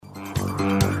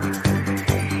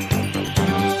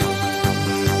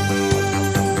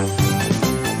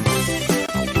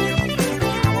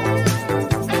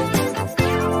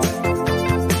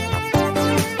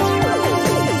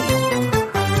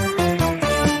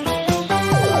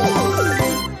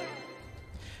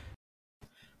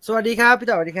สวัสดีครับพี่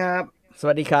ต่อสวัสดีครับส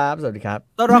วัสดีครับสวัสดีครับ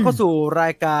ต้อนรับเข้าสู่รา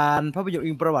ยการภาพยนตร์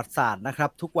อิงประวัติศาสตร์นะครับ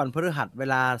ทุกวันพฤหัสเว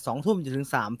ลา2 ทุ่มจนถึง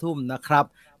3 ทุ่มนะครับ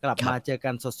กลับครับมาเจอกั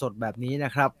นสดๆแบบนี้น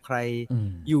ะครับใครอืม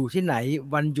อยู่ที่ไหน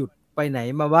วันหยุดไปไหน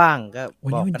มาบ้างก็วั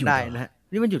นนี้บอกกันวันหยุดเหรอได้นะฮะ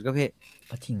นี่มันหยุดครับพี่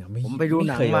จริงเหรอไม่ผมไปดูไม่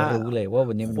เคยหนังมารู้เลยว่า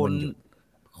วันนี้คมันวันนหยุด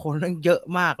คนนั่งเยอะ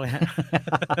มากเลยฮะ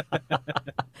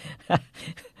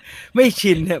ไม่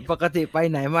ชินเนี่ยปกติไป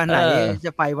ไหนมาไหนจ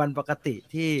ะไปวันปกติ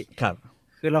ที่ครับ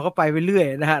คือเราก็ไปเรื่อย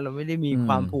นะฮะเราไม่ได้มีอืมค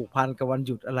วามผูกพันกับวันห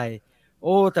ยุดอะไรโ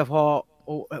อ้แต่พอโ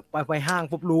อ้ไปห้าง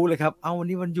ปุ๊บรู้เลยครับเอ้าวัน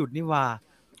นี้วันหยุดนี่ว่า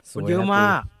สคนเยอะวยฮะกู ม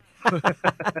าก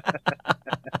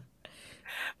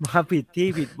มาผิดที่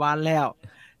ผิดวันแล้ว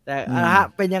แต่อืมฮะ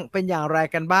เป็นอย่างไร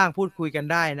กันบ้างพูดคุยกัน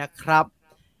ได้นะครับ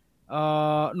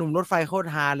หนุ่มรถไฟโคตร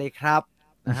ฮาเลยครับ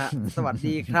นะฮะสวัส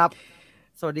ดีครับ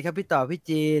สวัสดีครับพี่ต่อพี่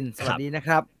จีนสวัสครับดีนะค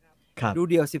รับครับดู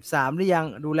เดี่ยว13หรือยัง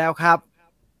ดูแล้วครับ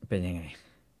เป็นยังไง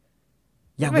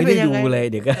ยังไม่ไม่ได้ดูเป็นยังไงเลย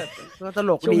เดี๋ยวก็ ก็ต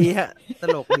ลก ช่วงนี้ดีฮะต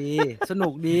ลกดีสนุ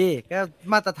กดีก็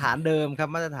มาตรฐานเดิมครับ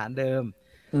มาตรฐานเดิม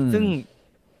อืมซึ่ง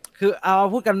คือเอา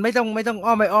พูดกันไม่ต้องอ้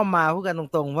อมไปอ้อมมาพูดกันต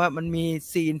รงๆว่ามันมี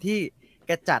ซีนที่แก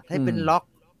จัดให้เป็นล็อก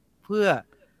เพื่อ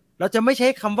เราจะไม่ใช้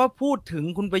คำว่าพูดถึง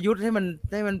คุณประยุทธ์ให้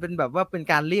มันเป็นแบบว่าเป็น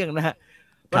การเลี่ยงนะฮะ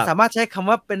คมันรับสามารถใช้คำ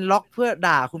ว่าเป็นล็อกเพื่อ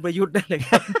ด่าคุณประยุทธ์ได้เลยค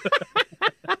รับ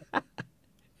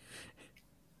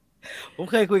ผม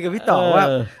เคยคุยกับพี่เอต่อว่า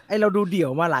อไอเราดูเดี่ย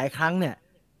วมาหลายครั้งเนี่ย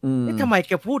อืม เอ๊ะทำไมแ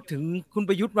กพูดถึงคุณป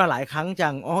ระยุทธ์มาหลายครั้งจั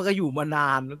งอ๋อก็อยู่มาน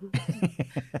านแล้วก็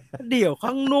เดี่ยวค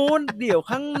รั้งนู้นเดี่ยว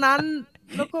ครั้งนั้น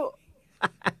แล้วก็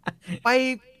ไป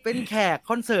เป็นแขก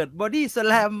คอนเสิร์ตบอดี้ส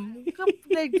แลมก็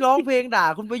ได้ร้องเพลงด่า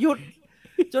คุณประยุทธ์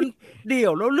จนเดี่ย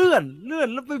วแล้วเลื่อน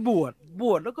แล้วไปบวช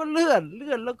แล้วก็เลื่อน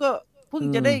แล้วก็เพิ่งอื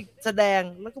มจะได้แสดง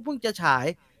แล้วก็เพิ่งจะฉาย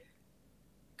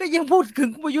ก็ยังพูดถึง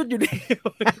คุณประยุทธ์อยู่ดี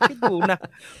คิดดูนะ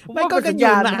ผมไม่ว่าเป็นสัญก็อ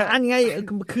ยู่นาญาณนะนไง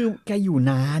คือแกอยู่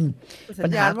นานเป็นสัปั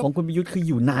ญหาญญาณว่าของคุณประยุทธ์คืออ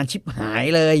ยู่นานชิบหาย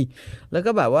เลย แล้ว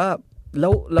ก็แบบว่าแ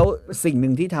ล้วสิ่งห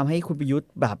นึ่งที่ทำให้คุณประยุทธ์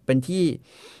แบบเป็นที่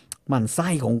หมั่นไส้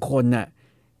ของคนน่ะ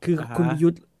คืออ่าฮะคุณประยุ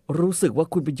ทธ์รู้สึกว่า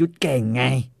คุณประยุทธ์เก่งไง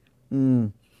อืม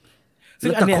แล้วซึ่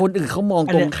งอันเนี้ยแต่คนอื่นเขามอง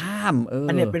อันเนี้ยตรงข้าม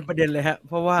อันเนี้ยเป็นประเด็นเลยฮะเ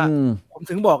พราะว่าอืมผม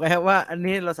ถึงบอกไงฮะว่าอัน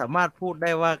นี้เราสามารถพูดได้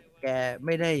ว่าแกไ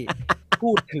ม่ได้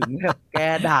พูดถึงแบบแก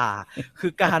ด่าคื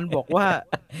อการบอกว่า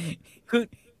คือ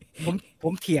ผมผ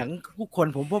มเถียงทุกคน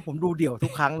เพราะผมดูเดี่ยวทุ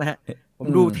กครั้งนะฮะผม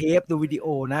อืมดูเทปดูวิดีโอ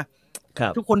นะครั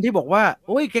บทุกคนที่บอกว่าโ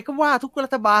อ้ยแกก็ว่าทุกรั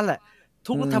ฐบาลแหละ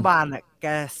ทุกอืมรัฐบาลน่ะแก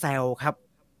แซวครับ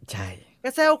ใช่แก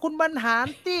แซวคุณบรรหาร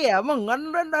เตี้ยมั่งงั้น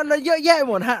อะไรเยอะแยะ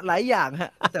หมดฮะหลายอย่างฮ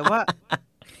ะแต่ว่า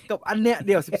กับอันเนี้ยเ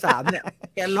ดี่ยว13เนี่ย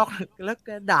แกล็อกแล้วแก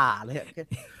ด่าเลยอะ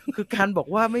คือการบอก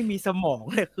ว่าไม่มีสมอง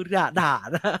เนี่ยคือด่า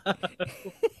นะ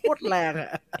โคตรแรงอ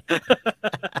ะ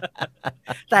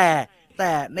แต่แ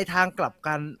ต่ในทางกลับ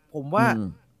กันผมว่าอืม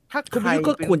ถ้าใครคุณประยุทธ์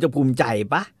ก็เป็นควรจะภูมิใจ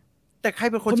ปะแต่ใคร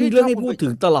เป็นคนเขาชื่มีเรื่องนชอบคุณไปให้พูดถึ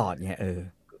งตลอดไง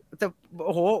แต่โ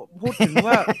อ้โหพูดถึง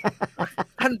ว่า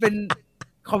ท่านเป็น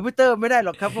คอมพิวเตอร์ไม่ได้หร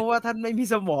อกครับเพราะว่าท่านไม่มี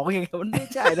สมองอย่างเงี้ยมันไม่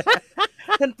ใช่นะ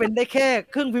ท่านเป็นได้แค่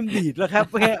เครื่องพิมพ์ดีดแล้วครับ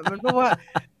แค่มันเพราะว่า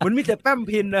มันมีแต่แป้ม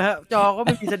พิมพ์นะฮะจอก็ไ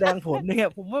ม่มีแสดงผลเนี่ย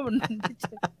ผมว่ามัน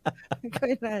ไม่ค่อ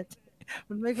ยน่า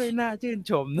มันไม่ค่อยน่าชื่น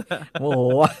ชมนะ โมโห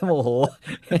โมโห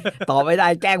ตอบไม่ได้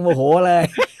แกล้งโมโหเลย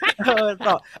ต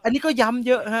อบอันนี้ก็ย้ำเ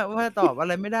ยอะฮะว่าตอบอะไ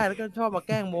รไม่ได้แล้วก็ชอบมาแ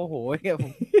กล้งโมโหเนี่ยผ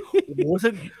มโอ้โห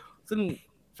ซึ่ง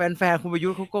แฟนๆคุณประยุ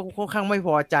ทธ์เขาก็ค่อนข้างไม่พ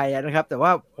อใจนะครับ แต่ว่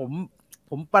าผ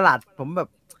มประหลาดผมแบบ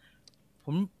ผ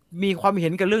มมีความเห็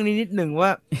นกับเรื่องนี้นิดหนึ่งว่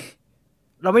า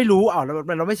เราไม่รู้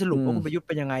เราไม่สรุปว่าคุณประยุทธ์เ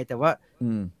ป็นยังไง แต่ว่า อื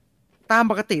มตาม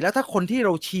ปกติแล้วถ้าคนที่เร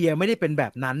าเชียร์ไม่ได้เป็นแบ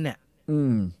บนั้นเนี่ย อื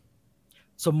ม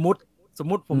สมมุติ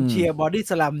ผมเชียร์บอดี้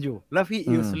สลัมอยู่ แล้วพี่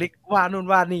อิลสลิกว่านู่น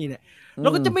ว่านี่เนี่ยเรา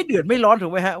ก็จะไม่เดือดไม่ร้อนถู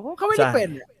กไหมฮะเพราะเขาไม่ได้เป็น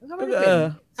เขาไม่ได้เป็น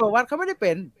สวัสดิ์เขาไม่ได้เ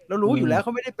ป็น เรารู้อยู่แล้วเข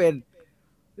าไม่ได้เป็น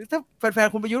ถ้าแฟน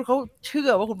ๆคุณประยุทธ์เขาเชื่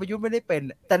อว่าคุณประยุทธ์ไม่ได้เป็น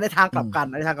แต่ในทางกลับกั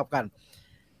น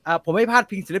ผมไม่พลาด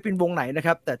พิงศิลปินวงไหนนะค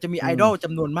รับแต่จะมีไอดอลจ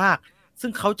ำนวนมากซึ่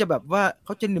งเขาจะแบบว่าเข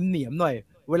าจะเหนียมหน่อย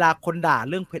เวลาคนด่า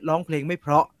เรื่องร้องเพลงไม่เพ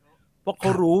ราะเข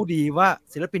ารู้ดีว่า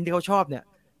ศิลปินที่เขาชอบเนี่ย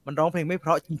มันร้องเพลงไม่เพร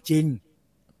าะจริง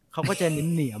ๆเขาก็จะ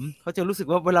เหนียมเขาจะรู้สึก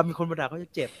ว่าเวลามีคนมาด่าเขาจะ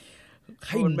เจ็บใ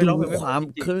ห้มันไม่ดูร้องเพลงไม่ความเพร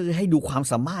าะจริงคือให้ดูความ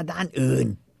สามารถด้านอื่น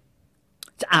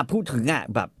จะพูดถึง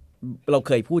แบบเราเ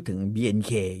คยพูดถึง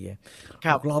BNK ๆค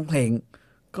รับร้องเพลง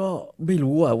ก็ไม่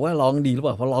รู้ว่าร้องดีหรือเป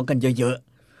ล่าเพราะร้องกันเยอะ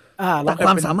ๆแต่ร้องกันเป็นค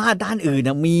วามสามารถด้านอื่น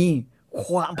มีค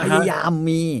วามพฮะยายาม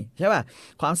มีใช่ป่ะ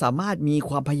ความสามารถมี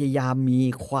ความพยายามมี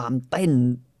ความเต้น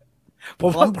พร้อ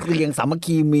ผมว่ามเพรียงสามัค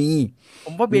คีมีผ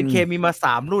มว่า อืม BNK มีมา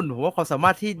3 รุ่นผมว่าความสามา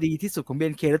รถที่ดีที่สุดของ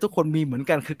BNK และทุกคนมีเหมือน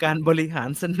กันคือการบริหาร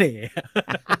เสน่ห์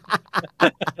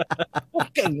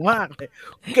เก่งมากเลย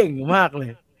เก่งมากเล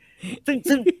ย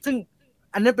ซึ่ง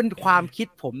อันนั้นเป็นความคิด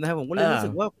ผมนะครับผมก็เลยรู้สึ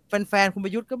กว่าแฟนๆคุณปร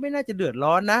ะยุทธ์ก็ไม่น่าจะเดือด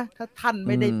ร้อนนะถ้าท่านไ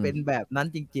ม่ได้เป็นแบบนั้น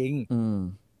จริง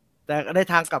ๆแต่ใน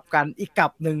ทางกลับกันอีกกลั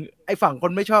บหนึ่งไอ้ฝั่งค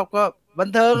นไม่ชอบก็บัน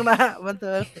เทิงนะบันเ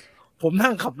ทิงผม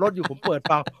นั่งขับรถอยู่ผมเปิด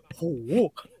ฟังโห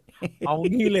เอา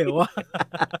งี้เลยวะ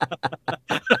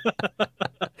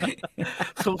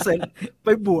สงสัยไป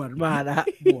บวชมานะฮะ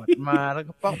บวชมาแล้ว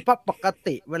ก็ปก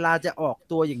ติเวลาจะออก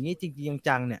ตัวอย่างนี้จริงๆ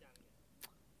จังๆเนี่ย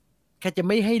แค่จะ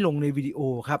ไม่ให้ลงในวิดีโอ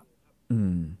ครับ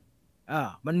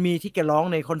มันมีที่แกร้อง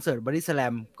ในคอนเสิร์ตบอดี้สแล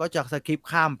มก็จากสคริปต์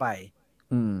ข้ามไป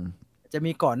จะ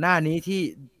มีก่อนหน้านี้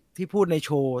ที่พูดในโ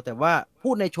ชว์แต่ว่าพู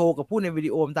ดในโชว์กับพูดในวิ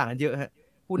ดีโอมันต่างกันเยอะฮะ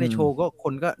พูดในโชว์ก็ค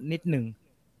นก็นิดหนึ่ง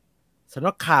สำ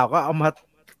นักข่าวก็เอามา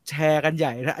แชร์กันให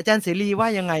ญ่นะอาจารย์เสรีว่า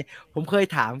ยังไงผมเคย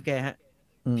ถามแกฮะ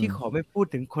พี่ขอไม่พูด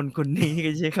ถึงคนนี้กั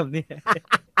นใช่คำนี้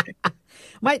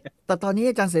ไม่แต่ตอนนี้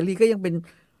อาจารย์เสรีก็ยังเป็น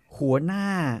หัวหน้า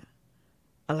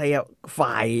อะไรอะ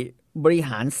ฝ่ายบริห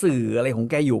ารสื่ออะไรของ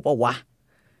แกอยู่เปล่าวะ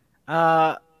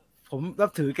ผมรั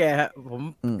บถือแกฮะผม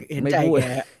เห็นใจแก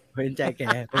เห็นใจแก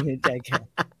ผมเห็นใจแก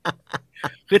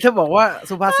คือถ้าบอกว่า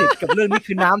สุภาษิตกับเรื่องนี้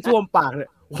คือน้ำท่วมปากเลย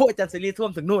โอ้อาจารย์เสรีท่ว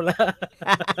มถึงนู่นแล้ว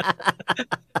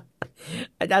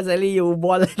อาจารย์เสรีอยู่บ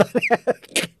นเลยตอนนี้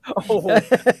โอ้โห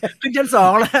ขึ้นชั้น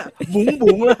2แล้ว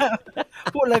บุ๋งแล้ว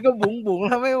พูดอะไรก็บุ๋งแ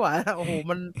ล้วไม่ไหวโอ้โห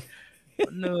มัน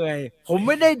เหนื่อยผมไ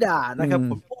ม่ได้ด่านะครับ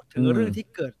ผมพูดถึงเรื่องที่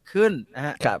เกิดขึ้นนะฮ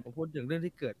ะผมพูดถึงเรื่อง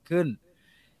ที่เกิดขึ้น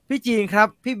พี่จีนครับ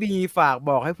พี่บีฝาก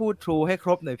บอกให้พูด True ให้ค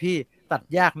รบหน่อยพี่ตัด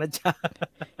ยากนะจ๊ะ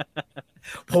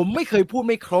ผมไม่เคยพูด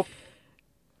ไม่ครบ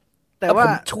แต่ว่า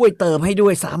ช่วยเติมให้ด้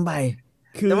วย3 ใบ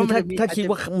คือถ้าคิด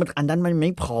ว่าอันนั้นมันไ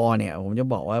ม่พอเนี่ยผมจะ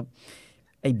บอกว่า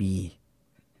ไอ้บี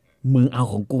มึงเอา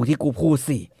ของกูที่กูพูด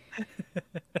สิ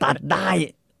ตัดได้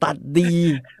ตัดดี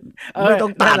ไม่ต้อ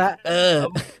งตัด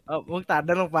มึงตัด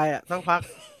นั้นลงไปอ่ะสักพัก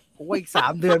ผมว่าอีก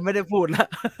3 เดือนไม่ได้พูดแล้ว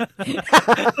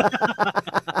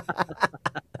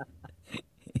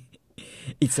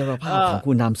อิสรภาพของ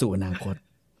ผู้นำสู่อนาคต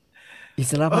อิ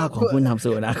สรภาพของผู้นำ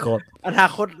สู่อนาคต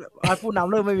ผู้นำ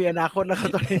เริ่มไม่มีอนาคตแล้วครับ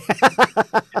ตอนนี้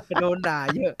โดนด่า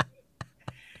เยอะ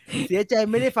เสียใจ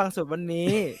ไม่ได้ฟังสดวันนี้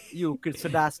อยู่กฤษ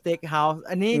ดาสเต็กเฮาส์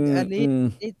อันนี้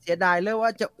เสียดายเลยว่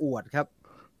าจะอวดครับ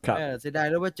เสียดาย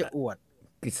เลยว่าจะอวด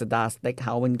กฤษดาสเต็กเฮ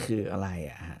าส์มันคืออะไร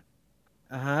อ่ะ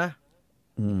ฮะ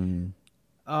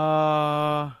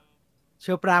เช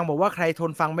อปรางบอกว่าใครท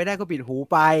นฟังไม่ได้ก็ปิดหู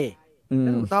ไป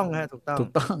ถูกต้องฮะถูกต้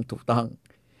อง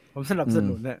ผมสนับส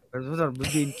นุนเนี่ยผมสนับสนุน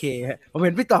บีนเคฮะผมเ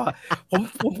ห็นพี่ต่อผม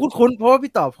คุ้นเพราะว่า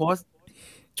พี่ต่อโพส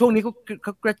ช่วงนี้เข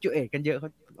า graduate กันเยอะเขา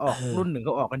ออกรุ่นหนึ่งเข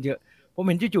าออกกันเยอะผมเ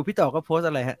ห็นจู่ๆพี่ต่อก็โพส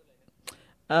อะไรฮะ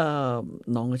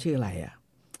น้องก็ชื่ออะไรอ่ะ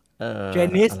เจน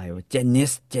นิสอะไรวะเจน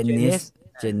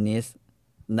นิส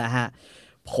นะฮะ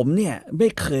ผมเนี่ยไม่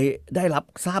เคยได้รับ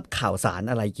ทราบข่าวสาร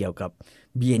อะไรเกี่ยวกับ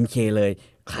BNK เลย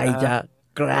ใครจะ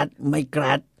แกรดไม่แกร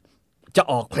ดจะ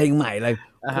ออกเพลงใหม่เลย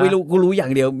ไม่รู้กูรู้อย่า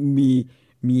งเดียว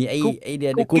มีไอ้เดี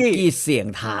ยคุกกี้เสียง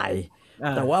ทาย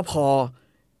แต่ว่าพอ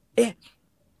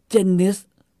เจนนิส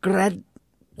แกรด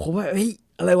ผมว่า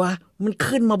อะไรวะมัน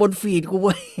ขึ้นมาบนฟีดกูเ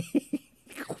ว้ย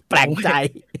แปลกใจ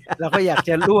แล้วก็อยาก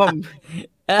จะร่วม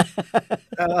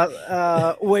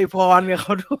อวยพรกับเข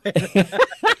าด้วย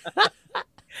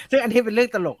ซึ่งอันนี้เป็นเรื่อง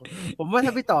ตลกผมว่าถ้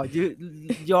าพี่ต่อ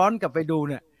ย้อนกลับไปดู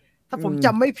เนี่ยถ้าผมจ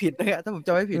ำไม่ผิดนะถ้าผมจ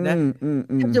ำไม่ผิดนะ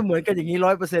จะเหมือนกันอย่างนี้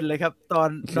 100% เลยครับตอน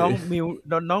น้อง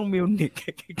มิวนิก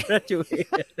กระจุย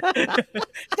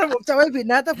ถ้าผมจำไม่ผิด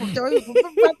นะถ้าผมจำไม่ผิด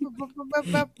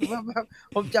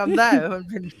ผมจำได้มัน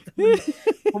เป็น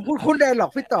ผมคุ้นได้หรอก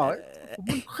พี่ต่อผ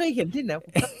มเคยเห็นที่ไหน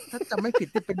ถ้าจำไม่ผิด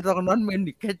ที่เป็นน้องมิว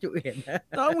นิกกระจุยนะ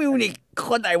น้องมิวนิก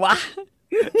คนไหนวะ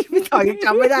พี่ต่อยังจ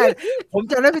ำไม่ได้ผม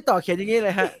จำได้พี่ต่อเขียนอย่างนี้เล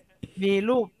ยฮะมี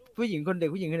รูปผู้หญิงคนหนึ่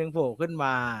งโผล่ขึ้นม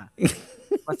า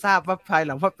ทราบว่าภายห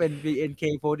ลังว่าเป็น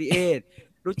BNK48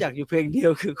 รู้จักอยู่เพลงเดีย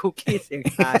วคือคุกกี้เสียง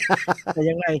ทายแต่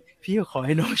ยังไงพี่ขอใ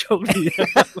ห้น้องโชคดี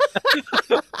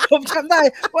ผมจำได้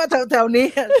ว่าแถวๆนี้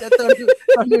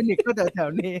ตอนมิวนิกก็แถว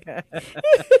ๆนี้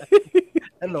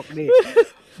ตลกดี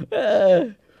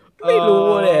ไม่รู้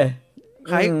เลย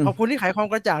ขอบคุณที่ไขความ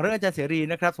กระจ่างเรื่องอาจารย์เสรี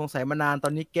นะครับสงสัยมานานตอ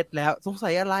นนี้เก็ตแล้วสงสั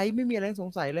ยอะไรไม่มีอะไรส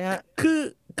งสัยเลยฮะคือ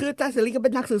อาจารย์เสรีก็เป็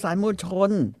นนักสื่อสารมวลช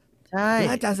นใช่แล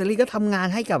ะอาจารย์เสรีก็ทำงาน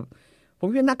ให้กับผม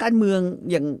เป็นนักการเมือง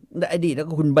อย่างในอดีตแล้ว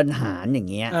ก็คุณบรรหารอย่าง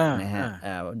เงี้ยนะฮะ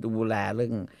ดูแลเรื่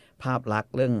องภาพลักษ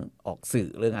ณ์เรื่องออกสื่อ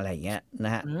เรื่องอะไรอย่างเงี้ยน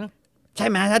ะฮะใช่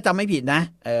ไหมถ้าจำไม่ผิดนะ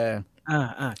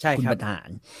ใช่คุณบรรหาร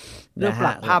เรื่องป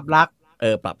รับภาพลักษณ์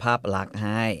ปรับภาพลักษณ์ใ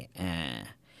ห้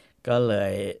ก็เล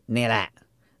ยนี่แหละ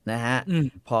นะฮะ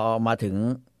พอมาถึง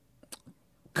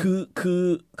คือ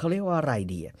เขาเรียกว่าอะไร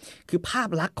ดีคือภาพ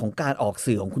ลักษณ์ของการออก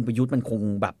สื่อของคุณประยุทธ์มันคง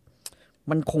แบบ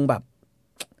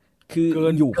คือ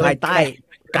อยู่ภายใต้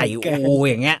ไก่อู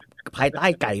อย่างเงี้ยภายใต้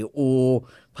ไก่อู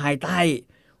ภายใต้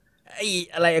ไอ้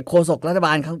อะไรโฆษกรัฐบ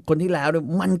าลคนที่แล้วเนี่ย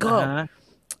มันก็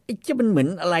ไอ้จะมันเหมือน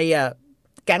อะไรอ่ะ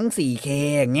แก๊ง 4K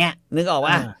อย่างเงี้ยนึกออก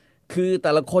ว่าคือแ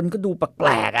ต่ละคนก็ดูแป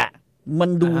ลกๆอ่ะมัน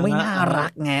ดูไม่น่ารั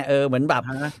กไงเหมือนแบบ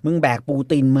มึงแบกปู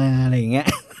ตินมาอะไรอย่างเงี้ย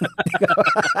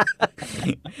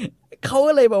เขา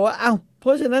ก็เลยบอกว่าเอ้าเพร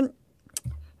าะฉะนั้น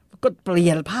ก็เปลี่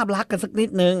ยนภาพลักษณ์กันสักนิด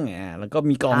นึงแล้วก็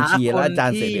มีกองเชียร์แล้วอาจาร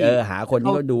ย์เสรีหาคน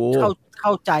ที่เขาดูเข้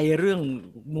าใจเรื่อง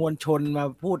มวลชนมา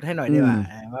พูดให้หน่อยดีกว่า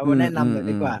มาแนะนำหน่อย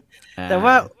ดีกว่าแต่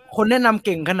ว่าคนแนะนำเ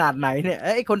ก่งขนาดไหนเนี่ย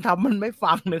ไอ้คนทำมันไม่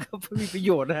ฟังเลยครับไม่มีประโ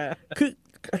ยชน์นะคือ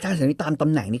อาจารย์เสรีตามต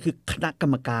ำแหน่งนี่คือคณะกร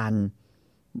รมการ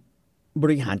บ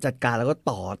ริหารจัดการแล้วก็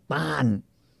ต่อต้า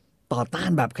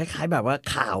นแบบคล้ายๆแบบว่า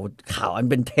ข่าวอัน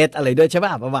เป็นเท็จอะไรด้วยใช่ป่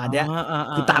ะประมาณเนี้ย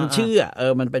คือตามชื่อ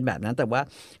มันเป็นแบบนั้นแต่ว่า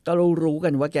ก็รู้กั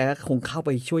นว่าแกคงเข้าไป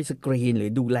ช่วยสกรีนหรื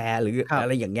อดูแลหรืออะ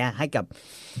ไรอย่างเงี้ยให้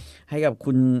กับ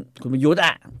คุณประยุทธ์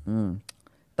อ่ะ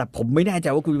แต่ผมไม่แน่ใจ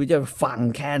ว่าคุณประยุทธ์จะฟัง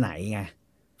แค่ไหนไง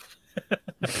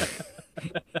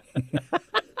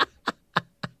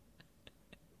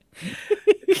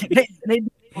ใน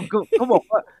เขาบอก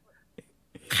ว่า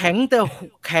แข็ง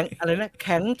อะไรนะแ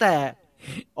ข็งแต่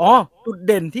จุดเ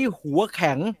ด่นที่หัวแ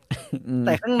ข็งแ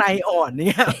ต่ข้างในอ่อนเ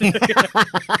นี่ย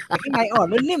ข้างในอ่อน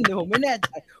แล้วนิ่มเลยผมไม่แน่ใจ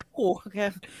โอ้แค่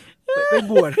ไป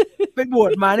บว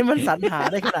ชมานี่มันสรรหา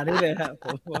ได้ขนาดนี้เลยครับผ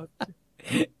ม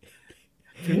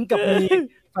ถึงกับมี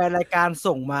แฟนรายการ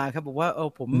ส่งมาครับบอกว่า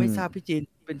ผมไม่ทราบพี่จีน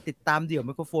เป็นติดตามเดี่ยวไม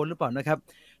โครโฟนหรือเปล่านะครับ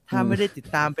ถ้าไม่ได้ติด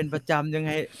ตามเป็นประจำยังไ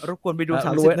งรบกวนไปดู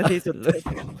30 นาทีสุด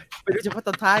ไปดูเฉพาะต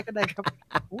อนท้ายก็ได้ครับ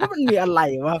ว่ามันมีอะไร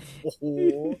วะโอ้โห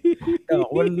ดอก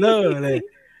วันเลอร์เลย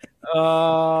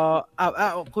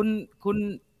คุณ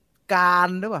การ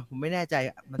หรือเปล่าผมไม่แน่ใจ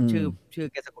มันชื่อ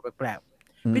แกสะกดแปลก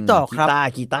ๆพี่ต่อครับ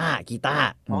กีตาร์กีตาร์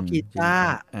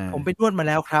ผมไปนวดมา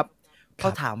แล้วครับเขา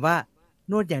ถามว่า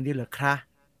นวดอย่างเดียวเหรอคะ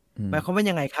หมายความว่า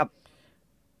ยังไงครับ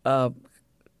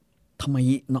ทำไม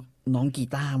น้องกี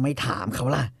ตาร์ไม่ถามเขา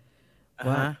ล่ะ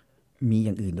ว่ามีอ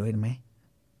ย่างอื่นด้วยไหม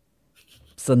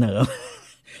เสนอ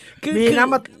มีน้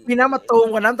ำมะตูม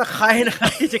กับน้ำตะไคร้นะ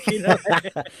จะกินอะไร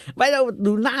ไม่เรา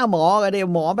ดูหน้าหมอกันเดี๋ยว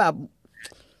หมอแบบ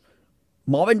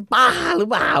หมอเป็นป้าหรือ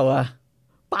เปล่า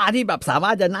ป้าที่แบบสาม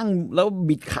ารถจะนั่งแล้ว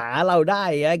บิดขาเราได้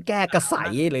แก้กระใส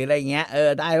หรืออะไรเงี้ย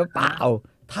ได้หรือเปล่า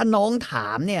ถ้าน้องถา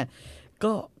มเนี่ย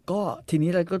ก็ทีนี้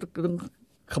เราก็ต้อง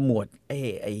ขมวดไ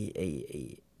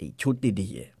อ้ชุดดี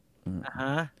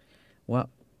ๆว่า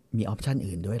มีออปชั่น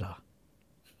อื่นด้วยเหรอ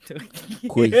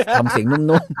คุยทำเสียง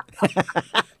นุ่ม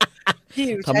ๆที่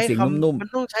ทำเสียงนุ่มๆมัน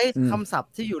ต้องใช้คำศัพ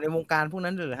ท์ที่อยู่ในวงการพวก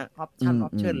นั้นเลยเหรอฮะออปชั่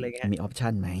นอะไรเงี้ยมีออป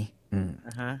ชั่นไหม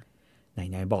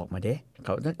ไหนบอกมาเด้เข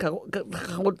า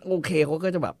โอเคเขาก็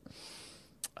จะแบบ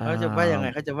เขาจะว่ายังไง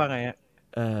เขาจะว่าไงฮะ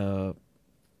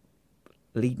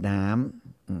รีดน้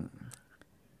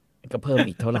ำก็เพิ่ม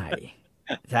อีกเท่าไหร่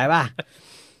ใช่ป่ะ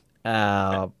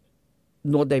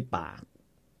นวดได้ปาก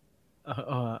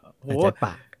โห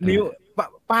นิ้ว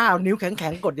ป้านิ้วแข็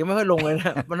งกดยังไม่ค่อยลงเลยน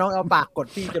ะมันน้องเอาปากกด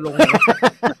พี่จะลง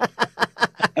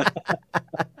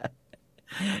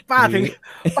ป้า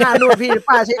นวดพี่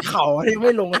ป้าใช้เข่าที่ไ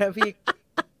ม่ลงนะพี่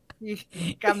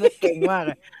กล้ามเนื้อเก่งมากเ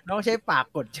ลยน้องใช้ปาก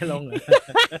กดจะลง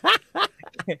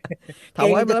ถาม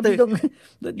ว่าพี่ต้อง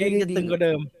จะตึงกว่าเ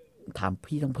ดิมถาม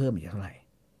พี่ต้องเพิ่มอีกเท่าไหร่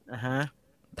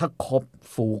ถ้าครบ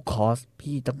ฟูลคอร์ส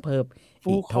พี่ต้องเพิ่ม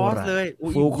ฟูลคอร์สเลย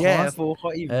ฟูลคอร์ส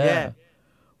อีกแย่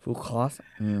ฟูลคอร์ส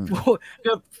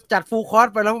ก็จัดฟูลคอร์ส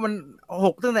ไปแล้วมัน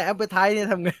6ตั้งแต่แอปเปิลไทส์เนี่ย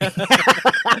ทำไง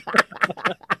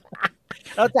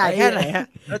เราจ่ายแค่ไหนฮะ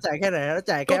เราจ่ายแค่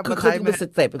แอปเปิลไทส์เป็นส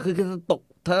เต็ปคือตก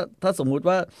ถ้าสมมุติ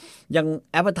ว่ายัง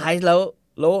แอปเปิลไทส์แล้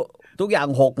วทุกอย่าง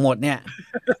6หมดเนี่ย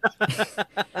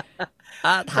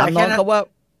ถามน้องเขาว่า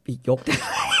อีกยก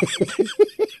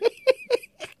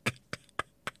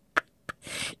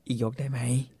ได้ไหม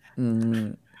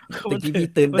แต่พี่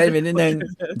ตื่นเต้นไปนิดนึง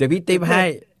เดี๋ยวพี่ติ๊บให้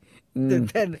ตื่น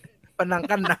เต้นปนัง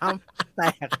กั้นน้ำแต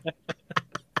ก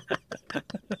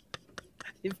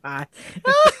ที่ผาย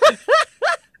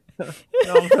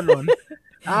น้องถนน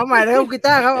เอาใหม่นะครับกีต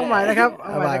าร์ครับเอาใหม่นะครับเอ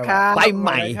าใหม่นะครับไปให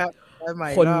ม่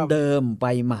คนเดิมไป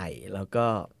ใหม่แล้ว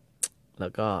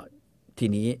ก็ที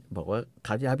นี้บอกว่าเข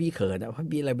าจะพี่เขินนะเพราะ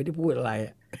พี่อะไรไม่ได้พูดอะไร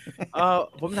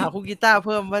ผมถามคุณกีตาร์เ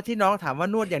พิ่มว่าที่น้องถามว่า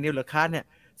นวดอย่างเดียวเหรอคะเนี่ย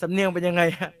สำเนียงเป็นยังไง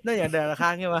ฮะได้อย่างเดียวเหรอคะ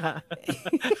ใช่ไหมฮะ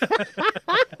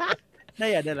ได้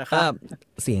อย่างเดียวเหรอครับ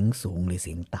เสียงสูงหรือเ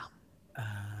สียงต่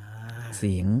ำเ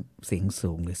สียง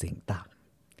สูงหรือเสียงต่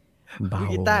ำเบา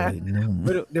หรือนุ่ม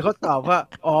เดี๋ยวเขาตอบว่า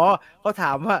เขาถ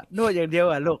ามว่านวดอย่างเดียว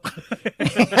ลูก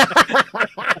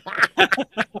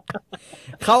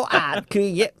เขาอาจคืออ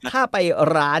ย่างเงี้ยถ้าไป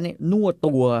ร้านเนี่ยนวด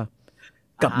ตัว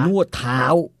กับนวดเท้า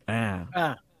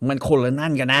มันคนละนั่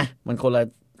นกันนะมันคนละ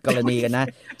กรณีกันนะ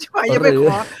ใช่อย่าไป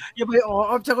ขออย่าไปอ๋อ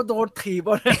จะโดนถีบ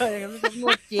อะไรอย่างนั้นน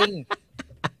วดจริง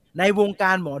ในวงก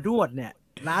ารหมอนวดเนี่ย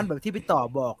ร้านแบบที่พี่ต่อ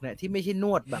บอกเนี่ยที่ไม่ใช่น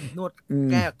วดแบบนวด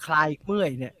แก้คลายเมื่อย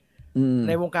เนี่ยใ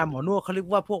นวงการหมอนวดเขาเรียก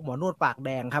ว่าพวกหมอนวดปากแ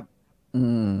ดงครับ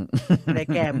ไม่ได้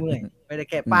แก้เมื่อยไม่ได้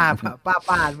แก้ป้า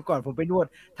เมื่อก่อนผมไปนวด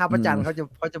ท่าประจันเข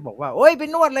าจะบอกว่าโอ๊ยไป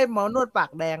นวดเลยหมอนวดปา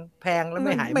กแดงแพงแล้วไ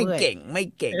ม่หายเมื่อยไม่เก่ง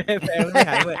แพงไม่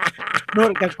หายเมื่อยนว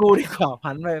ดกับกูดีกว่า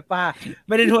พันไปป้าไ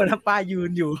ม่ได้นวดนะป้ายื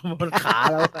นอยู่บนขา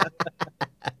แล้ว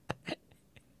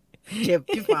เจ็บ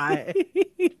ที่ฝ่าย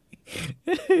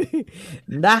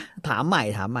นะถามให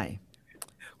ม่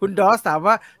คุณดอสถาม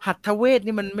ว่าหัตถเวท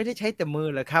นี่มันไม่ได้ใช้แต่มือ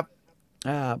เหรอครับ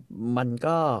มัน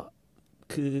ก็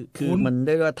คือมันไ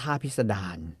ด้ว่าท่าพิสดา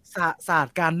รศาสต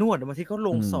ร์การนวดบางทีเขาล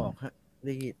งศอกฮะไ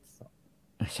ด้ยิน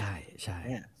ใช่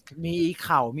มีเ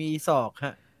ข่ามีศอกฮ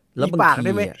ะแล้วปากไ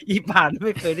ด้ไหมปากไ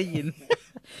ม่เคยได้ยิน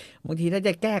บางทีถ้าจ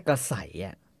ะแก้กระใส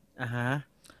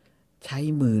ใช้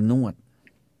มือนวด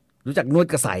รู้จักนวด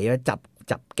กระใสไหม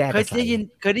จับแก้กระใส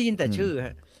เคยได้ยินแต่ชื่อฮ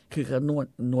ะคือเขาน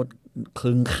วดค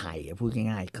ลึงไข่พูด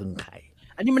ง่ายๆคลึงไข่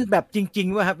อันนี้มันแบบจริง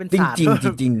ๆว่าครับเป็นศาสตร์จ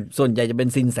ริงส่วนใหญ่จะเป็น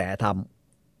สินแสทำ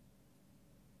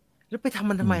แล้วไปทำ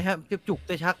มันทำไมครับจุก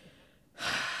จะชัก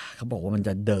เขาบอกว่ามันจ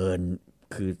ะเดิน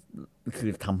คือ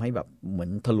ทำให้แบบเหมือน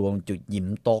ทะลวงจุดยิ้ม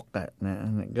ตกอ่ะนะ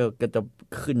ก็จะ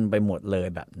ขึ้นไปหมดเลย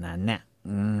แบบนั้นเนี่ย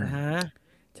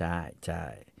ใช่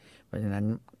เพราะฉะนั้น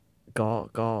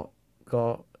ก็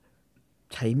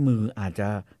ใช้มืออาจจะ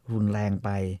รุนแรงไป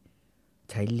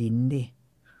ใช้ลิ้นดิ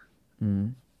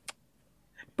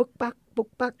ปุ๊กปัก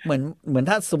เหมือน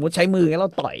ถ้าสมมติใช้มือเรา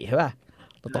ต่อยใช่ป่ะ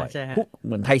เราต่อยฮุกเ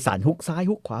หมือนไทสันฮุกซ้าย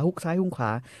ฮุกขวาฮุกซ้ายฮุกขว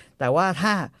าแต่ว่า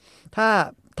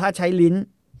ถ้าใช้ลิ้น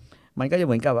มันก็จะเ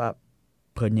หมือนกับว่า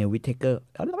เพอร์เนลวิทเทเกอร์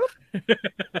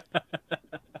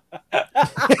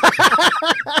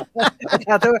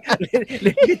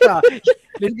ลิ้นพี่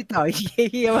ต่อเ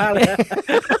ฮี้ยมากเลย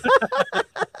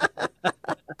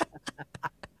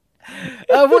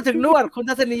พูดถึงนวดคุณ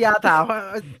ทัศนียาถามว่า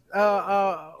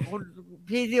คุณ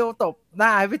พี่ที่ตบหน้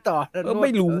าให้พี่ต่อไ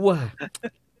ม่รู้อ่ะ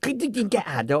คือจริงๆแก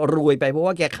อาจจะรวยไปเพราะ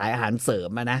ว่าแกขายอาหารเสริม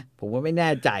นะผมก็ไม่แน่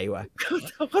ใจว่ะ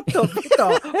เขาตบพี่ต่อ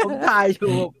ผมทายอ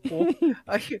ยู่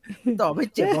พี่ต่อไม่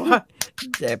เจ็บหรอ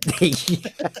เจ็บดิ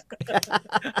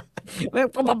แม่ง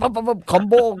คอม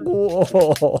โบกูโอ้โห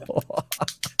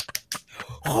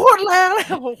โคตรแรงเลย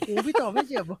โอ้โหพี่ต่อไม่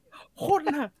เจ็บโคตร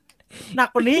หนัก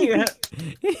กว่านี้อีกฮะ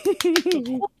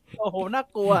โอ้โหน่า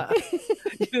กลัว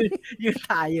ยืน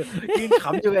ถ่ายอยู่ยืนข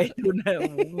ำอยู่ไอ้ทุนเนี่ย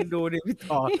ดูดิพี่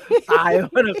ต่อตายเ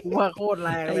พราะกูว่าโคตรแร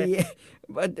งเลย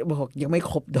บอกยังไม่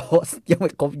ครบโดสยังไ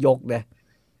ม่ครบยกเลย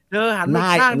หันหน้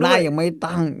ายังไม่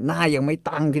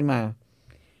ตั้งขึ้นมา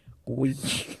กู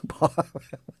พอ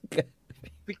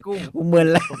พี่กุ้งเหมือน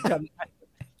แล้ว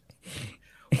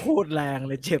โคตรแรง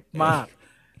เลยเจ็บมาก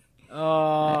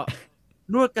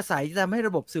นวดกระใสจะทำให้ร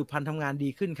ะบบสืบพันธุ์ทำงานดี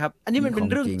ขึ้นครับอันนี้มันเป็น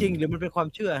เรื่องจริงหรือมันเป็นความ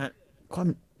เชื่อฮะ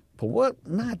ผมว่า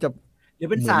น่าจะหรือ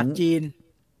เป็นศาสตร์จีน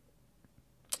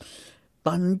ต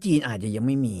อนจีนอาจจะยังไ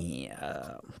ม่มี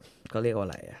ก็เรียกว่าอ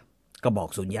ะไรกระบอก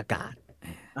สุญญากาศ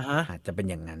อาจจะเป็น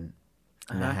อย่างนั้น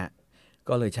นะฮะ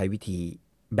ก็เลยใช้วิธี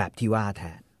แบบที่ว่าแท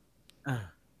น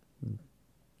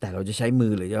แต่เราจะใช้มื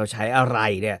อหรือเราใช้อะไร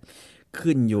เนี่ย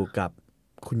ขึ้นอยู่กับ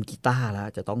คุณกีตาร์แล้ว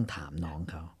จะต้องถามน้อง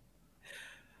เขา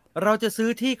เราจะซื้อ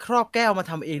ที่ครอบแก้วมา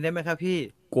ทำเองได้ไหมครับพี่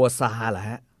กัวซาเหรอ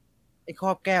ฮะไอ้คร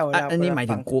อบแก้วอันนี้หมาย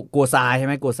ถึงกัวซาใช่ไ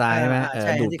หมกัวซาใช่ไหม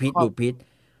ดูดพิษ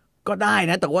ก็ได้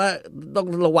นะแต่ว่าต้อง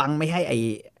ระวังไม่ให้ไ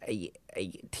อ้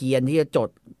เทียนที่จะจด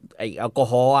ไอ้แอลกอ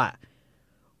ฮอล์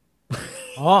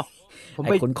ผม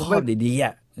ไปคนครอบดี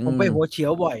ๆผมไปหัวเฉีย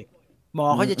วบ่อยหมอ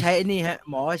เขาจะใช้ไอ้นี่ฮะ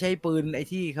หมอใช้ปืนไอ้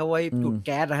ที่เขาไว้จุดแ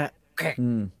ก๊สนะฮะ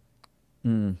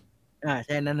ใ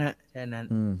ช่นั้นฮะใช่นั้น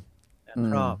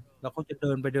ครอบแล้วเขาจะเ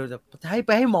ดินไป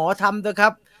ให้หมอทำเถอะครั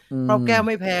บครอบแก้วไ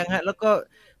ม่แพงฮะแล้วก็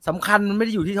สำคัญมันไม่ไ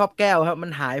ด้อยู่ที่ครอบแก้วครับมั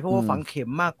นหายเพราะว่าฝังเข็ม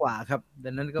มากกว่าครับดั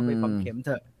งนั้นก็ไปฝังเข็มเ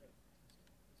ถอะ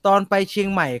ตอนไปเชียง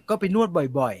ใหม่ก็ไปนวด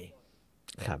บ่อย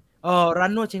ๆครับร้า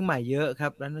นนวดเชียงใหม่เยอะครั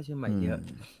บร้านนวดเชียงใหม่เยอะ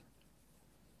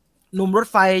หนุ่มรถ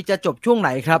ไฟจะจบช่วงไหน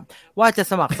ครับว่าจะ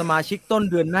สมัครสมาชิกต้น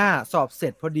เดือนหน้าสอบเสร็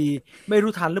จพอดีไม่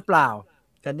รู้ทันหรือเปล่า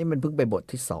กันนี่มันเพิ่งไปบท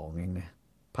ที่2เองนะ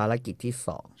ภารกิจที่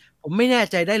2ผมไม่แน่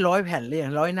ใจได้100 แผ่นหรือยั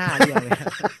ง100 หน้าหรือยัง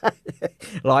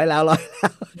100แล้ว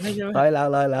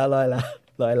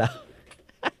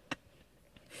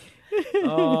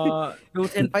ดู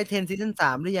10 by 10ซีซั่น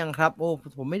3หรือยังครับโอ้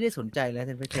ผมไม่ได้สนใจแล้ว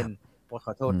10 by 10ข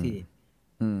อโทษที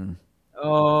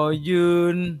ยื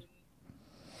น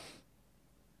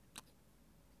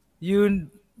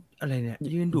อะไรเนี่ย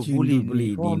ยืนดูดบุห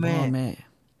รี่พ่อแม่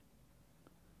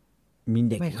มี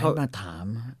เด็กมาถาม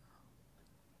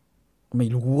ไม่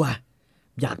รู้ว่ะ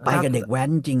อยากไปกับเด็กแว้น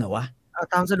จริงเหรอวะ เอา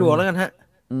ตามสะดวกแล้วกันฮะ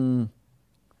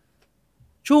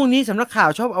ช่วงนี้สำนักข่าว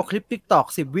ชอบเอาคลิป TikTok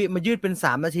 10 วิมายืดเป็น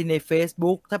3 นาทีใน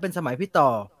Facebook ถ้าเป็นสมัยพี่ต่อ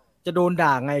จะโดน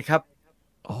ด่าไงครับ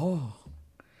อ๋อ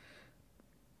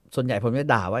ส่วนใหญ่ผมจะ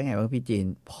ด่าว่าไงว่าพี่จีน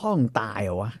พ่องตายเห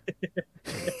รอวะ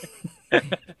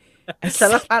สา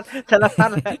รพัด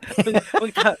เลยมึง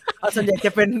เอาส่วนใหญ่จ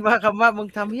ะเป็นว่าคำว่ามึง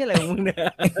ทำที่อะไรของมึงเนี่ย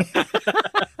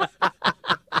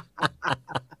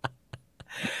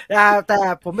แต่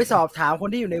ผมไปสอบถามคน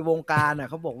ที่อยู่ในวงการ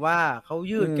เขาบอกว่าเขา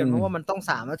ยืดกันเพราะว่ามันต้อง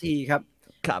3 นาทีครับ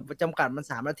จำกัดมัน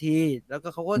3 นาทีแล้วก็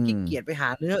เขาก็ขี้เกียจไปหา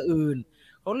เนื้ออื่น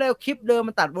เขาเร็วคลิปเดิม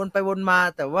มันตัดวนไปวนมา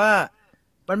แต่ว่า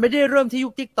มันไม่ได้เริ่มที่ยุ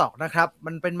ค TikTok นะครับ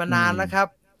มันเป็นมานานแล้วครับ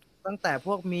ตั้งแต่พ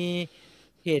วกมี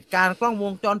เหตุการณ์กล้องว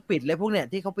งจรปิดอะไรพวกเนี้ย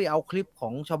ที่เขาไปเอาคลิปขอ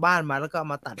งชาวบ้านมาแล้วก็เอา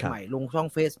มาตัดใหม่ลงช่อง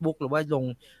Facebook หรือว่า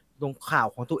ลงข่าว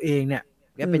ของตัวเองเนี่ย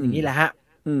ก็เป็นอย่างนี้แหละฮะ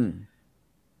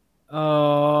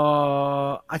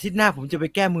อาทิตย์หน้าผมจะไป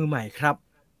แก้มือใหม่ครับ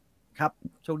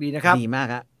โชคดีนะครับดีมาก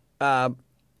ครับ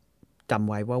จำ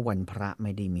ไว้ว่าวันพระไ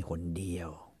ม่ได้มีคนเดียว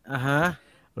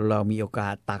เรามีโอกา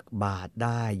สตักบาตรไ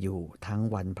ด้อยู่ทั้ง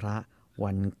วันพระ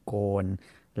วันโกน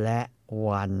และ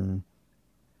วัน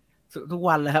ทุก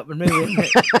วันเลยครับมันไม่เว้น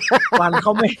วันเข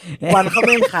าไ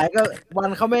ม่ขายก็วัน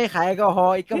เขาไม่ขายแอลกอฮอ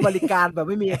ล์อีกก็บริการแบบ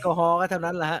ไม่มีแอลกอฮอล์ก็เท่า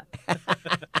นั้นแหละฮะ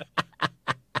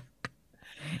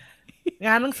ง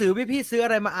านหนังสือพี่ซื้ออะ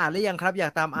ไรมาอ่านหรือยังครับอยา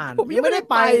กตามอ่านผมยังไม่ได้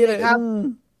ไปเลยครับ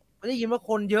ไม่ได้ยินว่า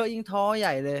คนเยอะยิ่งท้อให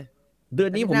ญ่เลยเดือ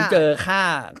นนี้ผมเจอ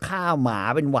ค่าหมา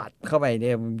เป็นหวัดเข้าไปเ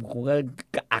นี่ยผมก็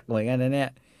กระอักเหมือนกันนะเนี่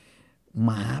ยห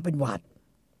มาเป็นหวัด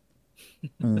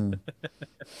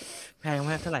แพงไห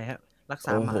มเท่าไหร่ฮะรักษ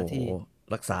าหม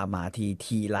า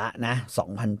ทีละนะ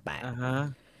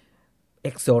2,800เ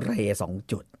อ็กซเรย์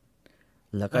2 จุด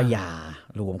แล้วก็ยา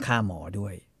รวมค่าหมอด้ว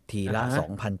ยทีละ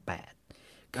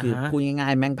2,800คือพูดง่า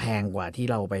ยๆแม่งแพงกว่าที่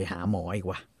เราไปหาหมออีก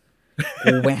ว่ะ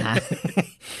กูไปหา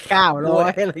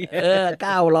900อะไรเงี้ย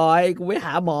900กูไปห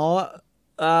าหมอ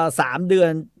3 เดือ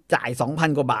นจ่าย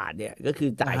 2,000 กว่าบาทเนี่ยก็คือ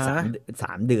จ่าย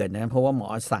3 เดือนนะเพราะว่าหมอ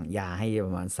สั่งยาให้ป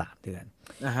ระมาณ3 เดือน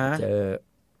เจอ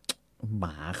หม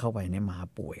าเข้าไปเนี่ยหมา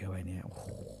ป่วยเข้าไปเนี่ยโอ้โห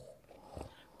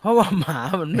เพราะว่าหมา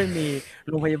มันไม่มีโ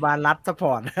รงพยาบาลรัฐซัพพ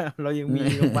อร์ตเรายังมี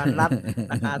โรงพยาบาลรัฐ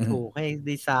ราคาถูกให้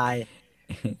ดีไซน์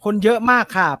คนเยอะมาก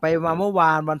ค่ะไปมาเมื่อว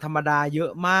านวันธรรมดาเยอ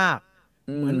ะมาก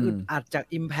เหมือนอึดอัดจาก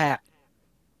Impact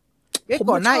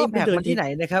ก่อนหน้า Impact มันที่ไหน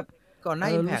นะครับก่อนหน้า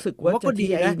Impact รู้สึกว่าก็ดี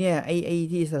นะเนี่ยไอ้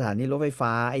ที่สถานีรถไฟฟ้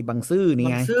าไอ้บางซื่อนี่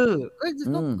ไงบางซื่อ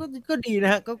ก็ดีน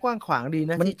ะฮะก็กว้างขวางดี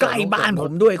นะมันใกล้บ้านผ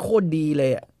มด้วยโคตรดีเล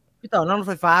ยพี่ต่อนั่งรถ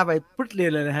ไฟฟ้าไปปุ๊บเ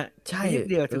ลยนะฮะใช่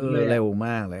เดียวถึงเลยเร็วม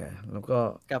ากเลยแล้วก็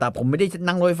แต่ผมไม่ได้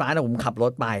นั่งรถไฟฟ้านะผมขับร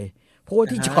ถไปเพราะว่า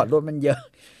ที่จอดรถมันเยอะ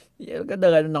ก็เ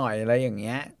ดินหน่อยอะไรอย่างเ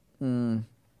งี้ย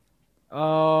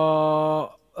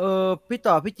พี่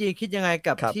ต่อพี่จีคิดยังไง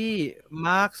กับที่ม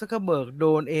าร์คซักเคอร์เบิร์กโด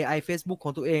น AI Facebook ข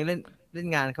องตัวเองเล่น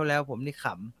งานเขาแล้วผมนี่ข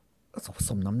ำส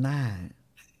มน้ำหน้า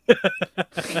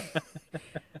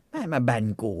แม่มาแบน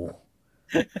กู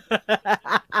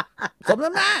สม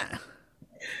น้ำหน้า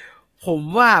ผม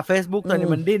ว่า Facebook ตอนนี้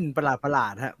มันดิ้นประหลา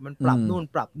ดฮะมันปรับนู่น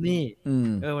ปรับนี่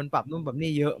มันปรับนู่นปรับ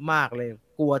นี่เยอะมากเลย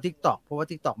กลัว TikTok เพราะว่า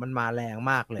TikTok มันมาแรง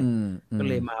มากเลยก็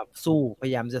เลยมาสู้พย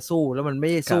ายามจะสู้แล้วมันไม่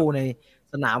ได้สู้ใน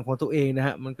สนามของตัวเองนะฮ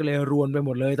ะมันก็เลยรวนไปห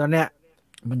มดเลยตอนเนี้ย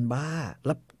มันบ้าแ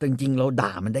ล้วจริงๆเราด่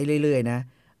ามันได้เรื่อยๆนะ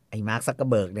ไอ้มาร์คซักเคอร์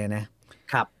เบิร์กเนี่ยนะ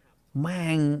ครับแม่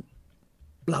ง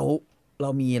เรา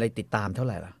มีอะไรติดตามเท่าไ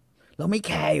หร่ล่ะเราไม่แ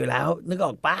คร์อยู่แล้วนึกอ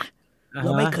อกปะเร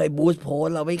าไม่เคยบูสต์โพส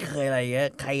เราไม่เคยอะไรเงี้ย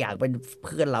ใครอยากเป็นเ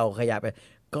พื่อนเราใครอยากเป็น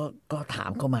ก็ถา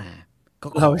มเข้ามาก็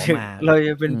ขอมาเราจ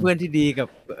ะเป็นเพื่อนที่ดีกับ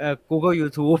Google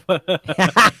YouTube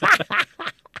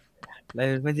เรา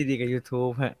เป็นเพื่อนที่ดีกับ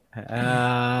YouTube ฮะ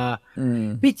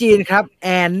พี่จีนครับแอ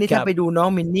นนี่ถ้าไปดูน้อง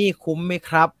มินนี่คุ้มไหม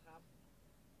ครับ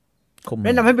แน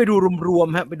ะนำให้ไปดูรวม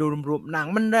ๆฮะไปดูรวมๆหนัง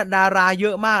มันดาราเยอ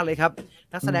ะมากเลยครับ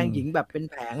นักแสดงหญิงแบบเป็น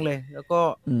แผงเลยแล้วก็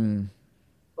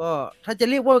ถ้าจะ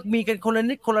เรียกว่ามีกันคนละ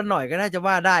นิดคนละหน่อยก็น่าจะ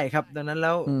ว่าได้ครับดังนั้นแ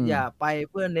ล้วอย่าไป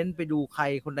เพื่อเน้นไปดูใคร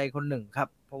คนใดคนหนึ่งครับ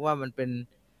เพราะว่ามันเป็น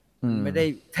ไม่ได้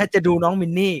ถ้าจะดูน้องมิ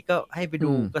นนี่ก็ให้ไป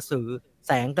ดูกระสือแ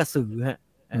สงกระสือฮะ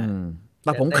แ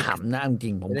ต่ผมขำนะจ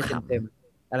ริงผมข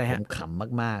ำอะไรฮะผมข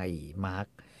ำมากๆไอ้มา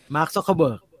ร์คซักเคอร์เ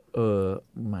บิร์ก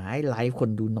หมายไลฟ์คน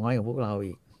ดูน้อยกว่าพวกเรา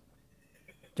อีก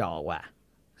จอกว่ะ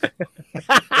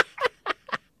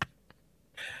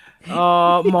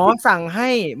หมอ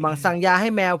สั่งยาให้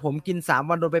แมวผมกิน3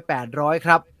 วันโดนไป800ค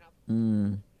รับ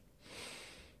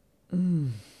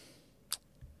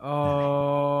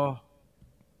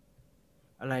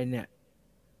อะไรเนี่ย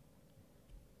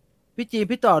พี่จี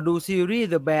พี่ต่อดูซีรีส์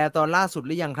The Bear ตอนล่าสุดห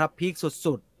รือยังครับพีค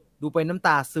สุดๆดูไปน้ำต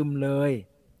าซึมเลย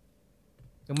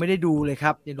ยังไม่ได้ดูเลยค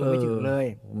รับยังดูไม่ถึงเลย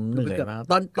เหนื่อยมาก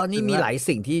ตอนนี้มีหลาย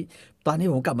สิ่งที่ตอนนี้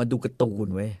ผมกลับมาดูการ์ตูน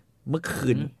เว้ย เมื่อคื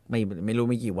นไม่รู้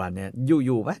ไม่กี่วันเนี่ยอ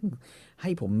ยู่ๆป่ะให้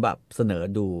ผมแบบเสนอ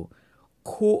ดู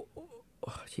คุ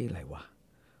ชื่ออะไรวะ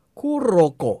คุโร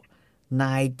โกะน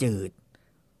ายจืด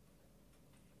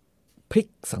พริก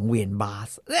สังเวียนบาส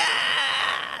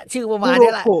ชื่อประมาณ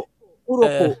นี้แหละคุโร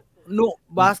โกะนุ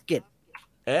บาสเกต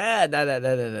ได้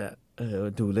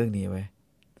ดูเรื่องนี้ไว้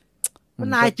มัน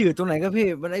นายจืดตรงไหนก็พี่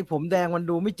มันไอ้ผมแดงมัน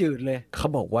ดูไม่จืดเลยเขา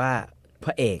บอกว่าพ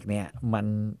ระเอกเนี่ยมัน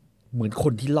เหมือนค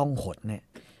นที่ล่องหนเนี่ย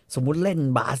สมมุติเล่น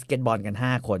บาสเกตบอลกัน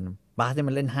5 คนบาสเนี่ย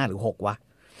มันเล่น5 หรือ 6วะ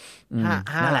ห้า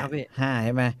นั่นแหละพี่5ใ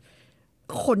ช่ไหม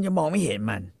คนจะมองไม่เห็น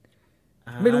มัน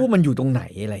ไม่รู้ว่ามันอยู่ตรงไหน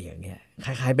อะไรอย่างเงี้ยค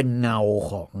ล้ายๆเป็นเงา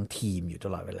ของทีมอยู่ต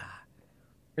ลอดเวลา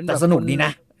แต่สนุกดีน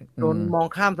ะโดนมอง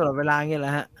ข้ามตลอดเวลาเงี้ยแหล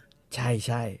ะฮะใ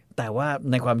ช่แต่ว่า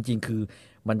ในความจริงคือ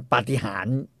มันปาฏิหาริ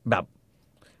ย์แบบ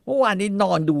เมื่อวานนี้น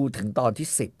อนดูถึงตอนที่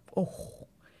10โอ้โห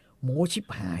โมชิบ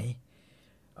หาย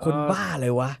คนบ้าเล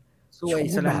ยวะสวย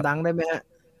สแลมดังได้ไหมฮะ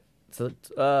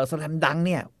สแลมดังเ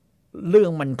นี่ยเรื่อ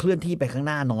งมันเคลื่อนที่ไปข้างห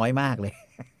น้าน้อยมากเลย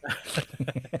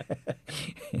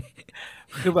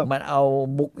คือแบบมันเอา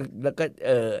มุกแล้วก็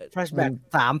แฟลชแบ็ก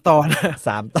3 ตอน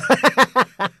3 ตอน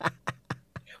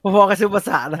พอๆกับซุปเปอร์ส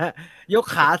านะฮะยก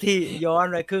ขาที่ย้อน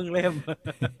ไปครึ่งเล่ม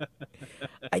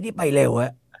ไอ้นี่ไปเร็วฮ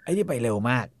ะไอ้นี่ไปเร็ว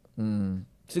มาก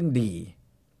ซึ่งดี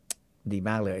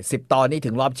มากเลย10 ตอนนี่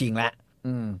ถึงรอบชิงแล้ว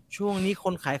ช่วงนี้ค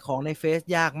นขายของในเฟซ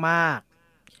ยากมาก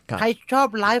ใครชอบ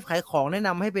ไลฟ์ขายของแนะน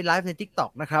ำให้ไปไลฟ์ใน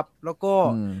TikTok นะครับแล้วก็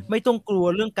ไม่ต้องกลัว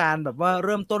เรื่องการแบบว่าเ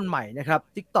ริ่มต้นใหม่นะครับ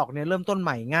TikTok เนี่ยเริ่มต้นให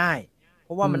ม่ง่ายเพ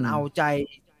ราะว่ามันเอาใจ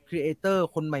ครีเอเตอร์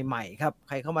คนใหม่ๆครับใ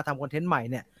ครเข้ามาทำคอนเทนต์ใหม่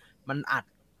เนี่ยมันอัด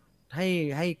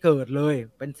ให้เกิดเลย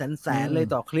เป็นแสนเลย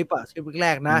ต่อคลิปคลิปแร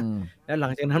กๆนะแล้วหลั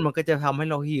งจากนั้นมันก็จะทำให้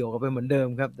เราเหี่ยวกันไปเหมือนเดิม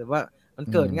ครับแต่ว่ามัน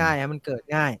เกิดง่ายมันเกิด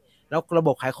ง่ายแล้วระบ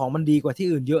บขายของมันดีกว่าที่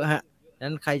อื่นเยอะฮะ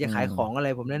นั้นใครจะขายของอะไร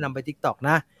ผมแนะนำไป TikTok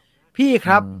นะพี่ค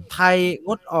รับไทยง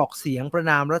ดออกเสียงประ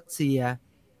นามรัสเซีย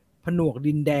ผนวก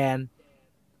ดินแดน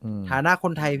ฐานะค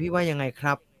นไทยพี่ว่ายังไงค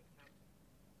รับ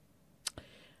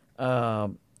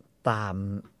ต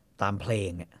ามเพลง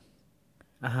เนี่ย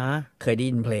ฮะเคยได้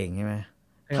ยินเพลงใช่ไหม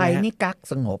ไทยนี่กัก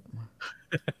สงบ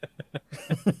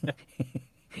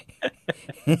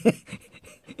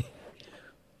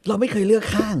เราไม่เคยเลือก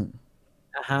ข้าง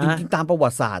จริงๆตามประวั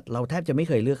ติศาสตร์เราแทบจะไม่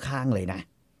เคยเลือกข้างเลยนะ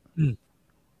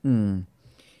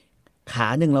ขา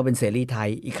หนึ่งเราเป็นเสรีไทย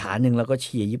อีกขาหนึ่งเราก็เ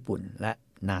ชียร์ญี่ปุ่นและ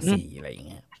นาซีอะไรอย่าง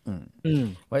เงี้ย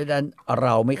เพราะฉะนั้นเร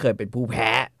าไม่เคยเป็นผู้แพ้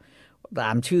ต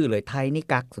ามชื่อเลยไทยนี่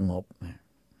กักสงบ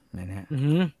นะฮะ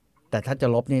แต่ถ้าจะ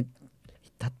ลบนี่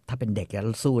ถ้าเป็นเด็กจะ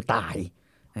สู้ตาย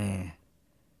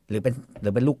หรือเ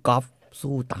ป็นลูกกอล์ฟ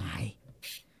สู้ตาย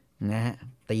นะฮะ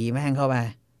ตีแม่งเข้าไป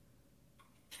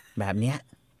แบบเนี้ย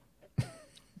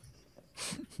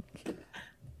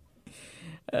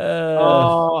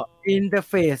อินเทอร์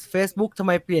เฟซ Facebook ทำไ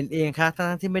มเปลี่ยนเองคะ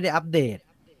ทั้งที่ไม่ได้อัปเดต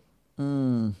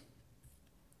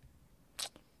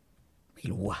ไม่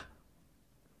รู้อ่ะ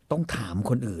ต้องถาม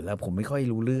คนอื่นแล้วผมไม่ค่อย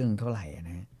รู้เรื่องเท่าไหร่น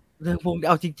ะเรื่องผมเ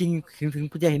อาจริงๆถึง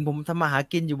จะเห็นผมทำมาหา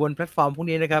กินอยู่บนแพลตฟอร์มพวก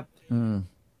นี้นะครับ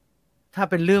ถ้า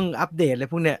เป็นเรื่องอัปเดตอะไร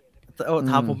พวกเนี้ย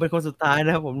ถามผมเป็นคนสุดท้ายน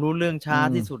ะครับผมรู้เรื่องช้า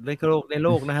ที่สุดในโล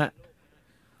กนะฮะ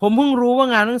ผมเพิ่งรู้ว่า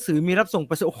งานหนังสือมีรับส่งไ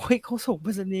ปรษณีย์โอ้ยเขาส่งไปร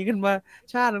ษณีย์กันมา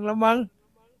ชาตินึงแล้วมั้ง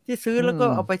ที่ซื้อแล้วก็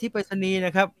เอาไปที่ไปรษณีย์น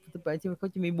ะครับไปที่เขา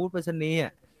จะมีบูธไปรษณีย์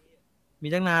มี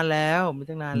ตั้งนานแล้ว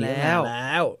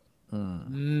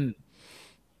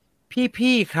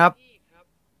พี่ครับ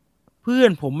เพื่อ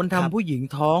นผมมันทำผู้หญิง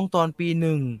ท้องตอนปี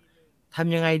 1ท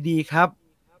ำยังไงดีครับ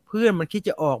เพื่อนมันคิดจ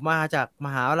ะออกมาจากม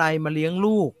หาวิทยาลัยมาเลี้ยง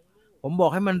ลูกผมบอ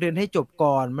กให้มันเรียนให้จบ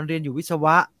ก่อนมันเรียนอยู่วิศว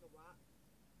ะ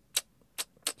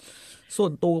ส่ว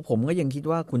นตัวผมก็ยังคิด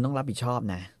ว่าคุณต้องรับผิดชอบ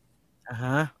นะ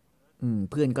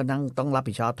เพื่อนก็ต้องรับ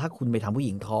ผิดชอบถ้าคุณไปทำผู้ห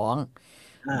ญิงท้อง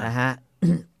นะฮะ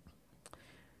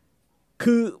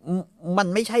คือมัน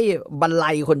ไม่ใช่บรร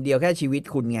ลัยคนเดียวแค่ชีวิต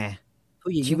คุณไง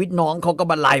ชีวิตน้องเขาก็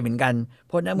บรรลัยเหมือนกันเ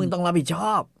พราะนั้นมึงต้องรับผิดช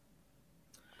อบ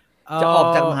จะออก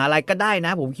จากมหาลัยก็ได้น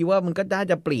ะผมคิดว่ามันก็น่า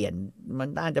จะเปลี่ยน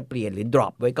หรือ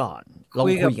drop ไว้ก่อนลอง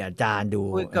คุยกับอาจารย์ดู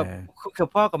คุยกับ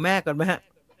พ่อกับแม่ก่อนไหมฮะ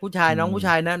ผู้ชายน้องผู้ช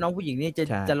ายนะน้องผู้หญิงนี่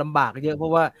จะลำบากเยอะเพรา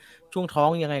ะว่าช่วงท้อง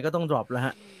ยังไงก็ต้อง drop แล้วฮ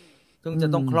ะจะ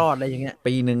ต้องคลอดอะไรอย่างเงี้ย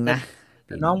ปีนึงนะ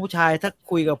น้องผู้ชายถ้า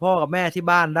คุยกับพ่อกับแม่ที่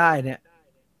บ้านได้เนี่ย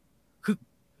คือ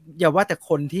อย่าว่าแต่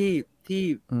คนที่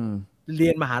เรี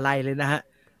ยนมหาลัยเลยนะฮะ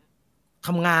ท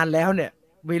ำงานแล้วเนี่ย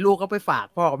มีลูกก็ไปฝาก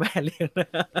พ่อกับแม่เลี้ยงนะ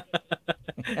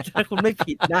ถ้าคุณไม่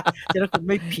ผิดนะถ้าคุณ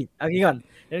ไม่ผิดเอางี้ก่อน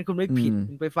ถ้าคุณไม่ผิด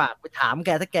คุณไปฝากไปถามแก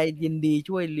ถ้าแกยินดี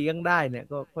ช่วยเลี้ยงได้เนี่ย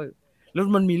ก็ค่อยแล้ว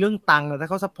มันมีเรื่องตังค์ถ้า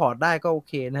เขาซัพพอร์ตได้ก็โอ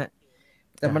เคนะฮะ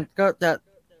แต่มันก็จะ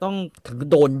ต้องถึง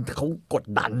โดนเขากด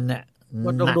ดันเนี่ย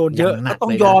ก็ต้องโดนเยอะก็ต้อ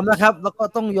งยอมนะครับแล้วก็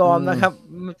ต้องยอมนะครับ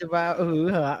มันจะมา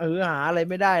หาอะไร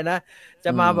ไม่ได้นะจ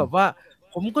ะมาแบบว่า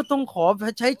ผมก็ต้องขอ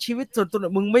ใช้ชีวิตส่วนตัว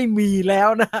มึงไม่มีแล้ว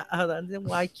นะตอนนี้ต้อง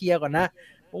มาเคลียร์ก่อนนะ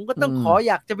ผมก็ต้องขอ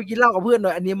อยากจะไปกินเหล้ากับเพื่อนหน่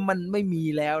อยอันนี้มันไม่มี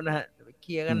แล้วนะฮะไปเค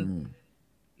ลียร์กัน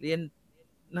เรียน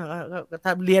นะก็ถ้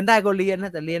าเรียนได้ก็เรียนน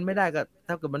ะแต่เรียนไม่ได้ก็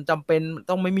ถ้าเกิดมันจำเป็น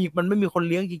ต้องไม่มีคน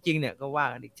เลี้ยงจริงๆเนี่ยก็ว่า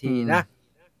กันอีกทีนะ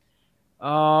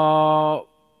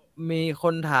มีค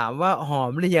นถามว่าหอ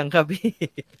มหรือยังครับพี่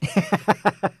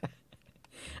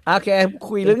โอเค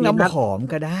คุยเรื่องน้ำหอม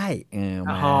ก็ได้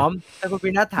หอมถ้าคุณปี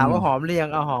นัทถามว่าหอมหรือยัง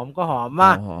หอมก็หอมม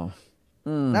าก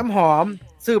น้ำหอม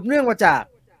สืบเนื่องมาจาก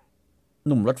ห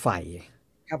นุ่มรถไฟ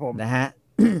ครับผมนะฮะ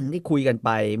ที่คุยกันไป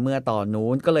เมื่อตอนนู้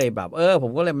นก็เลยแบบผ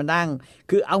มก็เลยมานั่ง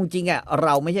คือเอาจริงอ่ะเร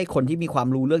าไม่ใช่คนที่มีความ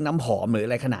รู้เรื่องน้ำหอมหรืออ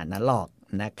ะไรขนาดนั้นหรอก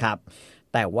นะครับ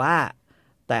แต่ว่า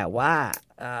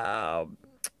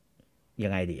ยั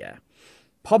งไงดีอ่ะ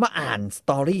พอมาอ่านส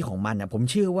ตอรี่ของมันนะผม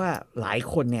เชื่อว่าหลาย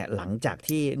คนเนี่ยหลังจาก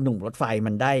ที่หนุ่มรถไฟ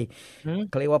มันได้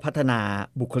เขาเรียกว่าพัฒนา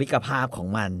บุคลิกภาพของ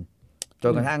มันจ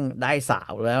นกระทั่งได้สา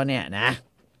วแล้วเนี่ยนะ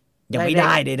ยังไม่ไ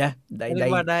ด้เลยนะ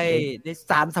ได้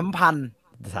สารสัมพันธ์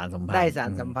ได้สา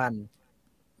รสัมพันธ์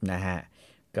นะฮะ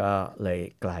ก็เลย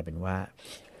กลายเป็นว่า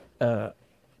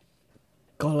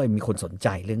ก็เลยมีคนสนใจ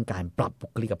เรื่องการปรับบุ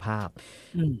คลิกภาพ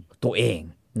ตัวเอง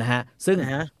นะฮะซึ่ง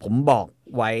ผมบอก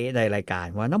ไว้ในรายการ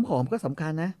ว่าน้ำหอมก็สำคั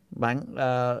ญนะบาง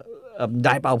ไ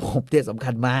ด้เป่าผมเนี่ยสำ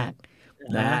คัญมาก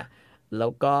นะฮะแล้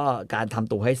วก็การท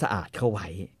ำตัวให้สะอาดเข้าไว้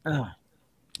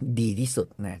ดีที่สุด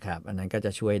นะครับอันนั้นก็จ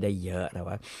ะช่วยได้เยอะแต่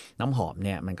ว่าน้ำหอมเ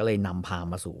นี่ยมันก็เลยนำพา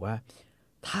มาสู่ว่า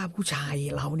ถ้าผู้ชาย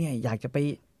เราเนี่ยอยากจะไป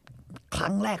ค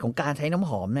รั้งแรกของการใช้น้ำ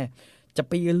หอมเนี่ยจะ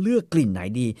ไปเลือกกลิ่นไหน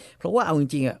ดีเพราะว่าเอาจ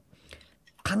ริงๆอ่ะ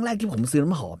ครั้งแรกที่ผมซื้อ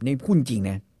น้ำหอมนี่พูดจริง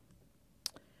นะ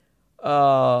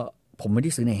ผมไม่ไ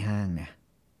ด้ซื้อในห้างนะ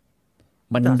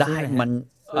มันได้มัน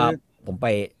ผม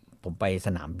ไปส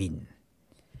นามบิน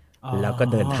แล้วก็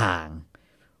เดินทาง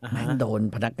แม่งโดน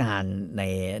พนักงาน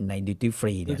ในดิวตี้ฟ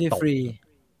รีเนี่ยตบ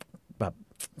แบบ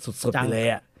สุดๆไปเลย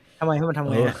อ่ะทำไมให้มันทำ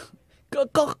ไง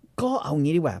ก็เอา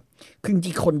งี้ดีกว่าคือจ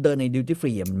ริงๆคนเดินในดิวตี้ฟ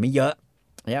รีมันไม่เยอะ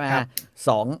ใช่ไหมส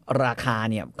องราคา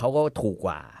เนี่ยเขาก็ถูกก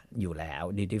ว่าอยู่แล้ว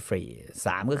ดิวตี้ฟรีส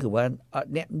ามก็คือว่า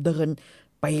เนี่ยเดิน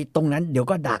ไปตรงนั้นเดี๋ยว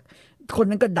ก็ดักคน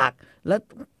นั้นก็ดักแ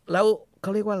ล้วเข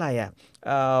าเรียกว่าอะไรอ่ะ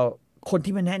คน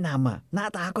ที่มาแนะนำอ่ะหน้า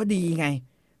ตาก็ดีไง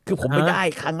คือผมไปได้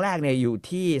ครั้งแรกเนี่ยอยู่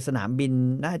ที่สนามบิน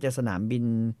น่าจะสนามบิน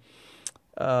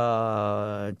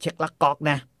เช็คลักก๊อก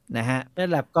นะฮะ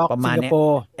แลบก๊อกประมาณนี้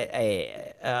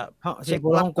เช็ค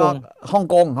ลักก๊อกฮ่อง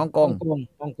ก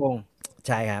งใ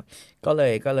ช่ครับก็เ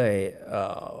ลย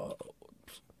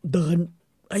เดิน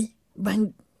แม่ง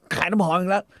ขายน้ำหอมอี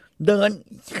กแล้วเดิน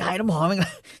ขายน้ำหอมอีก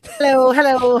แล้วฮัลโห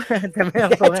ลแต่ไม่เอ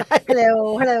าตัว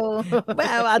ฮัลโหลแม่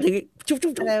มาถึง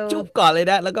จุ๊บก่อนเลย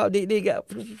นะแล้วก็นี่ก็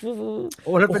โ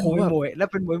อ้แล้วเป็นมวยแล้ว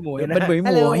เป็นมวยนะเป็น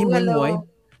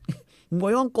มว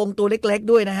ยฮ่องกงตัวเล็ก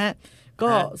ๆด้วยนะฮะก็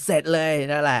เสร็จเลย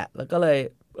นั่นแหละแล้วก็เลย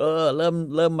เ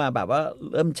ริ่มมาแบบว่า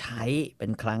เริ่มใช้เป็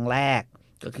นครั้งแรก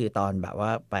ก็คือตอนแบบว่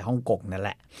าไปฮ่องกงนั่นแห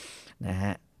ละนะฮ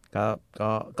ะ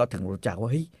ก็ถึงรู้จักว่า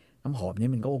เฮ้ยน้ำหอมนี่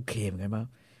มันก็โอเคเหมือนกันมั้ง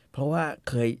เพราะว่า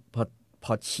เคยพ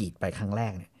อฉีดไปครั้งแร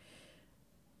กเนี่ย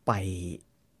ไ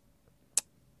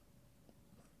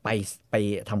ป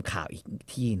ทำข่าวอีก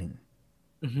ที่หนึ่ง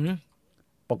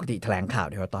ปกติแถลงข่าว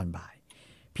เดี๋ยวตอนบ่าย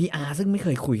PRซึ่งไม่เค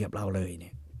ยคุยกับเราเลยเนี่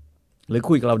ยหรือ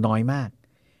คุยกับเราน้อยมาก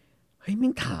เฮ้ยไม่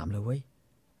ถามเลยเว้ย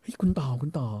เฮ้ยคุณ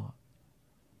ต่อ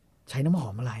ใช้น้ำหอ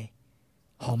มอะไร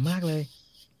หอมมากเลย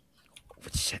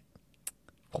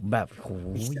ผมแบบโห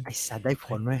ไอ้สัตว์ได้ผ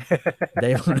ลไหมได้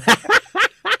ผล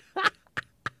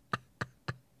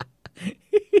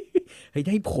เฮ้ยไ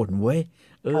ด้ผลเว้ย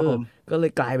ก็เล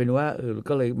ยกลายเป็นว่า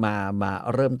ก็เลยมา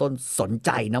เริ่มต้นสนใ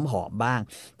จน้ำหอมบ้าง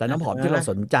แต่น้ำหอมที่เรา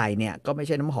สนใจเนี่ยก็ไม่ใ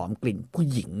ช่น้ำหอมกลิ่นผู้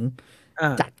หญิง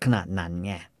จัดขนาดนั้น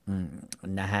ไง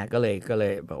นะฮะก็เล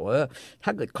ยบอกว่าถ้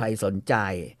าเกิดใครสนใจ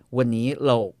วันนี้เ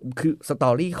ราคือสต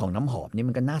อรี่ของน้ำหอมนี่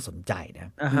มันก็น่าสนใจน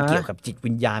ะมันเกี่ยวกับจิต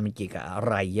วิญญาณมันเกี่ยวกับอะ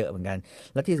ไรเยอะเหมือนกัน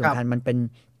และที่สำคัญมันเป็น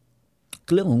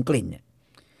เรื่องของกลิ่นเ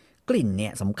นี่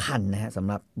ยสำคัญนะฮะสำ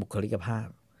หรับบุคลิกภาพ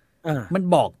มัน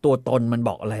บอกตัวตนมันบ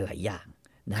อกอะไรหลายอย่าง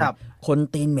นะครับคน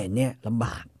ตีนเหม็นเนี่ยลำบ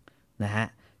ากนะฮะ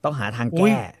ต้องหาทางแ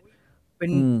ก้เป็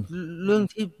นเรื่อง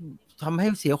ที่ทำให้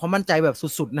เสียความมั่นใจแบบ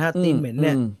สุดๆนะฮะตีนเหม็นเ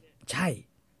นี่ยใช่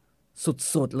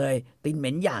สุดๆเลยตีนเหม็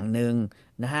นอย่างหนึ่ง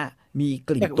นะฮะมี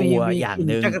กลิ่นตัวอย่าง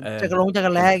หนึ่งจัก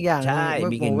รแร้อย่างใช่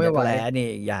มีกลิ่นจักรแร้นี่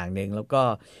อย่างหนึ่งแล้วก็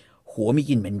หัวมี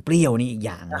กลิ่นเหม็นเปรี้ยวนี่อีกอ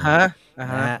ย่างนะ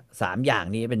ฮะ3อย่าง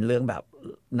นี้เป็นเรื่องแบบ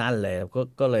นั่นเลย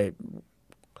ก็เลย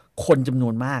คนจำนว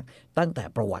นมากตั้งแต่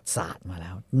ประวัติศาสตร์มาแล้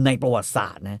วในประวัติศา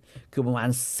สตร์นะคือประมาณ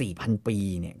 4,000 ปี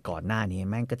เนี่ยก่อนหน้านี้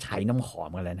แม่งก็ใช้น้ำหอม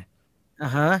กันแล้วนะ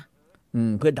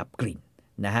เพื่อดับกลิ่น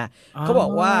นะฮะเขาบอ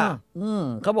กว่า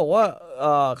เ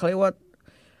ขาเรียกว่า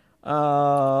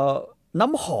น้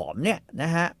ำหอมเนี่ยน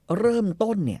ะฮะเริ่ม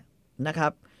ต้นเนี่ยนะครั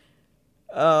บ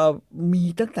มี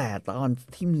ตั้งแต่ตอน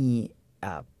ที่มี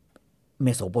เม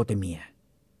โสโปเตเมีย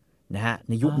นะฮะ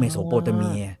ในยุคเมโสโปเตเ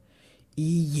มีย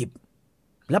อียิปต์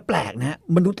และแปลกนะฮะ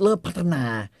มนุษย์เริ่มพัฒนา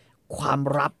ความ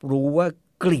รับรู้ว่า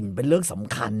กลิ่นเป็นเรื่องส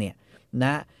ำคัญเนี่ยน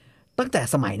ะตั้งแต่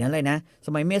สมัยนั้นเลยนะส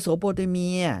มัยเมโสโปเตเมี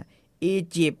ยอี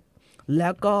ยิปต์แล้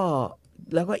วก็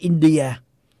อินเดีย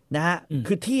นะฮะ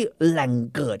คือที่แหล่ง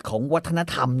เกิดของวัฒน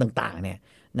ธรรมต่างๆเนี่ย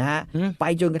นะฮะไป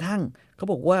จนกระทั่งเขา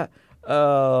บอกว่า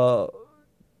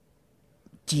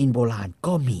จีนโบราณ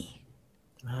ก็มี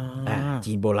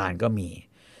จีนโบราณก็มี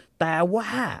แต่ว่า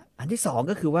อันที่สอง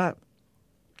ก็คือว่า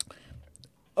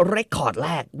เรคคอร์ดแร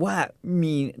กว่า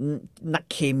มีนัก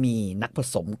เคมีนักผ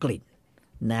สมกลิ่น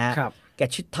นะแก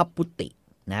ชื่อทัพปุติ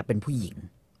นะเป็นผู้หญิง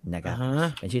นะครับ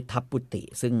เป็นชื่อทัพปุติ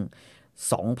ซึ่ง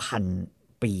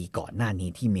 2,000 ปีก่อนหน้านี้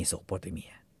ที่เมโสโปเตเมี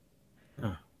ย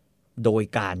โดย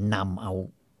การนำเอา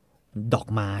ดอก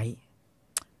ไม้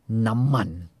น้ำมัน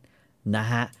นะ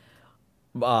ฮะ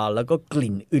แล้วก็ก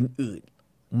ลิ่นอื่น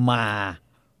ๆมา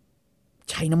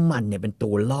ใช้น้ำมันเนี่ยเป็นตั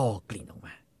วล่อกลิ่นออกม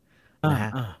านะฮ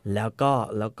ะแล้ว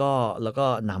ก็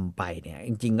นำไปเนี่ยจ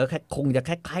ริงๆก็คงจะค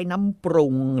ล้ายๆน้ำปรุ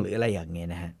งหรืออะไรอย่างเงี้ย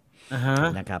นะฮะ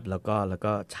นะครับแล้ว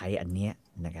ก็ใช้อันเนี้ย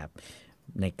นะครับ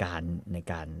ใน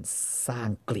การสร้าง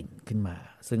กลิ่นขึ้นมา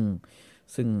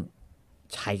ซึ่ง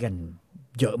ใช้กัน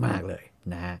เยอะมากเลย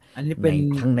นะฮะอันนี้เป็น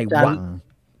ทั้งในวัง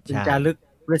จารึก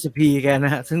เรซิปีแกน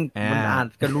ะฮะซึ่งมันอ่าน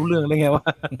กันรู้เรื่องได้ไงวะ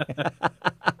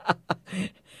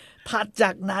ถัดจา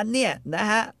กนั้นเนี่ยนะ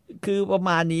ฮะคือประม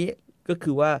าณนี้ก็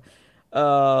คือว่า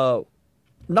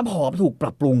น้ำหอมถูกป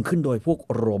รับปรุงขึ้นโดยพวก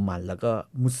โรมันแล้วก็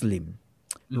มุสลิม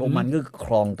โรมันก็คือค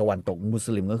รองตะวันตกมุส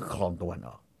ลิมก็คือครองตะวันอ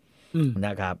อกน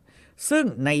ะครับซึ่ง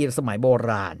ในสมัยโบ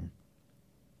ราณ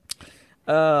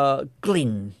กลิ่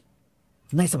น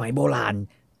ในสมัยโบราณ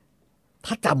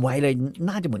ถ้าจำไว้เลย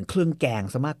น่าจะเหมือนเครื่องแกง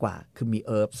ซะมากกว่าคือมีเ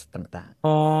อิร์บต่าง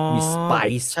ๆมีสไป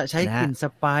ซ์ใช้กลิ่นส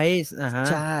ไปซ์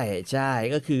ใช่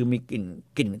ก็คือมีก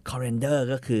ลิ่นคอเรนเดอร์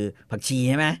ก็คือผักชี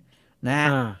ใช่ไหมนะฮะ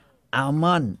อัลม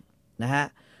อนด์นะฮะ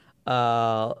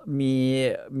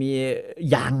มี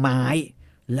ยางไม้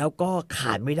แล้วก็ข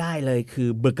าดไม่ได้เลยคือ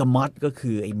เบอร์กามอตก็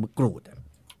คือไอ้มะกรูด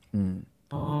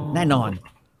แน่นอน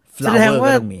แสดงว่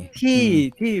า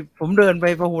ที่ผมเดินไป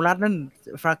พหุรัตน์นั่น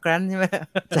ฟราแกรนซ์ใช่ไหม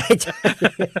ใช่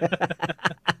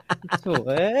โถ่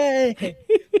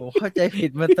ผมเข้าใจผิ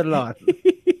ดมาตลอด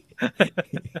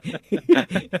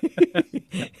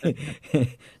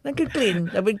นั่นคือกลิ่น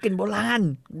แต่เป็นกลิ่นโบราณ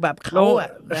แบบเขาอ่ะ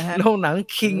นะฮะโรงหนัง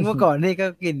คิงเมื่อก่อนนี่ก็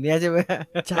กลิ่นเนี้ยใช่ไหม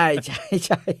ใช่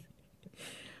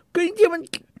คือจริงๆมัน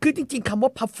คือจริงๆคำว่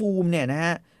าพัฟฟูมเนี่ยนะฮ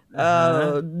ะ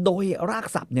โดยราก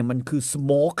ศัพท์เนี่ยมันคือสโ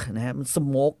มกนะฮะมันส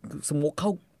โมกเข้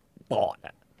าปอด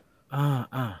อ่ะ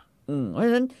เพราะฉ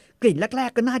ะนั้นกลิ่นแร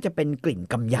กๆก็น่าจะเป็นกลิ่น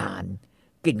กำยาน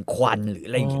กลิ่นควันหรืออ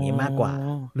ะไรอย่างนี้มากกว่า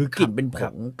หรือกลิ่นเป็นผ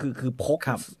งคือพก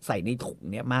ใส่ในถุง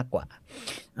เนี่ยมากกว่า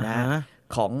นะ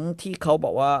ของที่เขาบ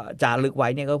อกว่าจารึกไว้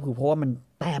เนี่ยก็คือเพราะว่ามัน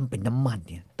แต้มเป็นน้ำมัน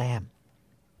เนี่ยแต้ม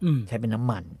ใช้เป็นน้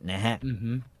ำมันนะฮะ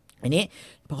อันนี้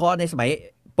เพราะในสมัย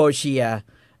เปอร์เซีย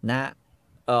นะ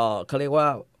เขาเรียกว่า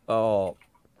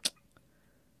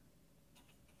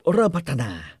เริ่มพัฒน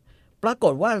าปราก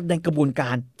ฏว่าในกระบวนกา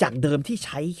รจากเดิมที่ใ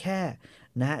ช้แ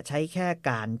ค่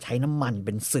การใช้น้ำมันเ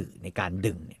ป็นสื่อในการ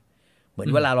ดึงเนี่ยเหมือน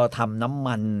เวลาเราทำน้ำ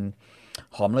มัน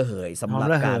หอมระเหยสำหรับ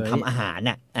การทำอาหารเ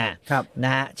นี่ยน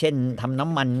ะฮะเช่นทำน้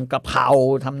ำมันกะเพรา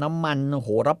ทำน้ำมันโห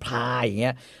ระพาอย่างเงี้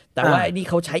ยแต่ว่านี่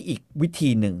เขาใช้อีกวิธี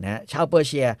หนึ่งนะชาวเปอร์เ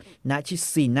ซียนะชิ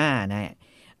ซีน่านะ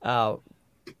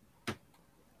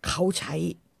เขาใช้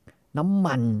น้ำ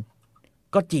มัน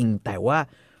ก็จริงแต่ว่า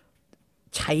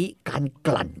ใช้การก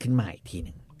ลั่นขึ้นมาอีกทีห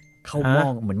นึ่งเข้าหม้อ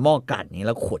เหมือนหม้อกลั่นนี้แ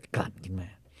ล้วขวดกลั่นขึ้นมา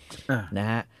นะ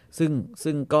ฮะ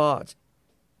ซึ่งก็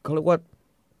เขาเรียกว่า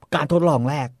การทดลอง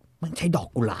แรกมันใช้ดอก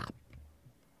กุหลาบ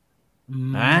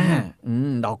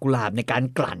ดอกกุหลาบในการ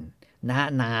กลั่นนะฮะ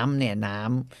น้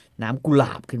ำกุหล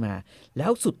าบขึ้นมาแล้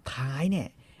วสุดท้ายเนี่ย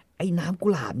ไอ้น้ำกุ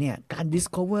หลาบเนี่ยการ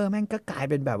discover แม่งก็กลาย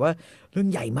เป็นแบบว่าเรื่อง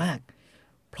ใหญ่มาก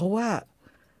เพราะว่า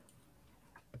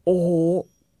โอ้โห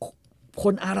ค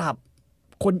นอาหรับ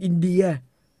คนอินเดีย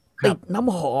ติดน้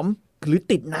ำหอมหรือ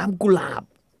ติดน้ำกุหลาบ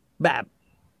แบบ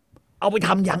เอาไปท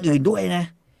ำอย่างอื่นด้วยนะ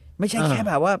ไม่ใช่แค่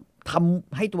แบบว่าท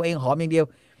ำให้ตัวเองหอมอย่างเดียว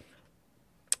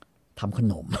ทำข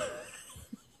นม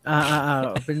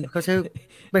เป็นเขาใช้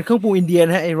เป็นเครื่องปรุงอินเดีย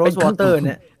นะไอ้โรสวอเตอร์เ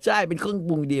นี่ยใช่เป็นเครื่องป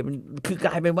รุงอินเดียมันคือก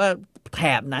ลายเป็นว่าแถ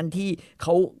บนั้นที่เข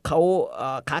า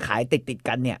ค้าขายติด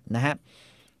กันเนี่ยนะฮะ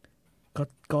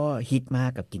ก็ฮิตมา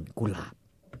กกับกลิ่นกุหลาบ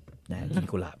นะกลิ่น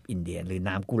กุหลาบอินเดียหรือ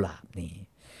น้ำกุหลาบนี่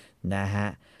นะฮะ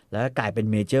แล้วกลายเป็น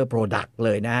เมเจอร์โปรดักต์เล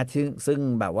ยนะซึ่ง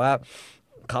แบบว่า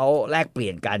เขาแลกเปลี่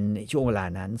ยนกันในช่วงเวลา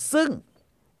นั้นซึ่ง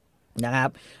นะครับ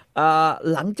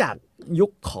หลังจากยุ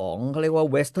คของเขาเรียกว่า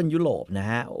เวสเทิร์นยุโรปนะ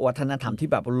ฮะวัฒนธรรมที่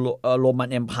แบบโรมัน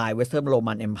เอ็มไพร์เวสเทิร์นโร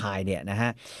มันเอ็มไพร์เนี่ยนะฮ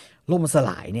ะล่มสล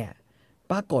ายเนี่ย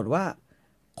ปรากฏว่า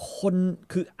คน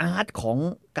คืออาร์ตของ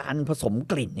การผสม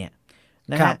กลิ่นเนี่ย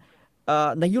นะฮะ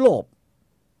ในยุโรป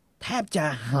แทบจะ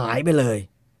หายไปเลย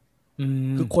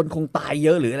คือคนคงตายเย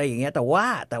อะหรืออะไรอย่างเงี้ยแต่ว่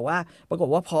าปรากฏ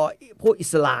ว่าพอพวกอิ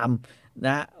สลามน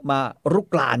ะมารุก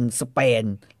รานสเปน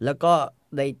แล้วก็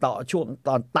ในต่อช่วงต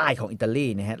อนใต้ของอิตาลี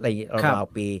นะฮะในราว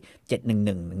ปี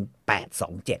711ถึง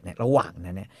827เนี่ยระหว่าง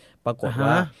นั้นเนี่ยปรากฏ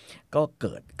ว่าก็เ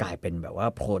กิดกลายเป็นแบบว่า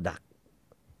โปรดักต์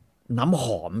น้ำห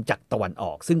อมจากตะวันอ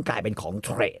อกซึ่งกลายเป็นของเท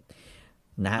รด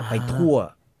นะฮะไปทั่ว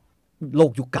โล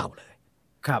กยุคเก่าเลย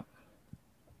ครับ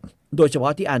โดยเฉพา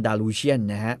ะที่อันดาลูเซียน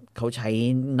นะฮะเขาใช้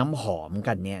น้ำหอม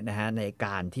กันเนี่ยนะฮะในก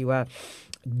ารที่ว่า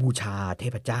บูชาเท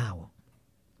พเจ้า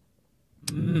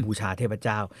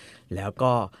แล้ว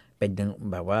ก็เป็น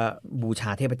แบบว่าบูชา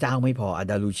เทพเจ้าไม่พออัน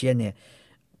ดาลูเซียนเนี่ย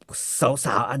ส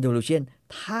าวอันดาลูเซียน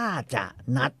ถ้าจะ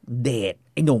นัดเดท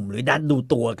ไอ้หนุ่มหรือนัดดู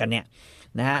ตัวกันเนี่ย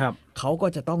นะฮะเขาก็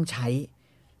จะต้องใช้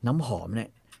น้ำหอมเนี่ย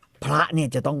พระเนี่ย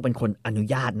จะต้องเป็นคนอนุ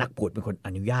ญาตนักบวชเป็นคนอ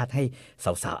นุญาตให้ส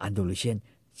าวอันดาลูเซียน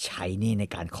ใช้นี่ใน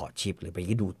การขอชิปหรือไป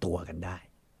ดูตัวกันได้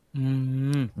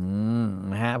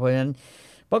นะฮะเพราะฉะนั้น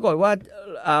ปรากฏว่า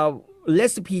เร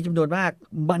ซิปีจำนวนมาก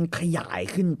มันขยาย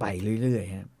ขึ้นไปเรื่อย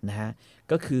ๆนะฮะ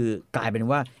ก็คือกลายเป็น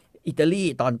ว่าอิตาลี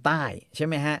ตอนใต้ใช่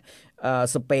ไหมฮะ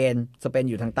สเปน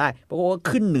อยู่ทางใต้ปรากฏว่า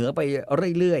ขึ้นเหนือไป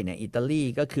เรื่อยๆเนี่ยอิตาลี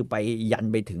ก็คือไปยัน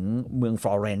ไปถึงเมืองฟล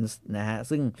อเรนซ์นะฮะ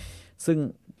ซึ่ง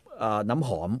น้ำห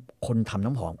อมคนทำ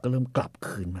น้ำหอมก็เริ่มกลับ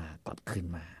คืนม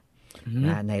าน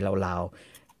ะในราว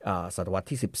ๆศตวรรษ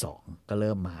ที่12ก็เ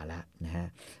ริ่มมาแล้วนะฮะ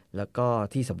แล้วก็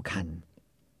ที่สำคัญ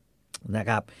นะ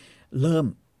ครับเริ่ม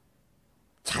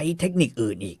ใช้เทคนิค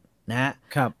อื่นอีกนะ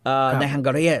ครับในฮังก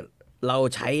ารีเ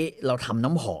ราทำ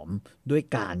น้ำหอมด้วย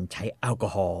การใช้แอลกอ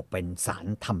ฮอล์เป็นสาร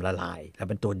ทำละลายแล้ว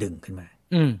เป็นตัวดึงขึ้นมา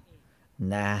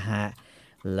นะฮะ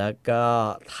แล้วก็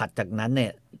ถัดจากนั้นเนี่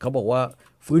ยเขาบอกว่า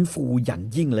ฟื้นฟูอย่าง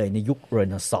ยิ่งเลยในยุคเร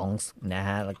เนซองส์นะฮ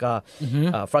ะแล้วก็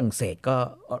ฝรั่งเศสก็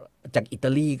จากอิต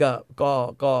าลี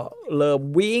ก็เริ่ม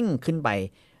วิ่งขึ้นไป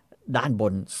ด้านบ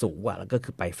นสูงกว่าแล้วก็คื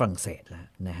อไปฝรั่งเศสแล้ว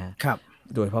นะฮะ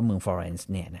โดยเฉพาะเมืองฟลอเรนซ์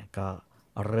เนี่ยนะก็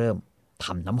เริ่มท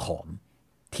ำน้ำหอม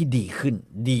ที่ดี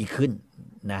ขึ้น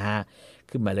นะฮะ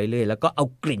ขึ้นมาเรื่อยๆแล้วก็เอา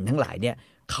กลิ่นทั้งหลายเนี่ย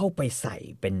เข้าไปใส่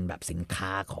เป็นแบบสินค้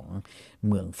าของ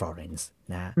เมืองฟลอเรนซ์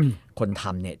นะคนท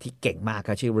ำเนี่ยที่เก่งมากเข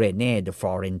าชื่อเรเน่เดอะฟล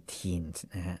อเรนตินส์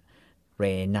นะฮะเร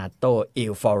นาโตอิ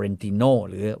ลฟลอเรนติโน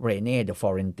หรือเรเน่เดอะฟล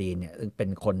อเรนตินเนี่ยเป็น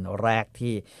คนแรก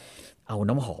ที่เอา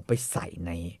น้ำหอมไปใส่ใ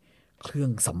นเครื่อ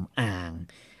งสำอาง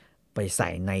ไปใส่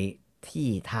ในที่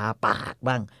ทาปาก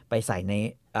บ้างไปใส่ใน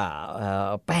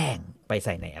แป้งไปใ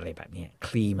ส่ในอะไรแบบนี้ค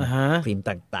รีม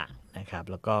ต่างๆนะครับ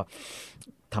แล้วก็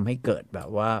ทำให้เกิดแบบ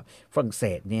ว่าฝรั่งเศ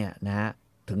สเนี่ยนะฮะ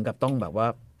ถึงกับต้องแบบว่า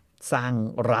สร้าง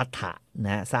รัฐะน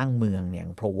ะสร้างเมืองอย่าง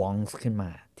โปรวองซ์ขึ้นมา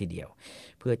ทีเดียว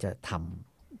เพื่อจะท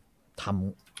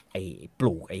ำไอ้ป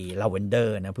ลูกไอ้ลาเวนเดอ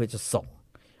ร์นะเพื่อจะส่ง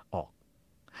ออก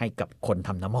ให้กับคนท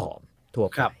ำน้ำหอมทั่ว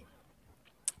ไป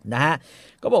นะฮะ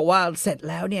ก็บอกว่าเสร็จ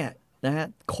แล้วเนี่ยนะฮะ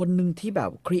คนหนึ่งที่แบ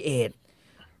บครีเอท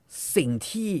สิ่ง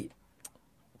ที่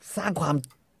สร้างความ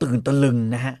ตื่นตะลึง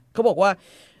นะฮะเขาบอกว่า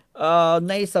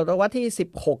ในศตวรรษที่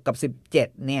16กับ17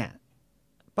เนี่ย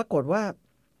ปรากฏว่า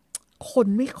คน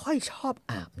ไม่ค่อยชอบ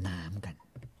อาบน้ำกัน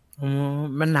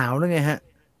มันหนาวหรือไงฮะ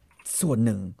ส่วนห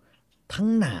นึ่งทั้ง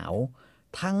หนาว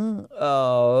ทั้ง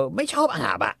ไม่ชอบอ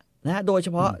าบอะนะโดยเฉ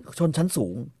พาะชนชั้นสู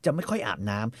งจะไม่ค่อยอาบ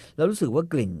น้ำแล้วรู้สึกว่า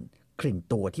กลิ่น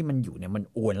ตัวที่มันอยู่เนี่ยมัน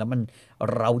อวนแล้วมัน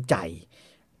เร้าใจ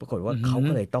ปรากฏว่าเขา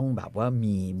ก็เลยต้องแบบว่า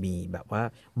มีแบบว่า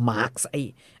มาร์ค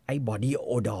ไอ้บอดี้โ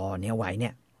อดอร์เนี่ยไว้เนี่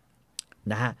ย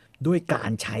นะฮะด้วยกา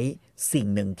รใช้สิ่ง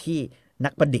หนึ่งที่นั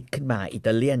กประดิษฐ์ขึ้นมาอิต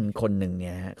าเลียนคนหนึ่งเ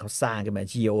นี่ยเขาสร้างขึ้นมา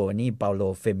จิโอวานนีเปาโล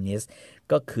เฟมินิส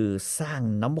ก็คือสร้าง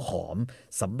น้ำหอม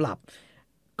สำหรับ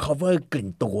cover กลิ่น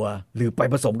ตัวหรือไป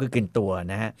ผสมกับกลิ่นตัว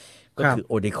นะฮะก็คือ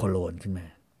โอเดโคโลนขึ้นมา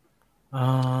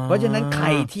เพราะฉะนั้นใคร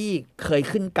ที่เคย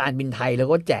ขึ้นการบินไทยแล้ว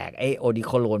ก็แจกไอโอดิโ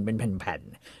คโลนเป็นแผ่น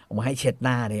ๆออกมาให้เช็ดห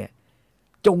น้าเนี่ย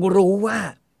จงรู้ว่า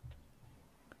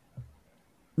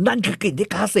นั่นคือกลิ่นที่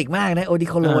คลาสสิกมากนะโอดิ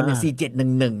โคโลนเนี่ย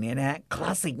4711เนี่ยนะฮะคล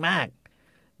าสสิกมาก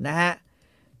นะฮะ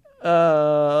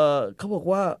เขาบอก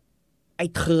ว่าไอ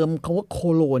เทอมคำว่าโค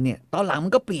โลนเนี่ยตอนหลังมั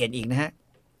นก็เปลี่ยนอีกนะฮะ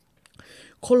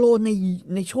โคโลน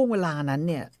ในช่วงเวลานั้น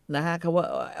เนี่ยนะฮะคำว่า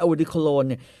โอดิโคโลน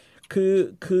เนี่ย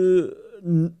คือ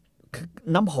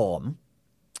น้ำหอม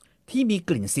ที่มีก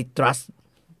ลิ่นซิตรัส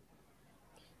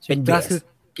เป็นเบสคือ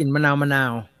กลิ่นมะนา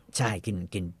วใช่ก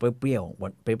ลิ่นเปรี้ยวหวา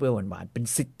นเป็น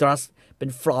ซิตรัสเป็น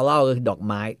ฟลอรัลคือดอก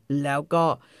ไม้แล้วก็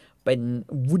เป็น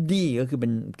วูดดี้ก็คือเป็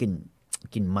นก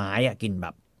ลิ่นไม้อะกลิ่นแบ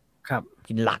บ ครับ ก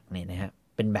ลิ่นหลักเนี่ยนะฮะ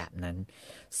เป็นแบบนั้น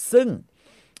ซึ่ง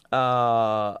เอ่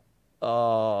อ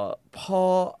พอ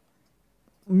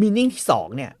มีนิ่งที่สอง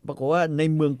เนี่ยปรากฏว่าใน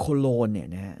เมืองโคโลนเนี่ย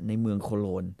นะฮะในเมืองโคโล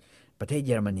นประเทศเ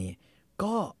ยอรมนี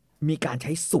ก็มีการใ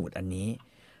ช้สูตรอันนี้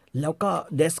แล้วก็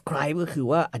describe ก็คือ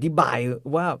ว่าอธิบาย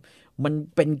ว่ามัน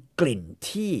เป็นกลิ่น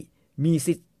ที่มี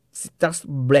citrus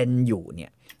blend อยู่เนี่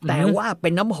ยแต่ว่าเป็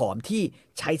นน้ำหอมที่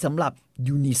ใช้สำหรับ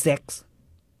unisex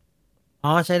อ๋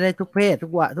อใช้ได้ทุกเพศ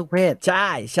ทุกเพศใ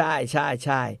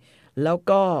ช่แล้ว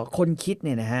ก็คนคิดเ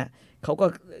นี่ยนะฮะเขา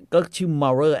ก็ชื่อ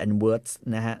Maurer and Wirtz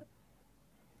นะฮะ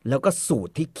แล้วก็สูต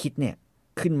รที่คิดเนี่ย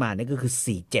ขึ้นมาเนี่ยก็คือ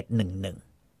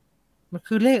4711มัน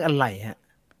คือเลขอะไรฮะ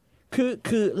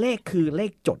คือเล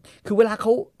ขจดคือเวลาเข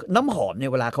าน้ำหอมเนี่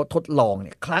ยเวลาเขาทดลองเ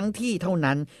นี่ยครั้งที่เท่า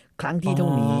นั้นครั้งที่เท่า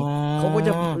นี้เขาก็จ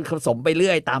ะผสมไปเ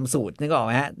รื่อยตามสูตรนึกออกไ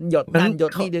หมฮะหยดนั่นหย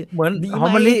ดนี่เหมือนหอม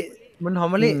มะลิมันหอม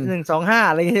มะลิ125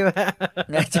อะไรใช่ไหม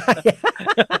ใช่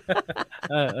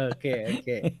โอเค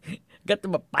ก็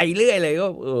แบบไปเรื่อยเลยก็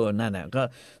นั่นน่ะก็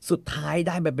สุดท้ายไ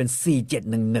ด้มาเป็น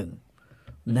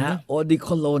4711นะโอดิโค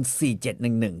โลน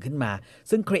4711ขึ้นมา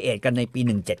ซึ่งครีเอทกันในปี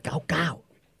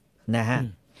1799นะฮะ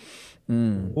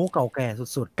โอ้เก่าแก่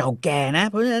สุดๆเก่าแก่นะ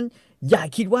เพราะฉะนั้นอย่า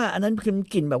คิดว่าอันนั้นคือ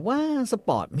กลิ่นแบบว่าสป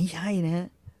อร์ตไม่ใช่นะฮะ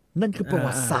นั่นคือประ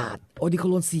วัติศาสตร์โอดิโค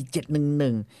โลน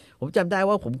4711ผมจำได้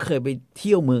ว่าผมเคยไปเ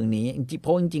ที่ยวเมืองนี้เพร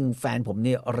าะจริงๆแฟนผมเ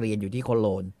นี่ยเรียนอยู่ที่โคโล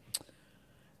น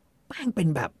แม่งเป็น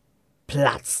แบบพ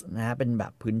ลัสนะฮะเป็นแบ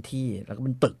บพื้นที่แล้วก็เ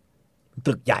ป็น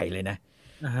ตึกใหญ่เลยนะ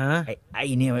ไอ้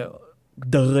เนี่ย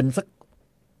เดิน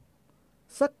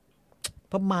สัก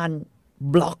ประมาณ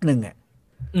บล็อกหนึ่งอ่ะ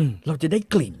เราจะได้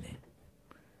กลิ่น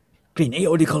ไอ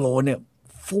โอดิโคโลนเนี่ย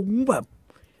ฟุ้งแบบ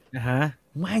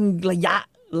แม่งระยะ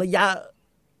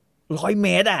100 เม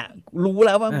ตรอ่ะรู้แ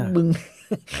ล้วว่ามึ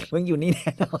งอยู่นี่แ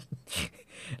น่นอน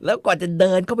แล้วก่อนจะเ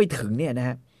ดินเข้าไปถึงเนี่ยนะฮ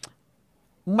ะ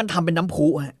มันทำเป็นน้ำพุ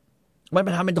ฮะ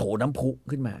มันทำเป็นโถน้ำพุ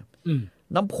ขึ้นมา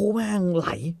น้ำพุแม่งไหล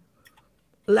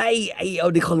ไล่ไอโอ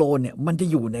ดิโคโลนเนี่ยมันจะ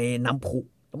อยู่ในน้ำพุ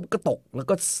แล้วมันก็ตกแล้ว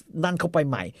ก็นั่นเข้าไป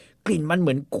ใหม่กลิ่นมันเห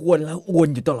มือนกวนแล้วอวน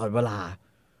อยู่ตลอดเวลา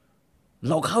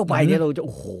เราเข้าไปเนี่ยเราจะโ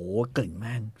อ้โหกลิ่นแ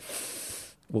ม่ง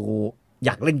โอ้อย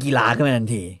ากเล่นกีฬาขึ้นมาทัน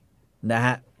ทีนะฮ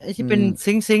ะไอ้ที่เป็น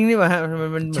ซิงนี่ป่ะฮะมันเหมือ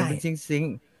นเป็นซิง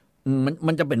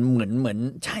มันจะเป็นเหมือน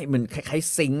ใช่เหมือนคล้าย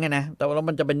ๆซิงนะแต่ว่า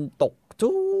มันจะเป็นตก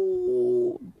จู้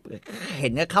เห็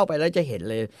นก็เข้าไปแล้วจะเห็น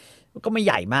เลยก็ไม่ใ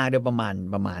หญ่มากด้วยประ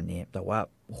มาณนี้แต่ว่า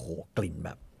โอ้โหกลิ่นแบ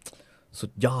บสุ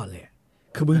ดยอดเลย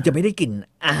คือมึงจะไม่ได้กลิ่น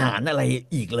อาหารอะไร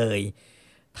อีกเลย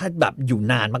ถ้าแบบอยู่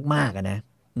นานมากๆนะ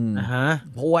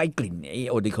เพราะว่าไอ้กลิ่นไอ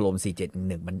โอดิโคโลน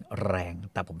4711มันแรง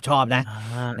แต่ผมชอบนะ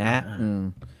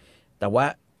แต่ว่า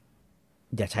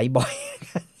อย่าใช้บ่อย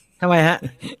ทำไมฮะ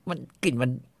มันกลิ่น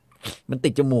มันติ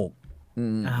ดจมูก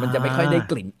มันจะไม่ค่อยได้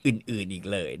กลิ่นอื่นๆอีก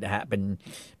เลยนะฮะเ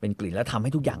ป็นกลิ่นแล้วทำให้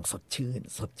ทุกอย่างสด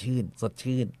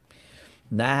ชื่น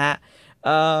นะฮะ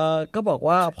ก็บอก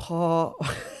ว่าพอ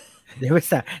เดี๋ยวไป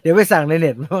สั่งในเ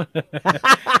น็ตมั้ง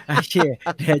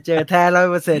เดี๋ยวเจอแท้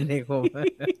 100% นี่ผม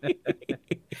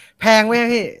แพงไหม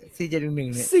พี่4711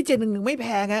เนี่ย4711ไม่แพ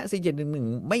งฮะ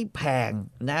4711ไม่แพง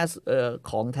นะ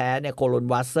ของแท้เนี่ยโคโลน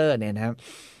วาเซอร์เนี่ยนะครับ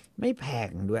ไม่แพง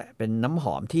ด้วยเป็นน้ำห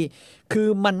อมที่คือ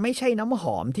มันไม่ใช่น้ำห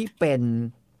อมที่เป็น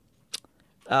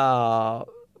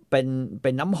เป็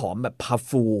นน้ำหอมแบบพา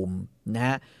ฟูมน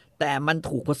ะแต่มัน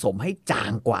ถูกผสมให้จา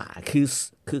งกว่า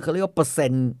คือเขาเรียกว่าเปอร์เซ็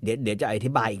นต์เดี๋ยวจะอ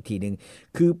ธิบายอีกทีนึง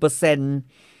คือเปอร์เซ็นต์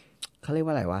เขาเรียก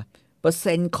ว่าอะไรวะเปอร์เ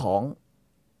ซ็นต์ของ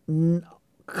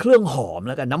เครื่องหอมแ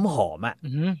ล้วกันน้ำหอมอะ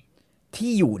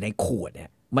ที่อยู่ในขวดเนี่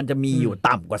ยมันจะมีอยู่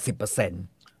ต่ำกว่า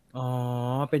 10% อ๋อ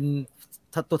เป็น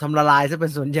ตัวทำละลายซะเป็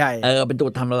นส่วนใหญ่เป็นตัว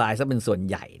ทำละลายซะเป็นส่วน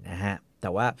ใหญ่นะฮะแต่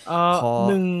ว่าพอ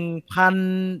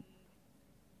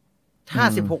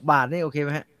1,056 บาทนี่โอเคไหม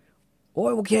ฮะโอ้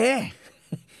ยโอเค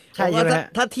ใช่ไหม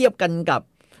ถ้าเทียบกันกับ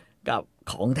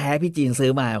ของแท้พี่จีนซื้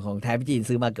อมาของแท้พี่จีน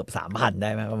ซื้อมาเกือบ 3,000 ได้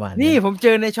ไหมประมาณนี่ผมเจ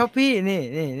อในช้อปปี้นี่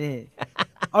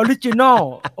ออริจินอล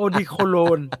โอดิโคโล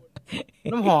น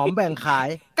น้ำหอมแบ่งขาย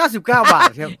99 บาท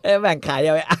ครับแบ่งขาย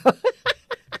ยังไง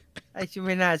ไอ้ชิไ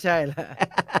ม่น่าใช่ละ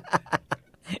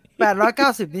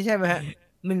890นี่ใช่ไหมฮะ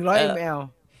100 ml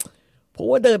ผม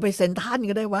ว่าเดินไปเซ็นทรัล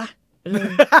ก็ได้วะ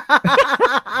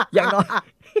อย่างน้อย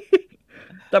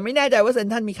แต่ไม่แน่ใจว่าเซ็น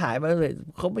ทรัลมีขายมั้ยเลย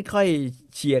เขาไม่ค่อย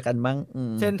เชียร์กันมั้ง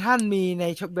เซ็นทรัลมีใน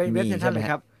เว็บเซ็นทรัลเลย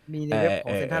ครับมีในเว็บขอ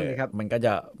งเซ็นทรัลเลยครับมันก็จ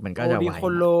ะโอดิโค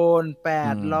โลน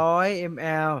800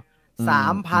 ml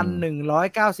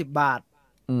 3,190 บาท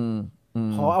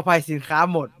ขออภัยสินค้า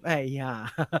หมดไอ้ห่า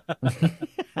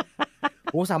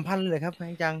โอ้ 3,000 เลยครับแพ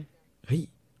งจังเฮ้ย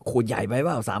ขวดใหญ่ไปเป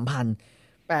ล่า 3,000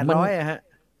 800อ่ะฮะ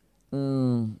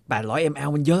800 ml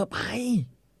มันเยอะไป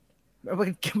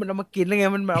มันเอามากินแล้วไง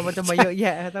มันจะมาเยอะแย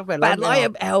ะตั้งแต่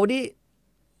800 ml นี่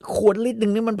ขวดลิตรหนึ่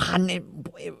งนี่มัน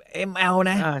1,000 ml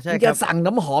นะใช่มึง ครั จะ บ สั่ง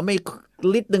น้ำหอมไป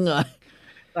ลิตรหนึ่งเหรอ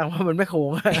แต่ว่ามันไม่โค้ง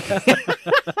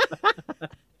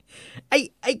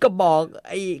ไอ้กระบ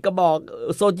อก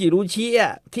โซจิรุชิอ่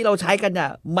ะที่เราใช้กันอ่ะ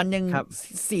มันยัง ครับ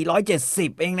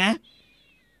 470เองนะ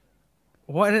โ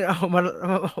อ้โหอันนั้นโ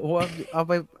อ้โหเอาไ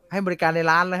ปให้บริการใน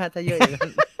ร้านแล้วฮะถ้าเยอะอย่างนั้น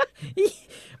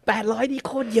 800นี่โ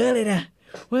คตรเยอะเลยนะ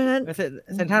เพราะฉะนั้น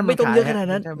เซ็นทรัล ไม่ต้องเยอะขนาด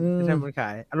นั้น เซ็นทรัลมันขา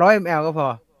ย100 ml ก็พอ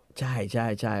ใ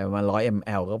ช่ประมาณ100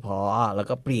 ml ก็พอแล้ว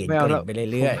ก็เปลี่ยน ไม่ ก เอา ลิ่ แล้ว นไป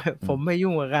เรื่อย ผมไม่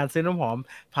ยุ่งกับการซื้อน้ำหอม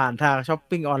ผ่านทางช้อป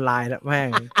ปิ้งออนไลน์แล้วแม่ง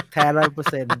แท้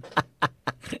 100%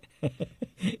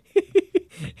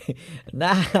 น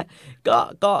ะ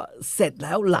ก็เสร็จแ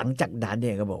ล้วหลังจากนั้นเ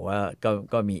นี่ยก็บอกว่า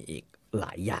ก็มีอีกหล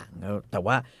ายอย่างแล้วแต่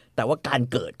ว่าการ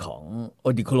เกิดของโอ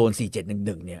ดิโคโลน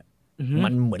4711เนี่ยมั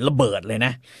นเหมือนระเบิดเลยน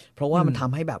ะเพราะว่ามันท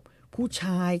ำให้แบบผู้ช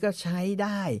ายก็ใช้ไ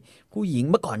ด้ผู้หญิง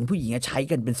เมื่อก่อนผู้หญิงใช้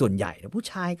กันเป็นส่วนใหญ่ผู้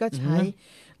ชายก็ใช้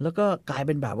แล้วก็กลายเ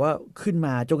ป็นแบบว่าขึ้นม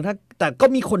าจนกระทั่งแต่ก็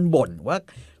มีคนบ่นว่า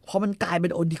พอมันกลายเป็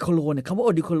นโอดิโคโลนเนี่ยคำว่าโ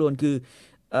อดิโคโลนคือ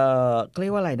เขาเรี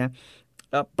ยกว่าอะไรนะ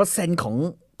เปอร์เซ็นต์ข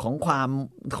องความ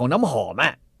ของน้ำหอมอ่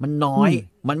ะมันน้อย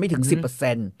มันไม่ถึง 10%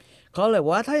เขาเลย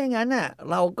ว่าถ้าอย่างนั้นน่ะ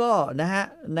เราก็นะฮะ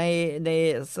ใน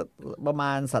ประม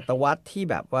าณศตวรรษที่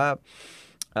แบบว่า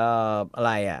อะไ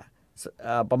รอ่ะ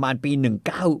ประมาณปี19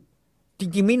จ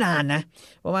ริงๆไม่นานนะ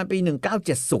ประมาณปี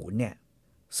1970เนี่ย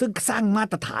ซึ่งสร้างมา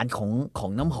ตรฐานขอ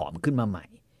งน้ำหอมขึ้นมาใหม่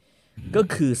ก็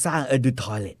คือสร้างดูท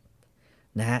อยเลต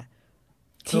นะฮะ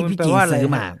ที่พี่จีนซื้อ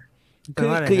มา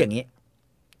คืออย่างนี้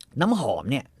น้ำหอม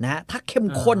เนี่ยนะฮะถ้าเข้ม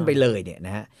ข้นไปเลยเนี่ยน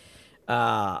ะฮะ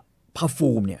พาฟู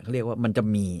มเนี่ยเขาเรียกว่ามันจะ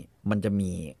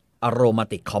มีอโรมา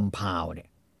ติกคอมเพลเนี่ย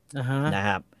นะค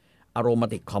รับอโรมา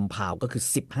ติกคอมเพลก็คือ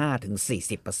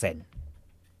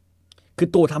 15-40% คือ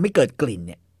ตัวทำให้เกิดกลิ่นเ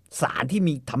นี่ยสารที่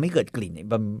มีทำให้เกิดกลิ่นเนี่ย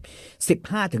มัน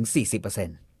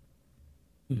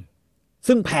 15-40%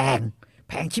 ซึ่งแพง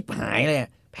ชิบหายเลย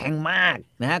แพงมาก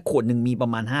นะฮะขวดหนึ่งมีปร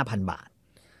ะมาณ 5,000 บาท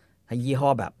ถ้ายี่ห้อ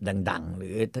แบบดังๆหรื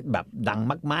อแบบดัง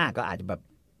มากๆก็อาจจะแบบ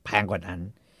แพงกว่านั้น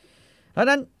เพราะ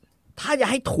นั้นถ้าจะ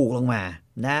ให้ถูกลงมา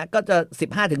นะก็จะ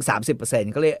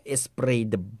 15-30% ก็เรียก Esprit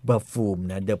de Parfum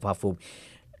นะ de Parfum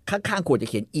ข้างๆขวดจะ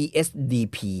เขียน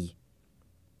ESDP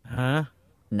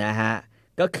นะฮะ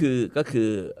ก็คือ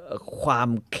ความ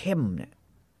เข้มเนี่ย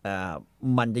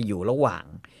มันจะอยู่ระหว่าง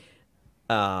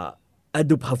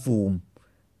ดูพาฟูม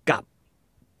กับ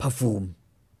พาฟูม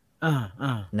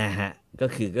นะฮะก็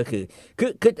คือ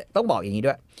ต้องบอกอย่างนี้ด้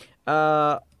วย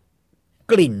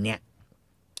กลิ่นเนี่ย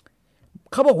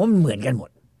เขาบอกว่ามันเหมือนกันหมด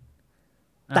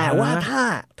แต่ว่า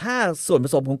ถ้าส่วนผ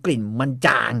สมของกลิ่นมันจ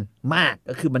างมาก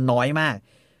ก็คือมันน้อยมาก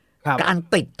การ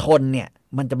ติดทนเนี่ย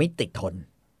มันจะไม่ติดทน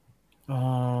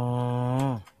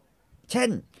เช่น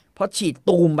พอฉีด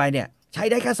ตูมไปเนี่ยใช้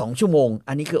ได้แค่2 ชั่วโมง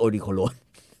อันนี้คือโอดิโคโลน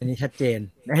อันนี้ชัดเจน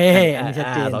อันนี้ชัด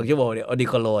เจน2 ชั่วโมงเนี่ยโอดิ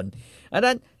โคโลนอัน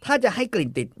นั้นถ้าจะให้กลิ่น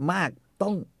ติดมาก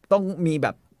ต้องมีแบ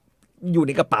บอยู่ใ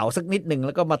นกระเป๋าสักนิดนึงแ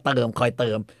ล้วก็มาคอยเติ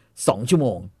ม2 ชั่วโม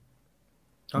ง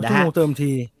2 ชั่วโมงเติม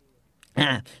ที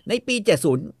ในปี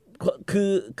70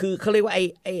คือเขาเรียกว่า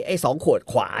ไอ้2 ขวด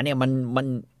ขวาเนี่ย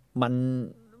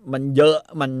มันเยอะ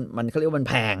มันเขาเรียกว่ามัน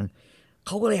แพงเ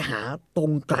ขาก็เลยหาตร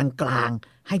งกลาง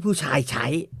ๆให้ผู้ชายใช้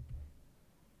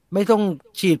ไม่ต้อง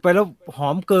ฉีดไปแล้วหอ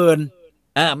มเกิน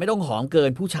ไม่ต้องหอมเกิน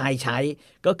ผู้ชายใช้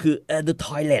ก็คือThe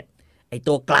Toilet ไอ้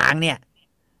ตัวกลางเนี่ย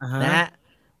นะฮะ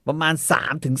ประมาณ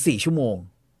 3-4 ชั่วโมง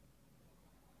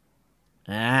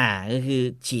ก็คือ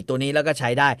ฉีดตัวนี้แล้วก็ใช้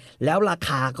ได้แล้วราค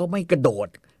าก็ไม่กระโดด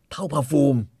เท่าพาฟู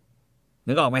ม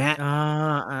นึกออกไหมฮะ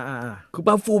คือพ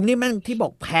าฟูมนี่มันที่บอ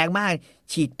กแพงมาก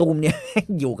ฉีดตูมเนี่ย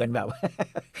อยู่กันแบบ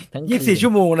ทั้ง24 ชั่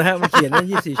วโมงนะฮะมันเขียนว่า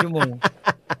24 ชั่วโมง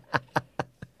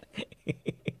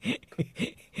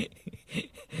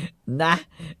นะ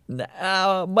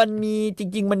มันมีจ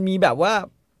ริงๆมันมีแบบว่า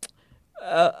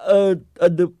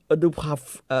ดู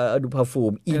พาฟู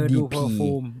ม EDP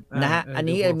นะฮะอัน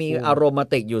นี้มีอโรมา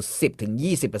ติกอยู่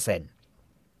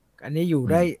 10-20% อันนี้อยู่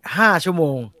ได้5 ชั่วโม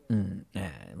ง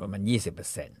ประมาณ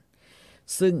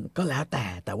 20% ซึ่งก็แล้ว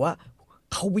แต่ว่า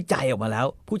เขาวิจัยออกมาแล้ว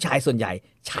ผู้ชายส่วนใหญ่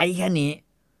ใช้แค่นี้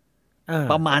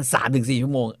ประมาณ 3-4 ชั่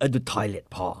วโมงดูทอยเลท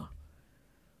พอ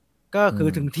ก็คือ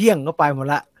ถึงเที่ยงก็ไปหมด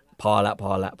ละพอล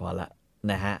ะ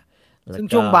นะฮะซึ่ง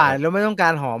ช่วงบ่ายเราไม่ต้องกา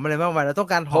รหอมอะไรมากมายเราต้อง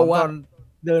การหอมตอน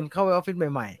เดินเข้าไปออฟฟิศ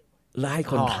ใหม่ๆไล่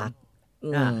คนทัก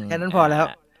แค่นั้นพอแล้ว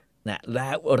นะแล้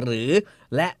วหรื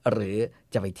อ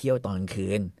จะไปเที่ยวตอนกลางคื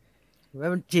นแล้ว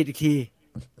มันฉีดอีกที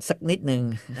สักนิดนึง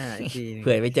เ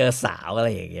ผื่อไปเจอสาวอะไร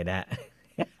อย่างเงี้ยนะ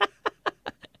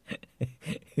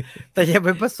แต่อย่าไป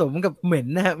ผสมกับเหม็น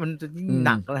นะฮะมันจะยิ่งห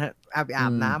นักนะฮะอา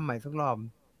บน้ำใหม่สักรอบ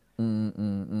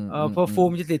เพอร์ฟู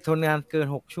มจะติดทนงานเกิน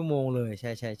6 ชั่วโมงเลยใ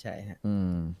ช่ฮะ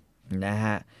นะฮ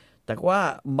ะแต่ว่า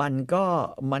มัน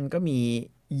ก็มี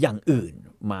อย่างอื่น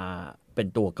มาเป็น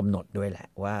ตัวกำหนดด้วยแหละ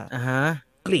ว่า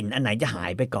กลิ่นอันไหนจะหา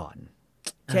ยไปก่อน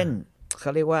เช่นเข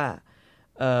าเรียกว่า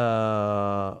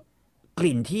ก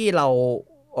ลิ่นที่เร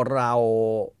า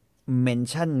เมน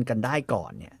ชั่นกันได้ก่อ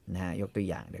นเนี่ยนะยกตัว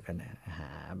อย่างเดี๋ยวกันนะหา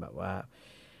แบบว่า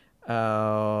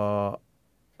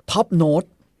ท็อปโน้ต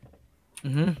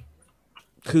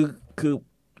คือ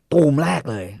ตูมแรก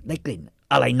เลยได้กลิ่น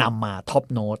อะไรนำมาท็อป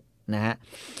โน้ตนะฮะ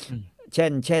เ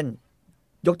ช่น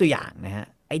ยกตัวอย่างนะฮะ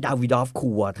ไอ้ดาวิดอฟคู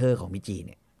วอเตอร์ของพี่จีเ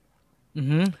นี่ย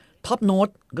ท็อปโน้ต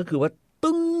ก็คือว่า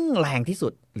ตึ้งแรงที่สุ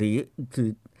ดหรือคือ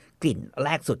กลิ่นแร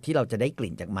กสุดที่เราจะได้ก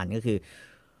ลิ่นจากมันก็คือ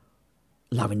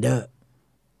ลาเวนเดอร์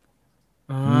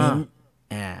มิ้นท์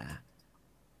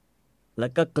แล้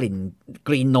วก็กลิ่นก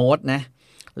รีนโน้ตนะ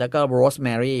แล้วก็โรสแม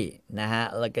รี่นะฮะ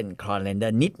แล้วก็คอร์เรนเดอ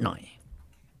ร์นิดหน่อย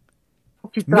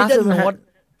มิดเดิลโน้ต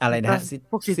อะไรนะ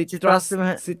พวกซิตรัสใช่ไหม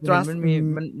ซิตรัสมัน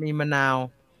มีมะนาว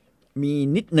มี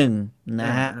นิดหนึ่งน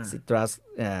ะฮะซิตรัส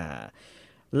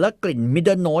แล้วกลิ่นมิดเ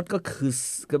ดิลโน้ตก็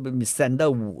มีแซนเดอ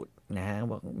ร์วูดนะฮะ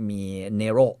มีเน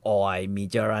โรออยล์มี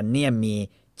เจอราเนียมมี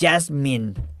แจสมิน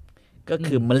ก็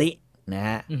คือมะลินะ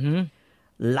ฮะ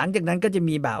หลังจากนั้นก็จะ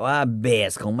มีแบบว่าเบ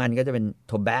สของมันก็จะเป็นโ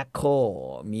ทแบคโค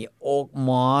มีโอ๊กม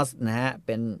อสนะฮะเ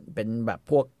ป็นแบบ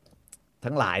พวก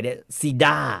ทั้งหลายเนี่ยซีด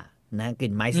านะก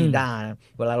ลิ่นไม้ซีดานะ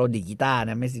เวลาเราดีดกีตาร์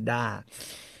นะไม่ซีดา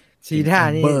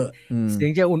นี่เสีย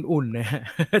งจะอุ่นๆนะ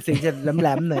เสียงจะแหล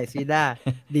มๆหน่อยซีดา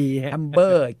ดีแอมเบอ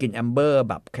ร์กลิ่นแอมเบอร์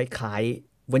แบบคล้าย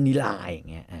ๆวานิลาอย่าง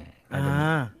เงี้ย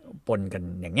ปนกัน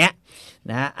อย่างเงี้ย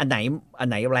นะฮะอันไ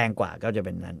หนแรงกว่าก็จะเ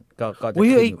ป็นนั้นก็จะ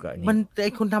ขึ้นอยู่กับนี้มันไอ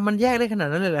คนทำมันแยกได้ขนาด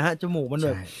นั้นเลยเหรอฮะจมูกมันแบ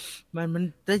บมัน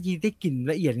ได้กลิ่น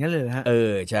ละเอียดงั้นเลยเหรอฮะ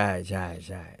ใ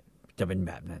ช่จะเป็นแ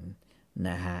บบนั้นน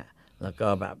ะฮะแล้วก็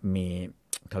แบบมี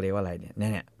เขาเรียกว่าอะไรเนี่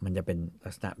ยมันจะเป็นลั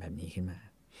กษณะแบบนี้ขึ้นมา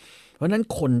เพราะนั้น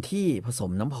คนที่ผส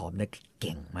มน้ำหอมเนี่ยเ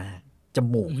ก่งมากจ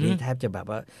มูกนี่แทบจะแบบ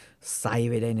ว่าไซส์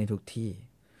ไว้ได้ในทุกที่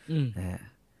นะฮะ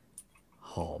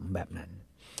หอมแบบนั้น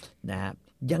นะครับ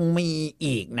ยังมี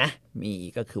อีกนะมีอี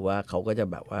กก็คือว่าเขาก็จะ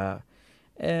แบบว่า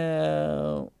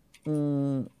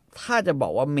ถ้าจะบอ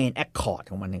กว่าเมนแอคคอร์ด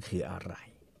ของมันคืออะไร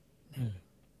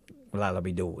เวลาเราไป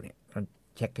ดูเนี่ย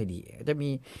เช็คให้ดีจะมี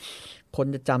คน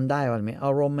จะจำได้ว่าไหม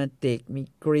โรแมนติกมี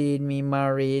กรีนมีมา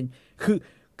รีน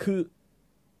คือ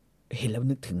เห็นแล้ว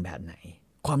นึกถึงแบบไหน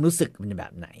ความรู้สึกมันแบ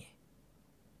บไหน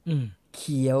เ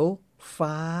ขียว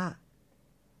ฟ้า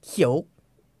เขียว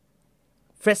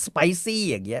เฟรชสไปซี่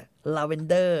อย่างเงี้ยลาเวน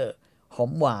เดอร์หอ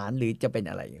มหวานหรือจะเป็น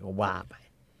อะไรก็ว่าไป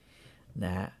น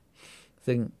ะฮะ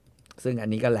ซึ่งอัน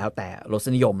นี้ก็แล้วแต่รส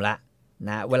นิยมละน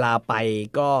ะเวลาไป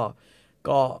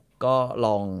ก็ล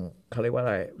องเขาเรียกว่าอะ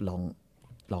ไร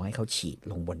ลองให้เขาฉีด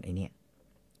ลงบนไอ้นี่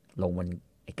ลงบน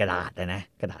ไอ้กระดาษนะ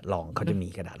กระดาษรองเขาจะมี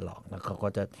กระดาษรองแล้วเขาก็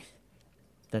จะ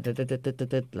แ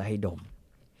ล้วให้ดม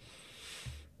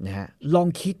นะฮะลอง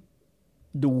คิด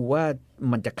ดูว่า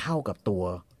มันจะเข้ากับตัว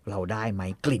เราได้ไหม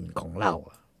กลิ่นของเรา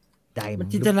ได้มัน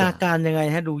จินตนาการยังไง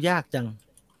ฮะดูยากจัง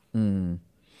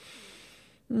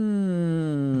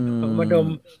มาดม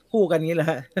คู่กันงี้แหละ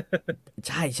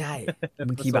ใช่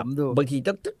บางทีแบบบางที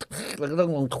ต้อ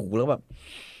งลองถูแล้วแบบ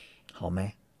หอมไหม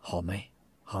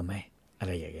อะไ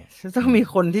รอย่างเงี้ยต้องมี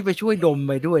คนที่ไปช่วยดม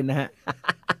ไปด้วยนะฮะ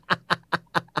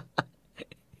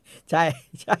ใช่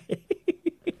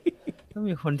ต้อง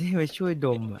มีคนที่ไปช่วยด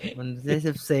มมันจ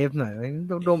ะเซฟหน่อย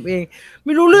ต้องดมเองไ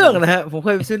ม่รู้เรื่องนะฮะผมเค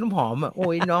ยไปซื้อน้ำหอมโอ้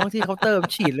ยน้องที่เขาเติม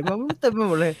ฉีดเลยมันเต็มไป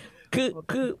หมดเลย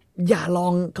คืออย่าลอ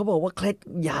งเขาบอกว่าเคล็ด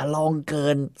อย่าลองเกิ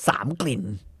น3 กลิ่น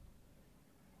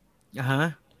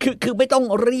คือไม่ต้อง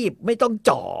รีบไม่ต้อง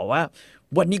จ่อว่า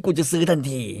วันนี้กูจะซื้อทัน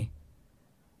ที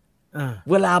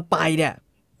เวลาไปเนี่ย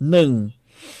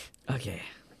1โอเค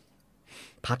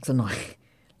พักสักหน่อย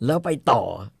แล้วไปต่อ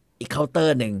อีกเคาน์เตอ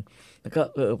ร์หนึ่งแล้วก็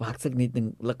พักสักนิดนึง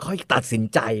แล้วค่อยตัดสิน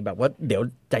ใจแบบว่าเดี๋ยว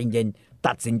ใจเย็น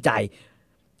ตัดสินใจ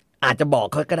อาจจะบอก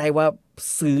เขาก็ได้ว่า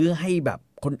ซื้อให้แบบ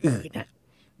คนอื่นนะ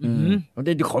เ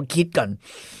ดี๋ยวขอคิดก่อน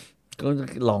ก็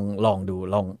ลองดู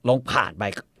ลองผ่านไป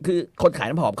คือคนขาย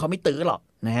น้ำหอมเขาไม่ตื้อหรอก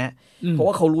นะฮะเพราะ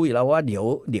ว่าเขารู้อยู่แล้วว่าเ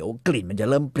ดี๋ยวกลิ่นมันจะ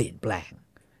เริ่มเปลี่ยนแปลง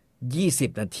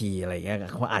20 นาทีอะไรเงี้ย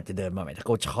เขาอาจจะเดินมาใหม่ถ้าเ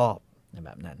ขาชอบแ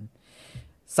บบนั้น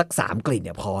สัก3 กลิ่นเ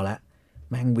นี่ยพอละ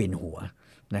แม่งเวียนหัว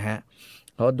นะฮะ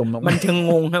เพราะดมมันจะง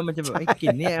งนะมันจะแบบไอ้กลิ่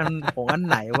นนี่ของอัน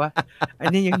ไหนวะอัน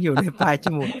นี้ยังอยู่ในปลายจ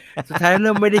มูกสุดท้ายเ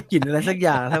ริ่มไม่ได้กลิ่นอะไรสักอ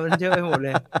ย่างถ้ามันเยอะไปหมดเล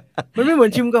ยมันไม่เหมือ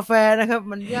นชิมกาแฟนะครับ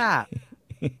มันยาก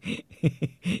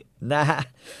นะฮะ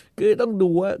คือต้องดู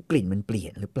ว่ากลิ่นมันเปลี่ย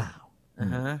นหรือเปล่า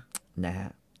นะฮะ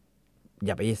อ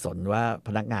ย่าไปสนว่าพ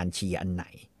นักงานเชียร์อันไหน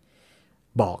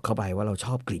บอกเข้าไปว่าเราช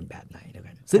อบกลิ่นแบบไหนแล้ว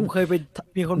กัน ซึ่ ซึ่ ง ง เคยไป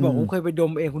มีคนบอกผมเคยไปด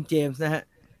มเองคุณเจมส์นะฮะ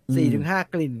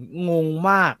 4-5 กลิ่นงง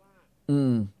มาก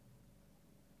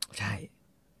ใช่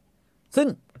ซึ่ง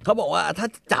เขาบอกว่าถ้า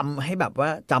จำให้แบบว่า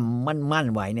จำมั่น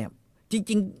ไว้เนี่ย จ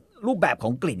ริงๆ รูปแบบข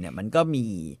องกลิ่นเนี่ย มันก็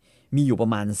มีอยู่ปร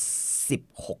ะมาณ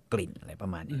16กลิ่นอะไรปร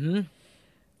ะมาณนี้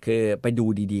คือไปดู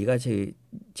ดีๆก็คือ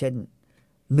เช่น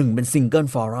1เป็นซิงเกิล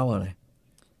ฟลอรัลเลย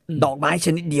ดอกไม้ช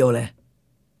นิดเดียวเลย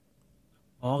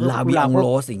ลาวิองโร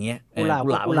สอย่างเงี้ยกุหล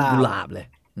าบเลย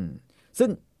ซึ่ง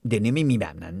เดี๋ยวนี้ไม่มีแบ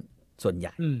บนั้นส่วนให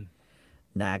ญ่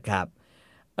นะครับ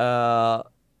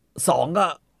2ก็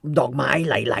ดอกไม้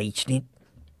หลายๆชนิด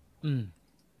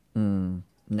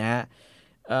นะ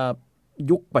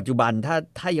ยุคปัจจุบัน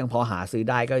ถ้ายังพอหาซื้อ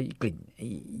ได้ก็กลิ่น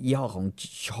ยี่ห้อของ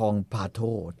ชองพาโท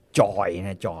จอยน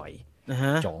ะจอย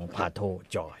จองพาโท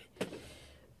จอย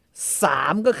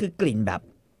3ก็คือกลิ่นแบบ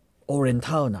โอเรน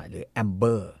ทัลหน่อยหรือแอมเบ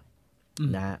อร์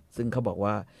นะซึ่งเขาบอก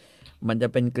ว่ามันจะ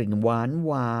เป็นกลิ่นหวา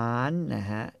นนะ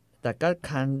ฮะแต่ก็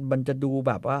คันมันจะดู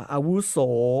แบบว่าอาวุโส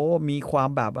มีความ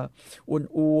แบบว่า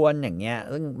อ้วนๆอย่างเงี้ย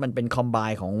ซึ่งมันเป็นคอมไบ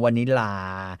น์ของวานิลา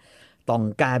ตอง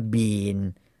กาบีน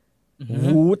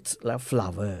วูดและฟลา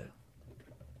วเวอร์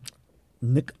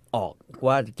นึกออก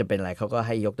ว่าจะเป็นอะไรเขาก็ใ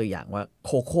ห้ยกตัวอย่างว่าโค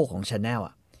โค่ของ Chanel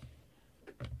อ่ะ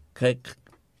เคย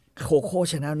โคโค่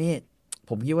Chanel นี่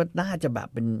ผมคิดว่าน่าจะแบบ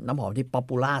เป็นน้ำหอมที่ป๊อป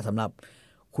ปูล่าสำหรับ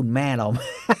คุณแม่เรา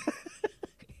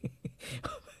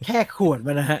แค่ขวด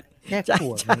มันนะฮะแค่ข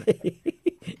วดมัน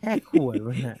แค่ขวด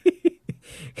มันนะ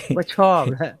ก็ชอบ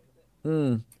แล้ว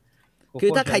คือ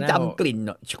ถ้าใครจำกลิ่น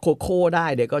โคโค่ได้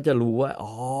เดี๋ยวก็จะรู้ว่าอ๋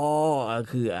อ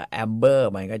คือแอมเบอร์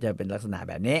มันก็จะเป็นลักษณะ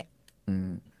แบบนี้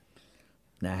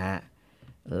นะฮะ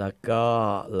แล้ว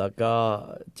ก็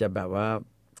จะแบบว่า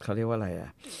เขาเรียกว่าอะไรอ่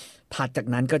ะถัดจาก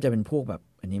นั้นก็จะเป็นพวกแบบ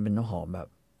อันนี้เป็นน้ำหอมแบบ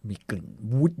มีกลิ่น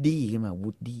วูดดี้ขึ้นมาวู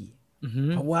ดดี้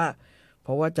เพราะ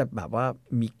ว่าจะแบบว่า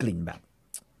มีกลิ่นแบบ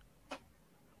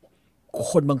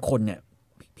คนบางคนเนี่ย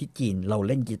พี่จีนเรา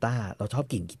เล่นกีตาร์เราชอบ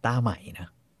กลิ่นกีตาร์ใหม่นะ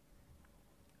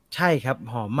ใช่ครับ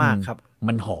หอมมากครับ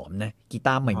มันหอมนะกีต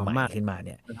าร์ใหม่ๆขึ้นมาเ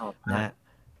นี่ยนะ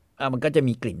มันก็จะ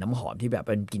มีกลิ่นน้ำหอมที่แบบเ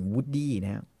ป็นกลิ่นวูดดี้น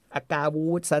ะอากาวู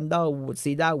ดซันดอลวูด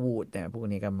ซีดาวูดเนี่ยพวก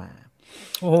นี้ก็มา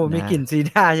โอ้มีกลิ่นซี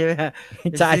ดาใช่ไหมฮะ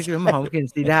ใช่น้ำหอมกลิ่น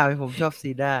ซีดาผมชอบ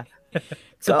ซีดา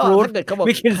สปรูตเขาบอก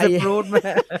มีกลิ่นสปรูตไหม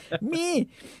มี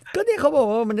ก็เนี่ยเขาบอก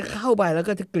ว่ามันเข้าไปแล้ว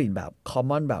ก็จะกลิ่นแบบคอม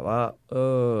มอนแบบว่า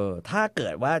ถ้าเกิ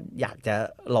ดว่าอยากจะ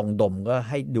ลองดมก็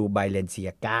ให้ดูไบเลนเซี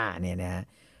ยก้าเนี่ยนะฮะ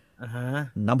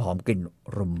น้ำหอมกลิ่น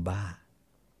รุมบ้า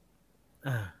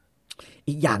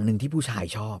อีกอย่างหนึ่งที่ผู้ชาย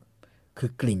ชอบคือ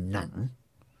กลิ่นหนัง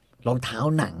รองเท้า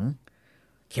หนัง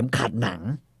เข็มขัดหนัง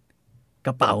ก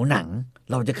ระเป๋าหนัง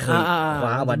เราจะเคยค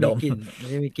ว้ามาดม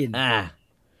ไม่มีกลิ่น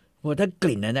เพราะถ้าก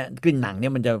ลิ่นนั้นนะกลิ่นหนังเนี่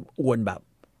ยมันจะอวนแบบ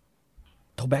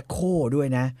โทแบคโคด้วย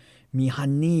นะมีฮั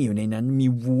นนี่อยู่ในนั้นมี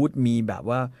วูดมีแบบ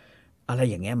ว่าอะไร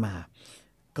อย่างเงี้ยมา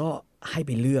ก็ให้ไ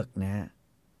ปเลือกนะ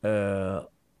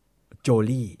โจ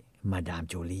ลี่มาดาม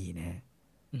โจลี่นะ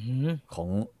ของ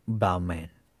บาวแมน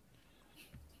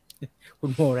คุ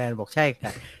ณโมแรนบอกใช่ค่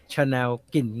ะชาแนล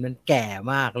กลิ่นมันแก่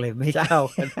มากเลยไม่เข้า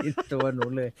กันที่ตัวหนู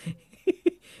เลย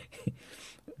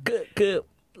คือ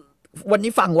วัน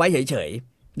นี้ฟังไว้เฉย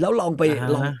ๆแล้วลองไป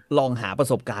ลองหาประ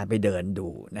สบการณ์ไปเดินดู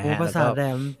นะฮะภาษาแด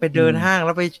มไปเดินห้างแ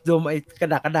ล้วไปดมไอ้กระ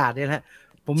ดาษเนี่ยนะ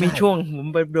ผมมีช่วงผม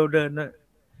ไปเดินนะ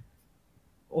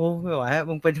โอ้ไม่ไหว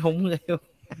มึงเป็นทงเลย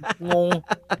งง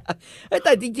แ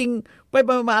ต่จริงๆไป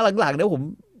มาหลังๆเนี่ย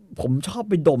ผมชอบ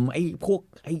ไปดมไอ้พวก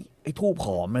ไอ้ทูบห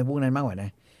อมอะไรพวกนั้นมากกว่านะ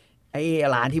ไอ้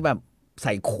ร้านที่แบบใ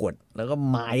ส่ขวดแล้วก็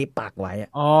ไม้ปักไว้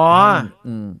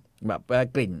แบบ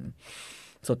กลิ่น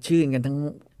สดชื่นกันทั้ง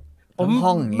ห้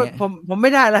องอย่างเงี้ยผมไ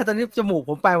ม่ได้แล้วตอนนี้จมูก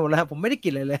ผมไปหมดแล้วผมไม่ได้ก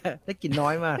ลิ่นเลยได้กลิ่นน้อ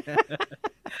ยมาก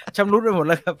ชำรุดไปหมด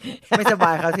แล้วครับไม่สบ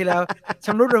ายครับที่แล้วช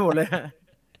ำรุดไปหมดเลย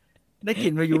ได้ก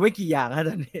ลิ่นมาอยู่ไม่กี่อย่าง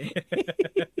ตอนนี้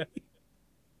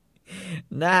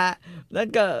นะฮะนั่น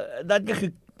ก็คื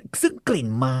อซึ่งกลิ่น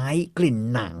ไม้กลิ่น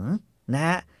หนังนะ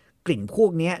ฮะกลิ่นพว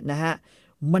กนี้นะฮะ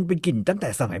มันเป็นกลิ่นตั้งแต่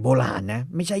สมัยโบราณนะ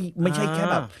ไม่ใช่แค่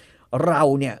แบบเรา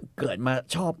เนี่ยเกิดมา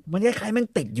ชอบมันคล้ายๆมัน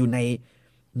ติดอยู่ใน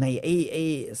ไอ้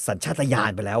สัญชาตญา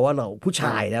ณไปแล้วว่าเราผู้ช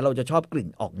ายนะเราจะชอบกลิ่น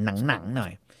ออกหนังหน่อ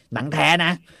ยหนังแท้น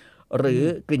ะหรือ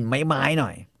กลิ่นไม้หน่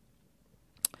อย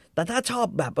แต่ถ้าชอบ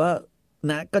แบบว่า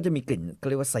นะก็จะมีกลิ่นก็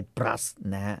เรียกว่าไซปรัส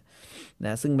นะ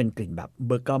ซึ่งเป็นกลิ่นแบบเ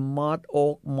บอร์กามอตโอ๊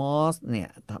กมอสเนี่ย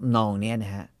ทำนองเนี้ยน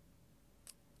ะฮะ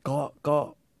ก็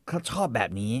เขาชอบแบบ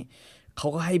นี้เขา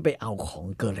ก็ให้ไปเอาของ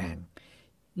เกอร์แรง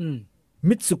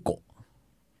มิตสึโก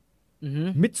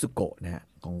ะนะฮะ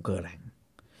ของเกอร์แรง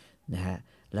นะฮะ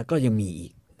แล้วก็ยังมีอี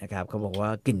กนะครับเขาบอกว่า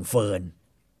กลิ่นเฟิร์น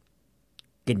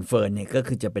เนี่ยก็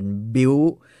คือจะเป็นบิว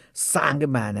สร้างขึ้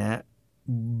นมานะฮะ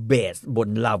เบสบน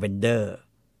ลาเวนเดอร์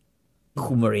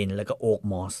คูมารินแล้วก็โอ๊ก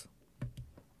มอส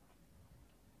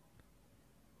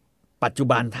ปัจจุ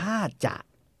บันถ้าจะ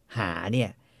หาเนี่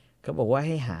ยเขาบอกว่าใ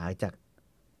ห้หาจาก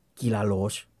กิลาโร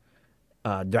ช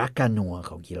ดราก้านัว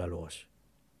ของกิลาโรช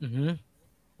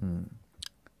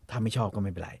ถ้าไม่ชอบก็ไ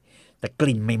ม่เป็นไรแต่ก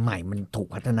ลิ่นใหม่ๆมันถูก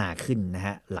พัฒนาขึ้นนะฮ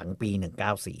ะหลังปี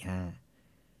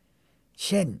1945เ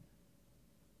ช่น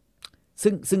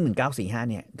ซึ่ง1945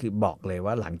เนี่ยคือบอกเลย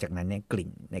ว่าหลังจากนั้นเนี่ยกลิ่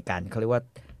นในการเขาเรียกว่า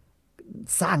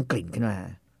สร้างกลิ่นขึ้นมา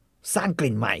สร้างก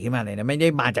ลิ่นใหม่ขึ้นมาเลยนะไม่ได้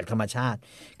มาจากธรรมชาติ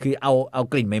คือเอา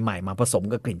กลิ่นใหม่ๆมาผสม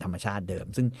กับกลิ่นธรรมชาติเดิม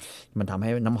ซึ่งมันทำให้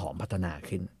น้ำหอมพัฒนา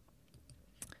ขึ้น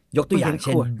ยกตัวอย่างเ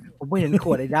ช่นผมไม่เห็นข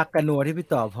วดไอ้ดักกานัวที่พี่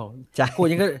ต่อผมขวด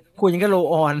ยังก็โล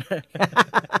ออน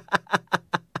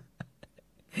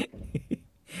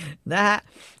นะฮะ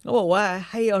เขาบอกว่า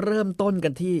ให้เริ่มต้นกั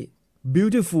นที่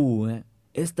beautiful นะ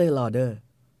เอสเตอร์ลอเดอร์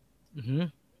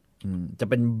จะ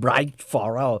เป็น bright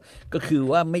floral ก็คือ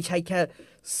ว่าไม่ใช่แค่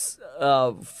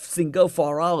single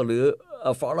floral หรือ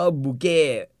floral bouquet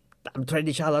ตาม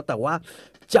tradition แล้วแต่ว่า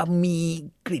จะมี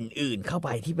กลิ่นอื่นเข้าไป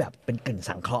ที่แบบเป็นกลิ่น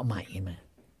สังเคราะห์ใหม่ขึ้นมา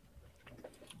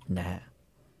นะฮะ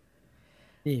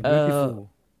นี่ beautiful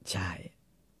ใช่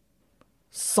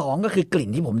สองก็คือกลิ่น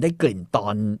ที่ผมได้กลิ่นตอ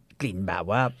นกลิ่นแบบ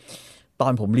ว่าตอ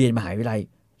นผมเรียนมหาวิทยาลัย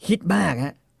ฮิตมากฮ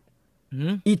ะ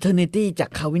Eternity จาก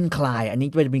Calvin Klein อันนี้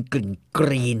จะเป็นกลิ่นก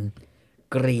รี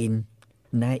น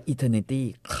นะ Eternity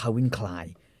Calvin Klein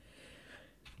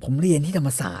ผมเรียนที่ธรรม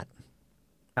ศาสตร์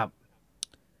ครับ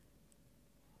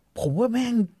ผมว่าแม่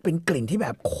งเป็นกลิ่นที่แบ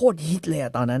บโคตรฮิตเลยอ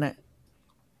ะตอนนั้นอะ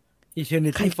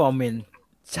Eternity for Men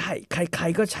ใช่ใคร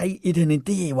ๆก็ใช้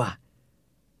Eternity ว่ะ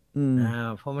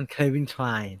เพราะมัน Calvin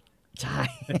Klein ใช่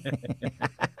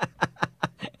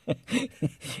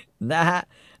นะฮะ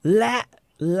แล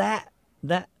ะ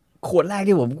ขวดแรก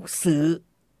ที่ผมซื้อ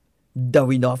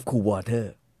Davidoff Cool Water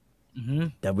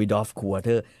Davidoff Cool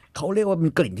Water เขาเรียกว่าเป็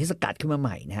นกลิ่นที่สกัดขึ้นมาให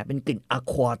ม่นะฮะเป็นกลิ่นอะ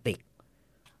ควาติก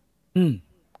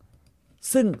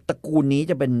ซึ่งตระกูลนี้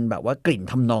จะเป็นแบบว่ากลิ่น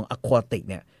ทำนองอะควาติก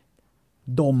เนี่ย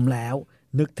ดมแล้ว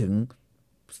นึกถึง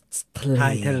ชา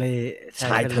ยทะเลช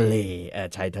ายทะ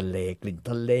เลกลิ่น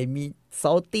ทะเลมีซ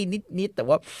อลตี้นิดแต่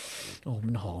ว่าโอ้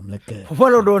มันหอมเหลือเกินผมว่า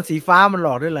เราโดนสีฟ้ามันหล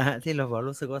อกด้วยแหละฮะที่เราบอก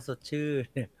รู้สึกว่าสดชื่น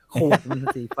เนี่ยขวดมัน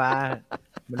สีฟ้า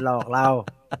มันหลอกเรา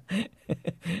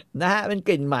นะฮะเป็นก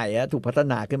ลิ่นใหม่ถูกพัฒ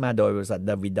นาขึ้นมาโดยบริษัท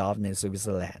Davidoff ในสวิตเซ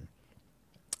อร์แลนด์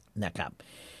นะครับ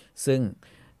ซึ่ง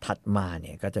ถัดมาเ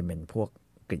นี่ยก็จะเป็นพวก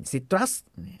กลิ่นซิตรัส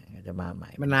เนี่ยก็จะมาให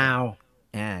ม่มะนาว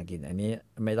กลิ่นอันนี้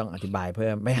ไม่ต้องอธิบายเพิ่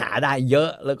มไม่หาได้เยอะ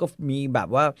แล้วก็มีแบบ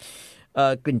ว่า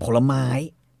กลิ่นผลไม้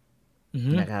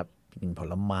นะครับกลิ่นผ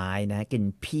ลไม้นะกลิ่น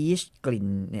พีชกลิ่น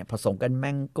เนี่ยผสมกันแม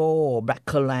งโก้แบล็คเ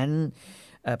คอร์แลนด์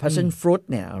พาชั่นฟรุต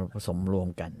เนี่ยผสมรวม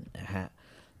กันนะฮะ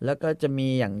แล้วก็จะมี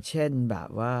อย่างเช่นแบบ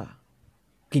ว่า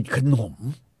กลิ่นขนม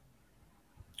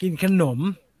กลิ่นขนม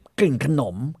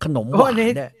หวานเ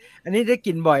นี่ยอันนี้ได้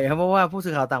กินบ่อยครับเพราะว่าผู้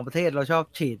สื่อข่าวต่างประเทศเราชอบ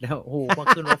ฉีดแล้วโอ้โหมา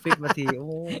ขึ้นออฟฟิศมาทีโอ้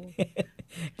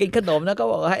กินขนมแล้วก็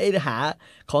บอกให้หา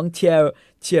ของเ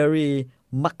ชอรี่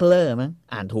มักเลอร์มั้ง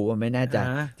อ่านถูกไม่แน่ใจ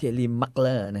เชอรี่มักเล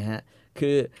อร์นะฮะคื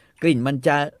อกลิ่นมันจ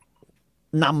ะ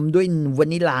นำด้วยวา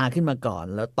นิลาขึ้นมาก่อน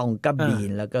แล้วตองกับีน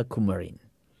แล้วก็คูมาริน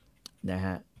นะฮ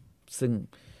ะซึ่ง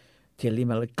เชอรี่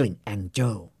มักเลอร์กลิ่นแองเจิ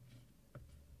ล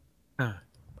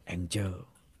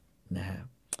นะฮะ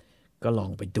ก็ลอ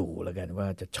งไปดูแล้วกันว่า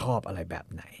จะชอบอะไรแบบ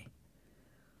ไหน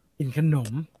กินขน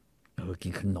มกิ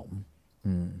นขนม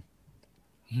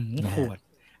ขวด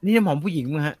นี่น้ำหอมผู้หญิง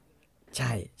มั้งฮะใ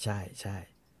ช่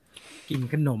กิน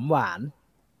ขนมหวาน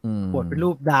ขวดเป็นรู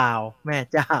ปดาวแม่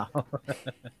เจ้า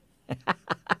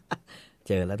เ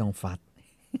จอแล้วต้องฟัด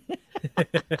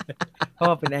เพราะ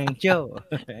เป็นแองเจิล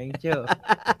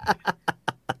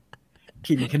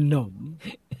กินขนม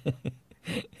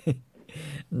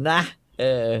นะ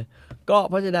ก็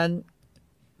เพราะฉะนั้น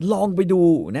ลองไปดู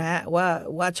นะฮะ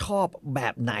ว่าชอบแบ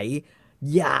บไหน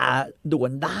อย่าด่ว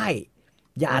นได้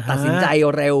อย่าตัดสินใจ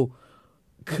เร็ว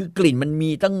คือกลิ่นมันมี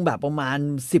ตั้งแบบประมาณ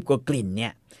10กว่ากลิ่นเนี่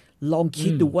ยลองคิ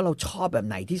ดดูว่าเราชอบแบบ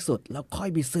ไหนที่สุดแล้วค่อย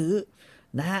ไปซื้อ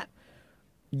นะฮะ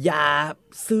อย่า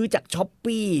ซื้อจาก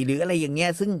Shopee หรืออะไรอย่างเงี้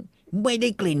ยซึ่งไม่ได้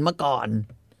กลิ่นมาก่อน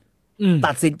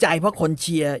ตัดสินใจเพราะคนเ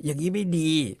ชียร์อย่างนี้ไม่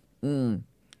ดี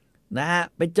นะฮะ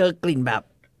ไปเจอกลิ่นแบบ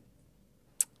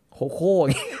โคโค่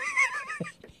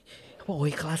โอ้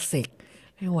ยคลาสสิก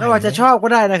เราอาจจะชอบก็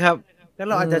ได้นะครับแล้ว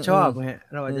เราอาจจะชอบไง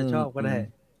เราอาจจะชอบก็ได้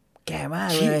แก่มาก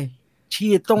เลยฉี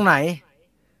ดตรงไหน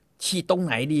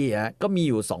ดีฮะก็มี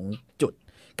อยู่2จุด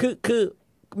คือ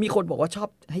มีคนบอกว่าชอบ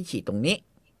ให้ฉีดตรงนี้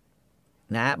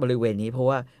นะบริเวณนี้เพราะ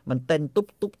ว่ามันเต้น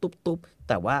ตุ๊บ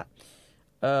แต่ว่า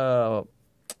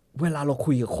เวลาเรา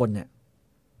คุยกับคนเนี่ย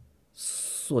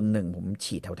ส่วนหนึ่งผม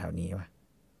ฉีดแถวๆนี้ว่ะ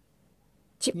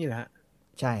ชิปนี่แหละฮะ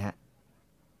ใช่ฮะ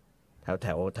แถว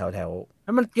แ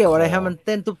ล้วมันเกี่ยวอะไรฮะมันเ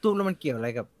ต้นตุ๊บๆแล้วมันเกี่ยวอะไร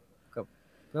กับ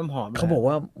น้ำหอมเขาบอก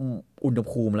ว่าอุณห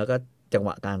ภูมิแล้วก็จังหว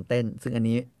ะการเต้น ซึ่งอัน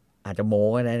นี้อาจจะโม้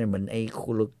ก็ได้เหมือนไอ้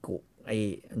คุรุกุไอ้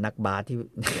นักบาสที่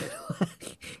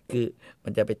คือมั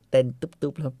นจะไปเต้น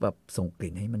ตึ๊บๆแล้วแบบส่งก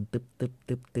ลิ่นให้มันตึ๊บ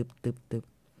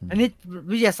อันนี้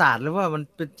วิทยาศาสตร์หรือว่ามัน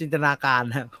เป็นจินตนาการ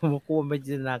ฮะผมกลัวมันเป็น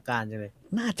จินตนาการจังเลย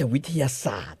น่าจะวิทยาศ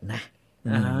าสตร์นะ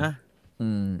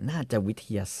น่าจะวิท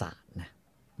ยาศาสตร์นะ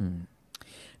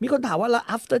มีคนถามว่าแล้ว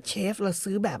after shave เรา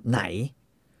ซื้อแบบไหน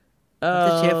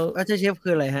after shave คื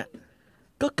ออะไรฮะ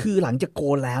ก็คือหลังจากโก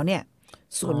นแล้วเนี่ย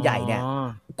ส่วนใหญ่เนี่ย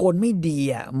โกนไม่ดี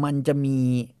อ่ะมันจะมี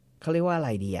เขาเรียกว่าอะไร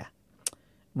ดีอ่ะ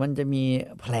มันจะมี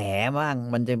แผลบ้าง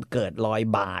มันจะเกิดรอย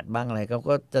บาดบ้างอะไร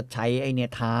ก็จะใช้ไอเนี่ย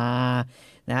ทา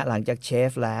นะหลังจากเช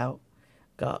ฟแล้ว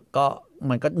ก็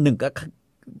มันก็หนึ่งก็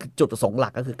จุดประสงค์หลั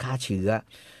กก็คือฆ่าเชื้อ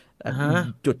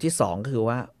จุดที่สองก็คือ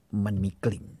ว่ามันมีก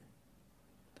ลิ่น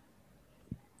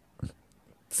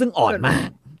ซึ่งอ่อนมาก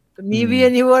มีเวีย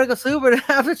นอยู่ก็ซื้อไปนะ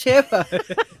after shave อ่ะ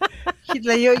คิดอะ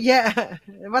ไรเยอะแยะ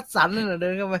วัดสันนั่นน่ะเดิ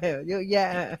นเข้าไปเยอะแยะ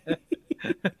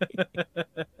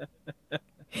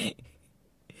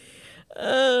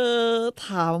ถ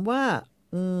ามว่า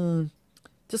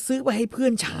จะซื้อไปให้เพื่อ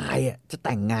นชายอ่ะจะแ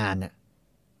ต่งงานอ่ะ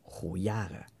โหยาก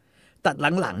อ่ะแต่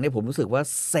หลังๆเนี่ยผมรู้สึกว่า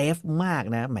เซฟมาก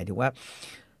นะหมายถึงว่า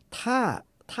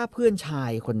ถ้าเพื่อนชา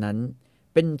ยคนนั้น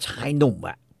เป็นชายหนุ่ม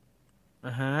อ่ะ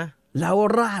แล้ว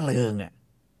ร่าเริงอ่ะ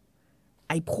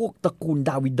ไอ้พวกตระกูล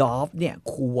ดาวิดอฟเนี่ย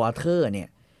คูวอเตอร์เนี่ย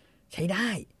ใช้ได้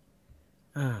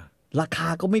ราคา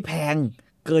ก็ไม่แพง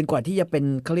เกินกว่าที่จะเป็น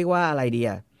เขาเรียกว่าอะไรดี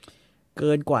อ่ะเ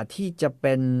กินกว่าที่จะเ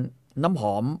ป็นน้ำห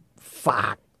อมฝา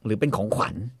กหรือเป็นของขวั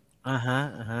ญ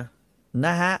น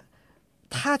ะฮะ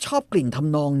ถ้าชอบกลิ่นท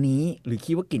ำนองนี้หรือ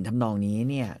คิดว่ากลิ่นทำนองนี้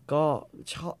เนี่ยก็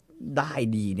ชอบได้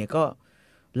ดีเนี่ยก็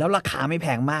แล้วราคาไม่แพ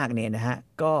งมากเนี่ยนะฮะ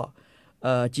ก็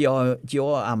Gio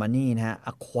Armani นะฮะ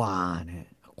Aqua นะฮะ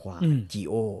Aqua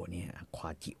Gio เนี่ย Aqua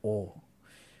Gio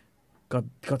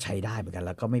ก็ใช้ได้เหมือนกันแ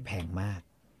ล้วก็ไม่แพงมาก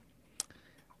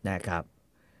นะครับ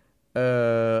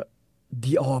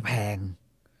Dior แพง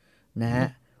นะฮะ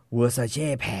Versace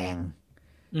แพง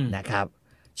นะครับ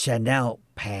Chanel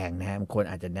แพงนะฮะบางคน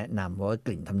อาจจะแนะนำว่าก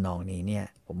ลิ่นทำนองนี้เนี่ย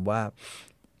ผมว่า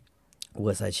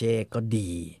Versace ก็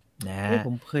ดีนะผ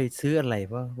มเคยซื้ออะไร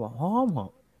ว่าบอกหอม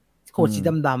โคตรสี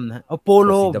ดำๆนะเอาโปโ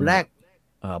ลแบล็ก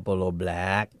โปโลแบ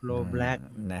ล็ก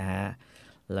นะฮะ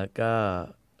แล้วก็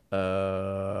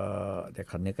เดี๋ยว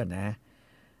ขอนึกกันนะ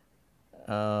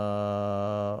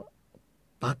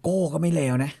ปาโก้ก็ไม่เล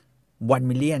วนะ1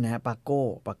 million นะฮะปาโ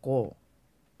ก้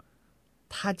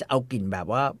ถ้าจะเอากลิ่นแบบ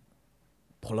ว่า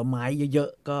ผลไม้เยอ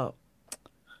ะๆก็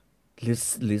ห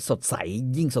รือสดใส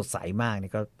ยิ่งสดใสมาก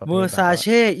นี่ก็เวอร์ซาเ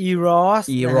ช่อีรอส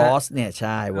เนี่ยใ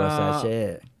ช่เวอร์ซาเช่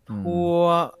ทัว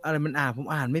อะไรมันผม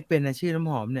อ่านไม่เป็นนะชื่อน้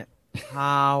ำหอมเนี่ยพ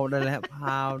าวได้แล้วพ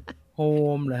าวโฮ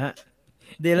มเหรอฮะ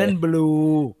เดลันบลู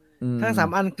ทั้ง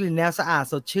3 อันกลิ่นแนวสะอาด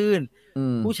สดชื่น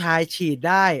ผู้ชายฉีด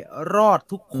ได้รอด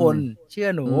ทุกคนเชื่อ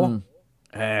หนู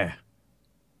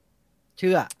เ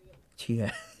ชื่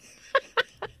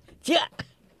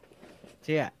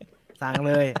อสั่ง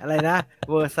เลยอะไรนะ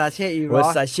Versace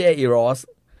Eros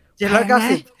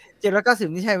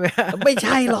 790นี่ใช่ไหมไม่ใ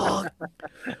ช่หรอก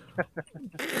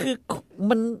คือ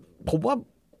มันผมว่า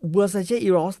Versace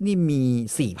Eros นี่มี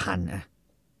 4,000 นะ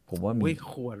ผมว่ามี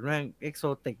ขวดแม่งเอ็กโซ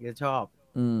ติกจะชอบ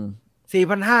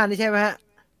 4,500 นี่ใช่ไหมฮะ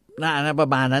น่าประ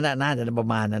มาณนั้นน่าจะประ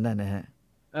มาณนั้นนะฮะ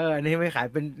นี่ไม่ขาย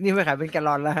เป็นแกลล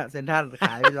อนแล้วเซ็นทรัลข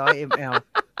าย100 ml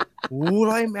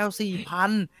 100 ml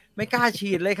 4,000 ไม่กล้า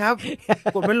ฉีดเลยครับ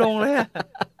กดไม่ลงเลย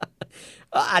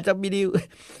อาจจะมีดี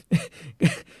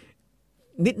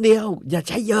นิดเดียวอย่า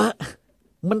ใช้เยอะ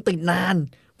มันติดนาน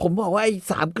ผมบอกว่าไอ้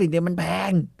3 กลิ่นเนี่ยมันแพ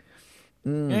ง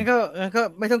งั้นก็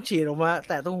ไม่ต้องฉีดออกมาแ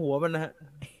ต่ต้องหัวมันนะฮะ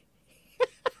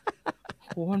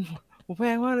มันแพ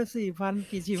งมากเลย 4,000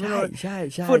 กี่ฉีดไม่รู้ใช่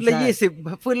ฟุตละ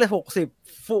20ฟุตละ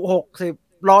60ฟุต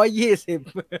60 120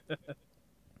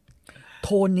โท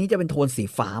นนี้จะเป็นโทนสี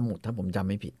ฟ้าหมดถ้าผมจำ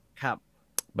ไม่ผิดครับ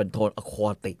เป็นโทนอะคว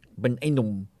าติกเป็นไอ้หนุ่ม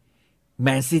แม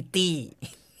นซิตี้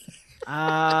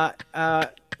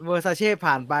เวอร์ซาเช่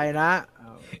ผ่านไปนะ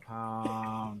พา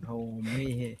วโท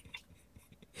มี่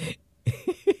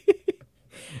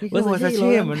นี่คือเวอร์ซาเช่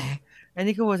เหมือนอัน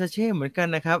นี้คือเวอร์ซาเช่เหมือนกัน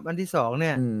นะครับอันที่2เ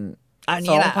นี่ยอัน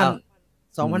นี้แหละ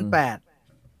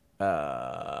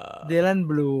2008เดลัน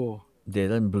บ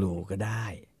ลูก็ได้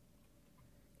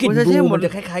กลิ่นบลูมันจ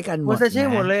ะคล้ายๆกันหมดเวอร์ซาเช่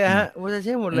หมดเลยฮะเวอร์ซาเ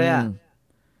ช่หมดเลย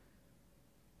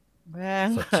แพง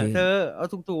เธอเอา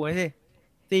ถูกๆไว้สิ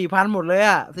 4,000 หมดเลย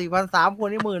 4,000 3 คน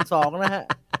นี่ 12,000 นะฮะ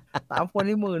3 คน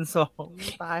นี่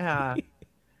 12,000 ตายห่า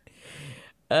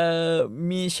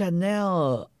มี Chanel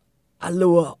อ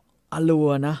ลัว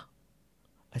นะ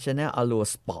ชาแนลอลัว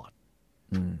สปอร์ต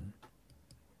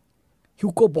ฮิ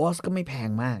วโก้บอสก็ไม่แพง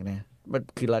มากนะมัน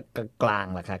คือราคากลาง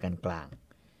ราคากลาง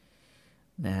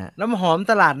ๆนะฮะน้ำหอม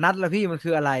ตลาดนัดละพี่มันคื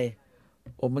ออะไร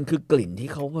โอ้มันคือกลิ่นที่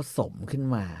เขาผสมขึ้น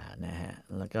มานะฮะ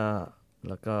แล้ว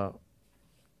ก็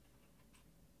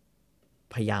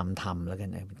พยายามทำแล้วกัน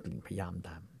นะเป็นกลิ่นพยายามท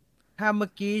ถ้าเมื่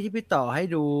อกี้ที่พี่ต่อให้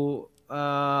ดูเอ่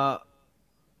อ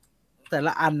แต่ล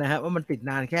ะอันนะฮะว่ามันติด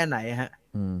นานแค่ไหนฮะ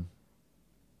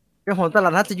น้ำหอมตลา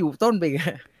ดนัดจะอยู่ต้นไปอีก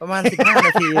ประมาณ15 น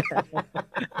าที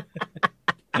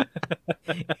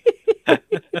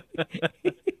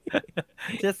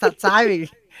จะสัดซ้ายอี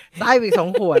ก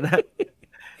2 ขวดนะ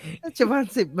จะประมาณ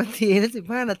10 นาทีนะ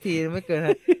15 นาทีไม่เกินฮ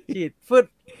ะฉีด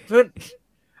ฟึด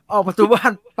ออกประตูบ้า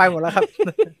นไปหมดแล้วครับ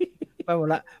ไปหมด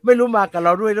แล้วไม่รู้มากับเร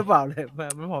าด้วยหรือเปล่าเลย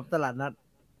มันหอมตลาดนัด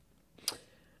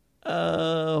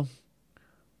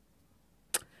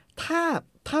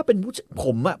ถ้าเป็นผ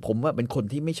มเป็นคน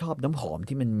ที่ไม่ชอบน้ำหอม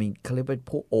ที่มันมีเขาเรียกเป็น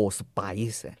พวกโอสไป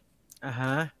ซ์ฮ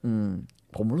ะ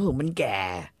ผมรู้สึกมันแก่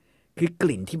คือก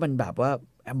ลิ่นที่มันแบบว่า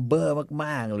แอมเบอร์ม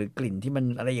ากๆหรือกลิ่นที่มัน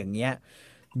อะไรอย่างเงี้ย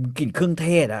กลิ่นเครื่องเท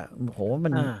ศอ่ะผมว่า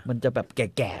มันจะแบบแ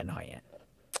ก่ๆหน่อยอ่ะ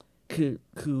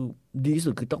คือดีที่สุ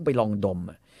ดคือต้องไปลองดม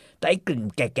อ่ะแต่ไอ้กลิ่น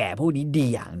แก่ๆพวกนี้ดี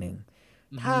อย่างหนึ่ง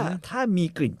ถ้ามี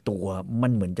กลิ่นตัวมั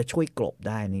นเหมือนจะช่วยกลบไ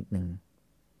ด้นิดนึง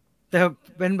แต่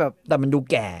เป็นแบบแต่มันดู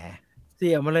แก่เสี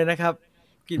ยมาเลยนะครับ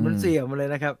กลิ่นมันเสียมาเลย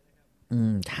นะครับ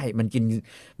ใช่มัน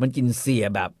กินเสีย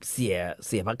แบบเ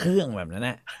สียพระเครื่องแบบนั้นน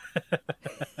ะ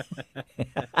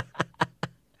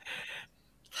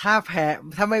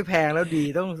ถ้าไม่แพงแล้วดี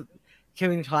ต้องเค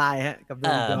วินคลายฮะกับโด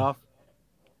นดอฟ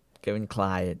เควินคล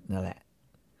ายนั่นแหละ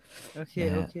โอเค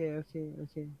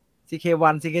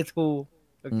CK1 CK2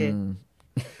 โอเค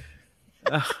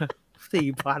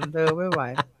4,000เธอไม่ไหว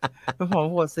ผม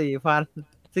หมด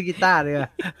4,000ซื้อกีตาร์เลย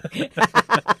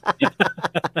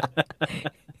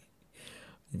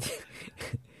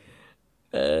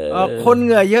คนเห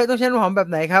งื่อเยอะต้องใช้น้ำหอมแบบ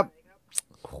ไหนครับ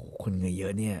คนเหงื่อเยอ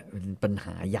ะเนี่ยเป็นปัญห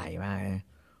าใหญ่มาก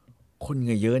คนเห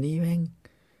งื่อเยอะนี่แม่ง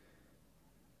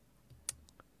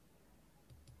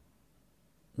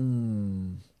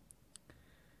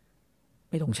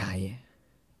ไม่ต้องใช้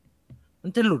มั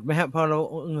นจะหลุดไหมฮะพอเรา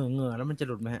เหงื่อแล้วมันจะ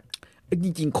หลุดไหมฮะจ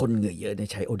ริงๆคนเหงื่อเยอะเนี่ย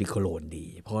ใช้โอดิโคโลนดี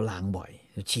เพราะล้างบ่อย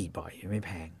ฉีดบ่อยไม่แ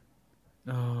พง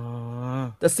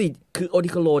แต่สิคือโอดิ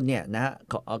โคโลนเนี่ยนะ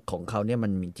ของเขาเนี่ยมั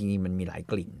นจริงๆมันมีหลาย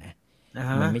กลิ่นนะ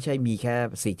มันไม่ใช่มีแ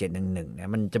ค่4711นะ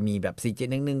มันจะมีแบบ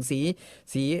4711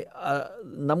สี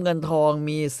น้ำเงินทอง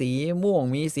มีสีม่วง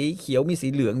มีสีเขียวมีสี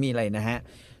เหลืองมีอะไรนะฮะ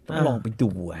ต้องลองไปดู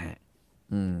ฮะ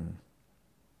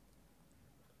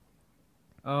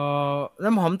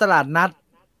น้ำหอมตลาดนัด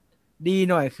ดี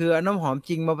หน่อยคือน้ำหอมจ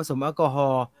ริงมาผสมแอลกอฮอ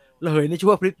ล์ระเหยในชั่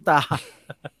วพริบตา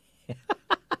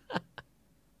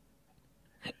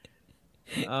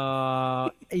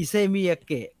ไอเซมิยาเ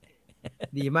กะ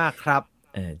ดีมากครับ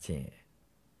เจ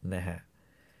นะฮะ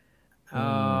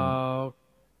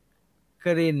ก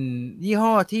ลิ่นยี่ห้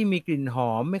อที่มีกลิ่นห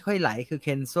อมไม่ค่อยไหลคือเค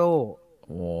นโซ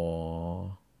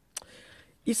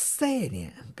อิเซ่เนี่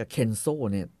ยกับเคนโซ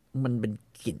เนี่ยมันเป็น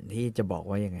กลิ่นที่จะบอก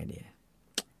ว่ายังไงดี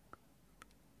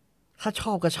ถ้าช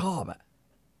อบก็ชอบอ่ะ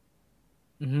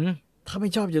ถ้าไม่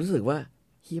ชอบจะรู้สึกว่า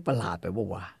เฮียประหลาดไปบ่า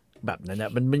วะแบบนั้นนะ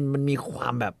มันมีควา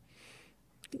มแบบ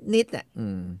นิดอ่ะ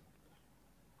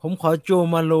ผมขอโจ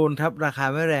มาโลนครับราคา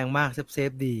ไม่แรงมากเซ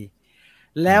ฟดี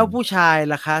แล้วผู้ชาย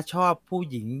ราคาชอบผู้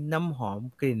หญิงน้ำหอม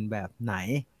กลิ่นแบบไหน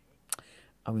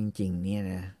เอาจริงๆเนี่ย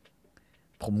นะ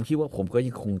ผมคิดว่าผมก็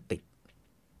ยังคงติด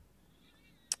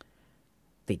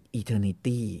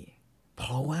Eternity เพ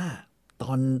ราะว่า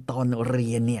ตอนเรี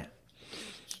ยนเนี่ย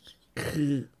คื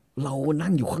อเรานั่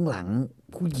งอยู่ข้างหลัง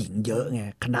ผู้หญิงเยอะไง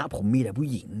คณะผมมีแต่ผู้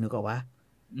หญิงนึกออกปะ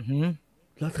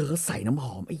แล้วเธอก็ใส่น้ำห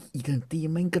อมไอ้ Eternity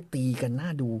แม่งก็ตีกันน่า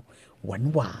ดูห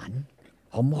วาน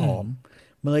หอม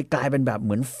มันเลยกลายเป็นแบบเห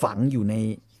มือนฝังอยู่ใน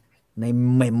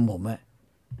เมมผมอะ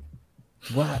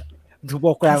ว่าถูกโป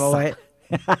รแกรมเอาไ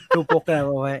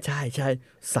ว้ใช่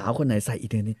สาวคนไหนใส่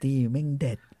Eternity แม่งเ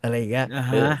ด็ดอะไรอย่างเงี้ย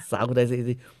สาวคนไหนใส่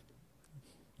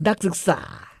นักศึกษา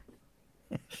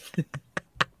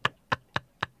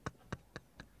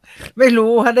ไม่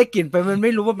รู้ฮะได้กลิ่นไปมันไ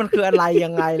ม่รู้ว่ามันคืออะไรยั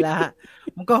งไงแล้วฮะ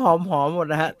มันก็หอมหมด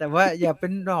นะฮะแต่ว่าอย่าเป็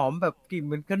นหอมแบบกลิ่นเ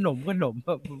หมือนขนมแ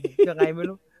บบยังไงไม่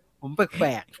รู้ผมแป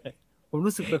ลกๆผม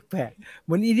รู้สึกแปลกๆเห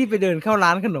มือนอีนี่ไปเดินเข้าร้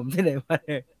านขนมที่ไหนมาเ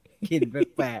ลยกลิ่นแ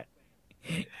ปลก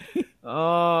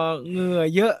ๆเหงื่อ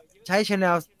เยอะใช้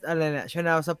Chanel อะไรเนี่ย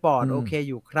Chanel Sport โอเค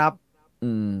อยู่ครับ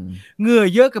เหงื่อ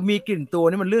เยอะกับมีกลิ่นตัว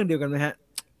นี่มันเรื่องเดียวกันไหมฮะ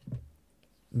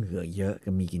เหงื่อเยอะกั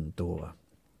บมีกลิ่นตัว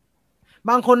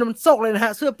บางคนมันซกเลยนะฮ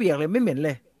ะเสื้อเปียกเลยไม่เหม็นเล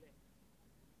ย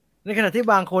ในขณะที่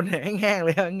บางคนเนี่ยแห้งๆเล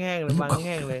ยบางแห้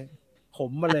งเลย ข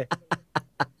มมาเลย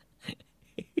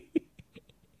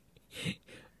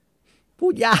พู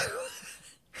ดยาก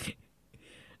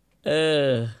เออ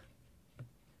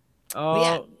เอ เนี่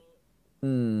ย อ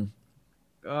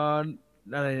เออ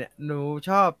อะไรเนี่ยหนู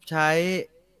ชอบใช้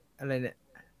อะไรเนี่ย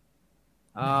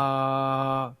เอ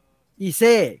อีเ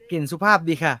ซ่กลิ่นสุภาพ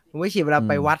ดีค่ะหนูไว้ฉีดเวลาไ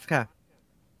ปวัดค่ะ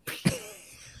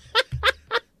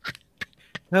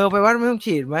เธอไปวัดไม่ต้อง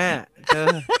ฉีดแม่เธอ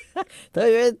เธอ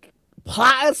พร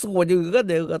ะสวดอยู่ก็เ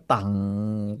ดี๋ยวก็ตัง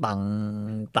ตัง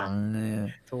ตัง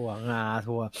ถั่วงา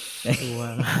ถั่ว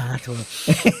งาถั่ว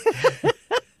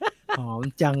หอม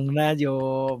จังนะโย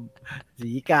ม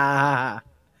สีกา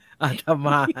อาตม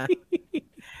า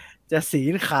จะศี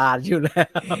ลขาดอยู่แล้ว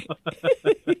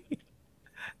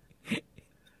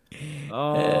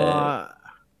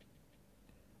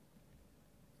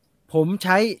ผมใ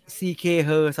ช้ CK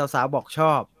Her สาวๆบอกช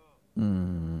อบ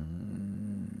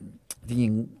จ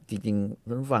ริง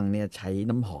ท่านผู้ฟังเนี่ยใช้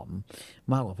น้ำหอม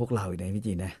มากกว่าพวกเราอีกนะพี่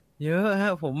จีนะเยอะฮ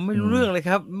ะผมไม่รู้เรื่องเลย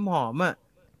ครับน้ำหอมอ่ะ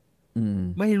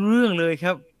ไม่รู้เรื่องเลยค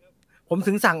รับผม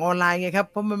ถึงสั่งออนไลน์ไงครับ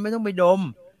เพราะมันไม่ต้องไปดม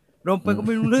ไปก็ไ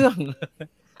ม่รู้เรื่อง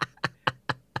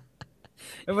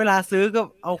เวลาซื้อก็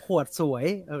เอาขวดสวย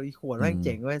อีขวดแม่งเ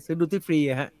จ๋งไว้ซื้อดูตี้ฟรี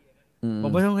ฮะผม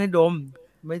ไม่ต้องให้ดม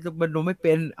ไม่ดมไม่เ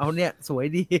ป็นเอาเนี่ยสวย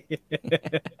ดี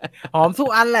หอมทุก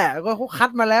อันแหละก็เขาคัด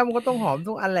มาแล้วมันก็ต้องหอม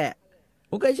ทุกอันแหละ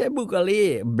ผมก็ใช้บูการี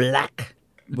แบล็ก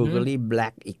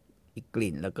อีกก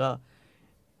ลิ่นแล้วก็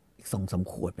อีก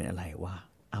2-3 ขวดเป็นอะไรวะ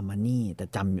อามานี่แต่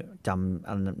จำ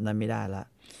อันนั้นไม่ได้ละ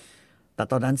แต่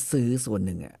ตอนนั้นซื้อส่วนห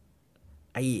นึ่งอะ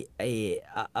ไอ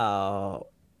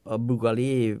บูกา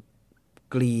รี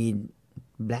กรีน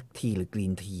แบล็กทีหรือกรี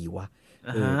นทีวะ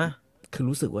คือ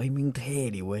รู้สึกว่าให้มิ่งเท่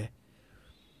ดีเว้ย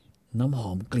น้ำหอ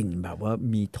มกลิ่นแบบว่า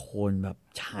มีโทนแบบ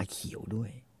ชาเขียวด้วย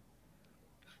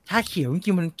ชาเขียวจ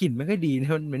ริงๆมันกลิ่นไม่ค่อยดีนะ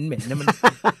มันเหม็นๆนะมัน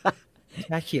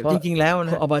ชาเขียวจริงๆแล้วน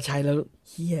ะเอามาใช้แล้ว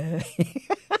เฮีย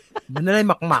มันได้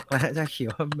หมักๆนะชาเขีย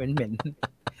วเหม็น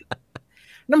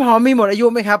ๆน้ำหอมมีหมดอายุ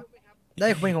ไหมครับได้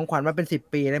เป็นของขวัญมาเป็น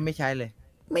10 ปีแล้วไม่ใช้เลย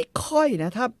ไม่ค่อยนะ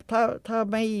ถ้า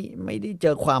ไม่ได้เจ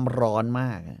อความร้อนม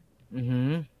าก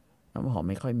น้ำหอม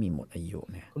ไม่ค่อยมีหมดอายุ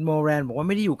เนี่ยคุณโมแรนบอกว่าไ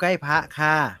ม่ได้อยู่ใกล้พระ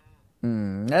ค่ะ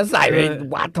แล้วใส่ไป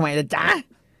วัดทำไมล่ะจ๊ะ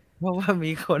เพราะว่า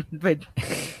มีคนเป็น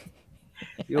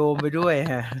โยมไปด้วย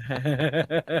ฮะ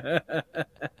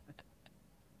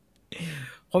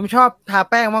ผมชอบทา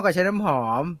แป้งมากกว่าใช้น้ำหอ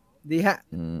มดีฮะ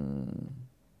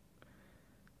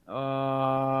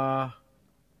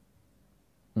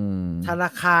ธนา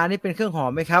คารนี่เป็นเครื่องหอ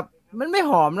มไหมครับมันไม่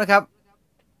หอมนะครับ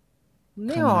ไ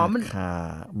ม่หอม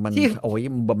มันโอ้ย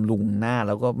บำรุงหน้าแ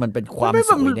ล้วก็มันเป็นความ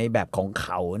สวยในแบบของเข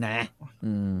านะ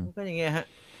ก็อย่างเงี้ยฮะ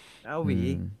เอาหวี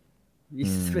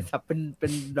เป็นสับเป็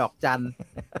นดอกจัน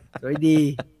สวยดี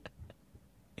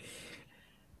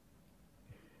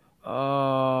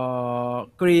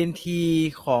กรีนที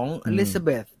ของอลิซาเบ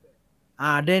ธอ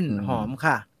าร์เดนหอม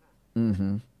ค่ะ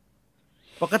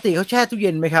ปกติเขาแช่ตู้เ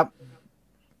ย็นไหมครับ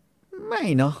ไม่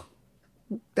เนาะ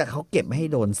แต่เขาเก็บไม่ให้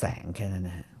โดนแสงแค่นั้นน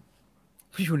ะ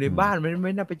อยู่ในบ้านไ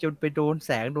ม่น่าไปโดนแ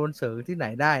สงโดนเสงที่ไหน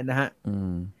ได้นะฮะ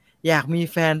อยากมี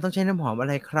แฟนต้องใช้น้ำหอมอะ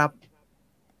ไรครับ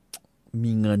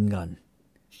มีเงินก่อน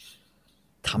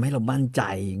ทำให้เรามั่นใจ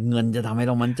เงินจะทำให้เ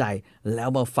รามั่นใจแล้ว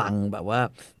มาฟังแบบว่า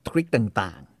ทริคต่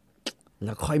างๆแ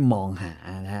ล้วค่อยมองหา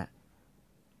นะฮะ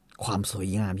ความสวย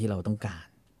งามที่เราต้องการ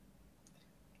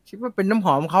คิดว่าเป็นน้ำห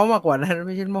อมเขามากกว่านะไ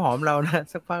ม่ใช่น้ำหอมเรานะ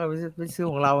สักพักไม่ซื้อ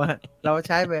ของเราอะเราใ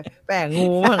ช้ไปแป้งงู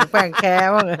บ้างแป้งแคร์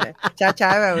บ้างใช้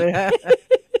แบบนี้นะ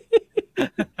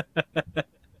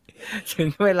ถึง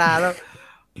เวลาแล้ว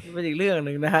เป็นอีกเรื่องห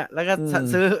นึ่งนะฮะแล้วก็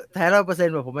ซื้อแท้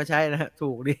 100%แบบผมมาใช้นะฮะถู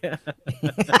กดี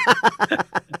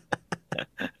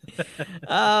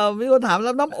มีคนถามแ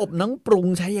ล้วน้ำอบน้ำปรุง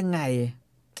ใช้ยังไง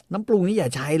น้ำปรุงนี่อย่า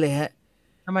ใช้เลยฮะ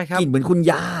ทำไมครับกลิ่นเหมือนคุณ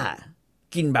ย่า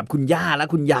กลิ่นแบบคุณย่าและ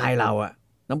คุณยายเราอะ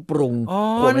น้ำปรุง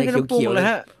ขวดเขียวๆเลย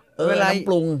ฮะเวลาน้ำป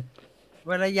รุงเ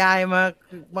วลายายม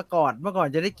ากอดเมื่อก่อน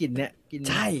จะได้กลิ่นเนี่ยกลิ่น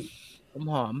ใช่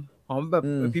หอมแบบ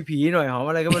ผีๆหน่อยหอม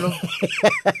อะไรก็ไม่รู้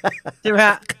ใช่ไหมฮ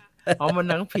ะหอมมัน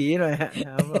หนังผีหน่อยฮะ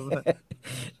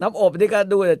น้ำอบนี่ก็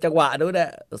ดูจังหวะดูเนี่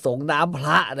ยสงน้ำพร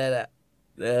ะเนี่ยแหละ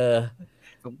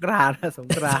สงกรานต์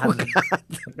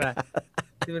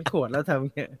ที่เป็นขวดแล้วท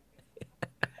ำเงี้ย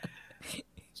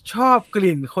ชอบก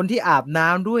ลิ่นคนที่อาบน้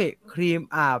ำด้วยครีม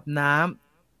อาบน้ำ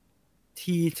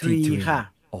ทีทรีค่ะ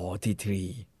อ๋อทีทรี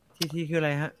คืออะไ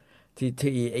รฮะทีท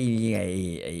รีไอ้ไง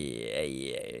ไอ้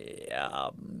อ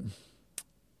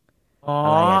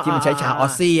ะไรที่มันใช้ชาออ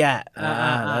สซี่อ่ะ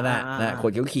นั่นน่ะขว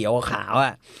ดเขียวขาวอ่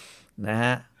ะนะฮ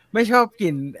ะไม่ชอบก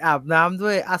ลิ่นอาบน้ำด้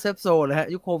วยอาเซปโซเลยฮะ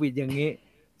ยุคโควิดอย่างนี้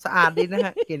สะอาดดีนะฮ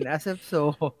ะกลิ่นอาเซปโซ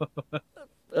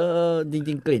จ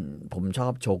ริงๆกลิ่นผมชอ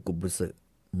บโชกุบุสึ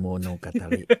โมโนกาตา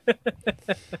ริ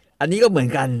อันนี้ก็เหมือน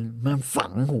กันมันฝั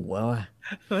งหัวว่ะ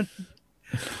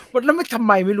มันแล้วไม่ทำไ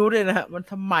มไม่รู้เลยนะฮะมัน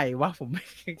ทำไมวะผมไม่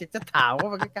จะถามก็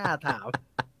ไม่กล้าถาม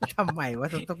ทำไมวะ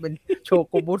ต้องเป็นโช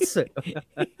โกบุสึ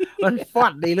มันฟอ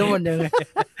ดดีหรือมันยังไง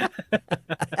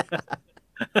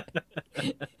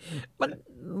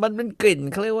มันเป็นกลิ่น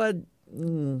เขาเรียกว่า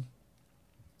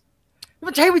มั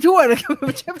นใช้ไปทั่วเลย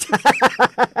มันใช้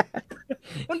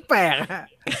มันแปลกฮะ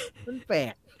มันแปล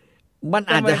กมัน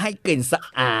อาจจะให้กลิ่นสะ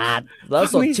อาดแล้ว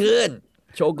สดชื่น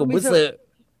โชกุบุสึ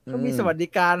ก็มีสวัสดิ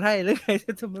การให้หรือไง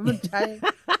ทำไมมันใช้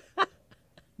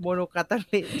โมโนกาตา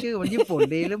ริชื่อมันญี่ปุ่น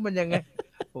ดีหรือมันยังไง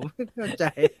ผมไม่เข้าใจ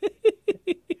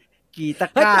กี่ตะ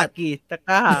กร้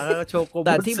าโชโกบุสึแ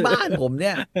ต่ที่บ้านผมเ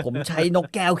นี่ยผมใช้นก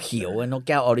แก้วเขียวนกแ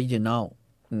ก้วออริจินอล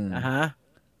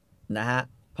นะฮะ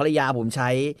ภรรยาผมใช้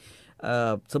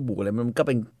สบู่อะไรมันก็เ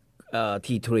ป็น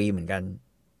ทีทรีเหมือนกัน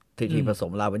ทีทรีผส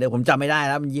มลาเวนเดอร์ผมจำไม่ได้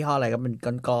แล้วมันยี่ห้ออะไรครับมัน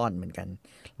ก้อนๆเหมือนกัน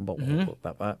บอกแบ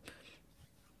บว่า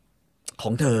ข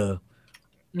องเธอ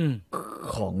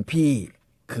ของพี่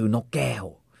คือนกแก้ว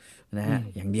นะฮะ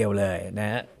อย่างเดียวเลยนะ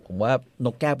ฮะผมว่าน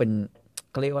กแก้วเป็น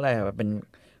เขาเรียกว่าอะไรเป็น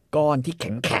ก้อนที่แ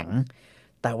ข็ง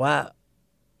ๆแต่ว่า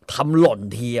ทำหล่น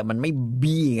ทีมันไม่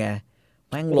บี้ไง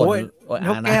แม่งหล่นน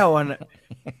กแก้วอ่ะ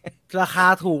ราคา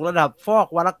ถูกระดับฟอก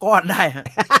วันละก้อนได้ฮะ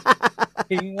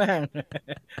ทิ้งแม่ง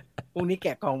พรุ่งนี้แก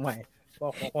ะกล่องใหม่ฟอ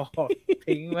ก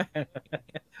ทิ้งแม่ง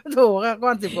ถูกก้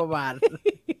อน10 กว่าบาท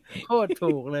โคตร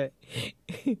ถูกเลย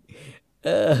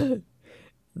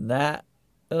นะ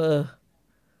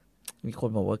มีคน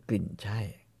บอกว่ากลิ่นใช่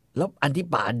แล้วอันที่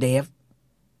ป๋าเดฟ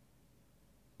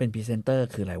เป็นพรีเซนเตอร์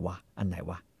คืออะไรวะอันไหน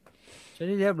วะจอห์น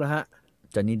นี่เดฟเหรอฮะ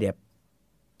จอห์นนี่เดฟ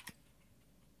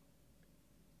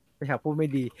ไม่อยากพูดไม่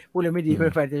ดีพูดเลยไม่ดีเป็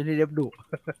นแฟนจอห์นนี่เดฟดุ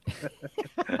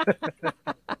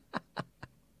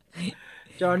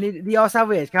จอห์นนี่ดิออซา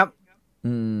เวจครับ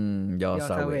ดิออ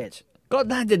ซาเวจก็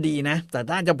น่าจะดีนะแต่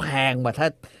น่าจะแพงกว่า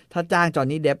ถ้าจ้างจอห์น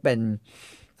นี่เดฟเป็น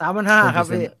 3,500 ครับ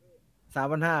พี่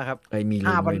3,500 ครับมี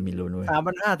ลุ้น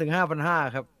3,500 ถึง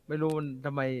 5,500 ครับไม่รู้มันท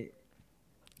ำไม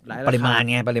หลายราคาปริ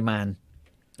มาณ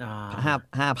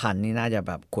5,000นี่น่าจะแ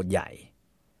บบขวดใหญ่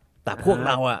แต่พวก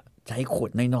เราอ่ะใช้ขว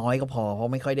ดน้อยๆก็พอเพรา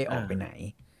ะไม่ค่อยได้ออกไปไหน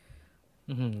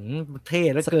เท่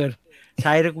เหลือเกินใ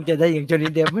ช้แล้วกูจะได้อย่างจอห์น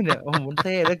นี่เดฟมั้ยเนี่ยโอ้โหมันเ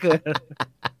ท่เหลือเกิน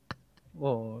โ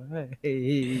อ้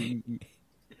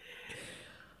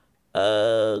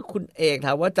คุณเอกถ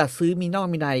ามว่าจะซื้อมีนอก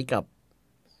มีในกับ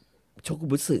โชกุ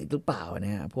บุสึหรือเปล่าเ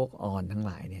นี่ยพวกออนทั้งห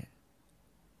ลายเนี่ย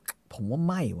ผมว่า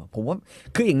ไม่ว่ะผมว่า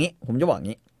คืออย่างนี้ผมจะบอก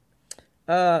งี้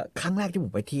ครั้งแรกที่ผ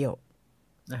มไปเที่ยว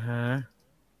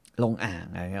ลงอ่าง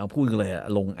เอาพูดเลย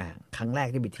ลงอ่างครั้งแรก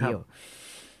ที่ไปเที่ยว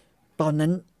ตอนนั้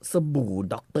นสบู่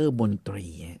ด็อกเตอร์มนตรี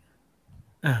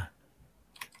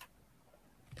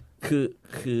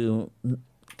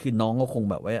คือน้องก็คง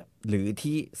แบบว่าหรือ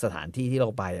ที่สถานที่ที่เรา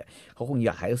ไปเขาคงอย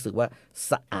ากให้รู้สึกว่า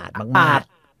สะอาดมาก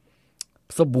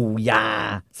ๆสบู่ยา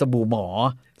สบู่หมอ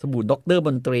สบู่ด็อกเตอร์ม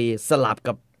นตรีสลับ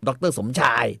กับด็อกเตอร์สมช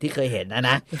ายที่เคยเห็นน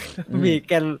ะมีแ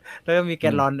กนแล้วก็มีแก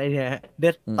นลอนไอ้เนี่ยเ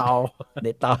ด็ดเตา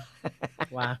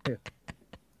ว้าว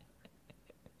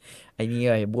ไอ้นี่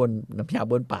ไอ้บ้วนน้ำยา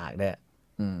บ้วนปากเนี่ย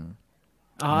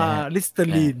ลิสเตอ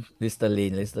รี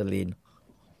น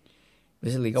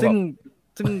ก็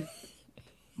ซึ่ง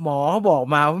หมอเขาบอก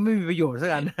มาว่าไม่มีประโยชน์สั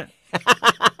กอัน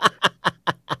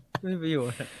ไม่มีประโยช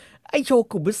น์ไอ้โช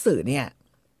กุบุสึเนี่ย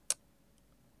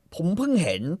ผมเพิ่งเ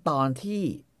ห็นตอนที่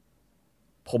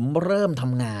ผมเริ่มท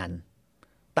ำงาน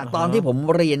แต่ตอนที่ผม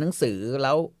เรียนหนังสือแ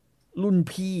ล้วรุ่น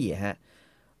พี่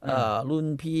รุ่น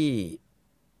พี่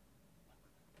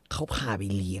เขาพาไป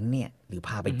เลี้ยงเนี่ยหรือพ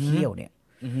าไปเที่ยวเนี่ย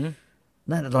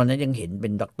น่าตอนนั้นยังเห็นเป็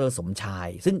นด็อกเตอร์สมชาย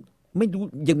ซึ่งไม่รู้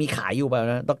ยังมีขายอยู่ป่ะ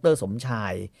นะด็อกเตอร์สมชา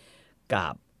ยกั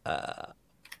บ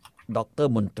ด็อกเตอ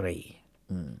ร์มนตรี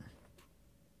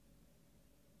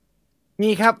มี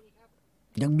ครับ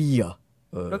ยังมีเหรอ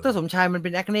ด็อกเตอร์สมชายมันเป็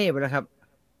นแอคเน่ไปแล้วครับ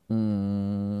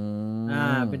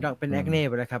เป็นแอคเน่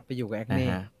ไปแล้วครับไปอยู่กับแอคเน่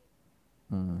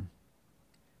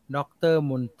ด็อกเตอร์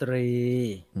มนตรี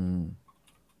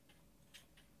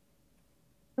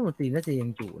มนตรีน่าจะยัง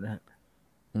อยู่นะฮะ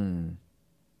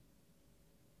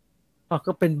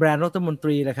ก็เป็นแบรนด์ด็อกเตอร์มนต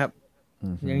รีแหละครับ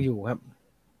ยังอยู่ครับ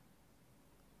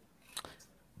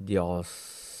ดิออ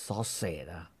ซอสเซต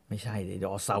ไม่ใช่ดิ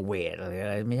ออซาเวตอะ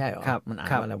ไรไม่ใช่หรอมันอ่าน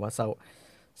ว่าอะไรว่า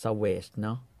ซาเวชเน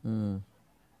าะ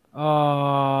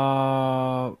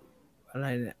อะไร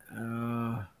เนี่ย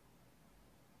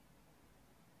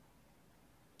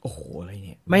โอ้โหอะไรเ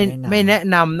นี่ยไม่แนะ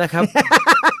นำนะครับ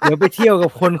เดี๋ยวไปเที่ยวกั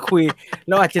บคนคุยเ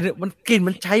ราอาจจะมันกลิ่น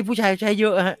มันใช้ผู้ชายใช้เยอ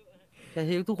ะฮะแต่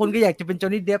ทุกคนก็อยากจะเป็นจอ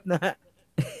ห์นนี่เดฟนะฮะ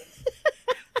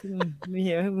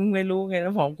ไม่รู้ไง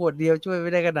น้ำหอมขวดเดียวช่วยไ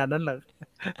ม่ได้ขนาดนั้นหรอก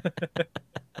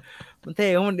มันเท่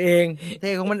ของมันเองเ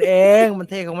ท่ของมันเองมัน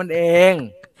เท่ของมันเอง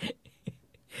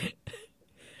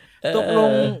ตกล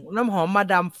งน้ำหอมมา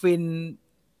ดามฟิน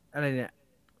อะไรเนี่ย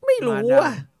ไม่รู้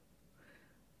อ่ะ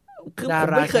คือผม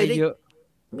ไม่เคยได้ เยอะ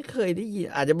ไม่เคยได้ยิน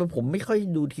อาจจะเป็นผมไม่ค่อย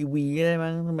ดูทีวีได้มั้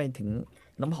งทำไมถึง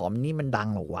น้ำหอมนี่มันดัง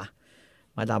หรอวะ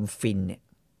มาดามฟินเนี่ย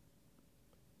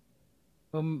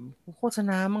โฆษ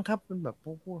ณามั้งครับเป็นแบบพ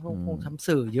วกคงทำ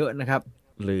สื่อเยอะนะครับ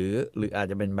หรืออาจ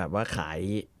จะเป็นแบบว่าขาย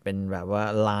เป็นแบบว่า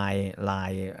ลาย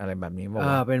อะไรแบบนี้บอก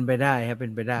ว่าเป็นไปได้ครับเป็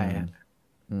นไปได้ฮะ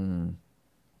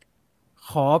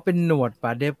ขอเป็นหนวดป่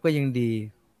าเดฟก็ยังดี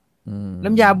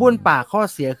น้ำยาบ้วนปากข้อ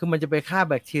เสียคือมันจะไปฆ่า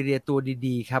แบคทีเรียตัว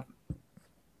ดีๆครับ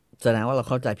แสดงว่าเรา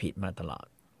เข้าใจผิดมาตลอด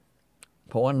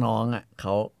เพราะว่าน้องอ่ะเข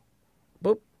า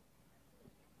ปุ๊บ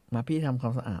มาพี่ทำควา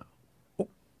มสะอาด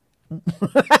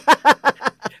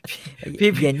พี่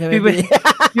เย็นใช่ไหม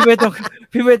พี่ไม่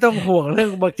ต้องห่วงเรื่อง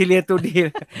แบคทีเรียตัวดี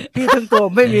พี่ทั้งตัว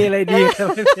ไม่มีอะไรดี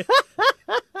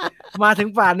มาถึง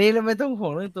ป่านนี้แล้วไม่ต้องห่ว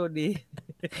งเรื่องตัวดี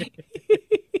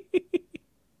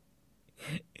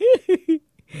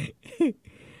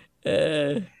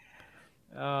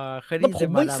เคยได้ยินผ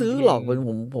มไม่ซื้อหรอก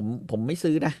ผมไม่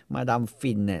ซื้อนะมาดาม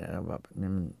ฟินเนี่ยแบบ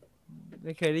นั้นไ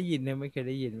ม่เคยได้ยินเนี่ยไม่เคย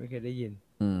ได้ยิน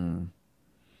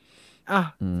อ่ะ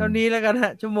เท่านี้แล้วกันฮ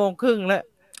ะชั่วโมงครึ่งแล้ว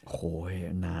โอ้ย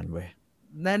นานเว้ย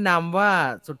แนะนำว่า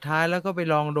สุดท้ายแล้วก็ไป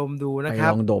ลองดมดูนะครั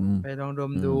บไปลองด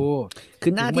มดูคื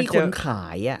อหน้าที่คนขา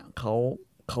ยอ่ะเ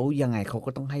ขายังไงเขาก็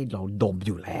ต้องให้เราดมอ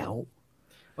ยู่แล้ว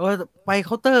ไปเค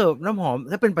าน์เตอร์น้ำหอม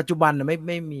ถ้าเป็นปัจจุบันนะไ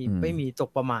ม่มีตก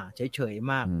ประมาทเฉย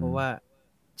ๆมากเพราะว่า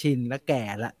ชินและแก่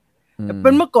ละแต่เป็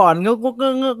นเมื่อก่อนก็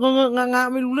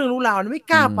ไม่รู้เรื่องรู้ราวไม่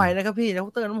กล้าไปนะครับพี่เค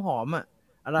าน์เตอร์น้ำหอมอ่ะ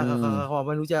อะไรเขาไ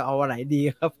ม่รู้จะเอาอะไรดี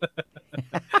ครับ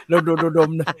ด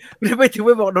มนะไม่ถึงไ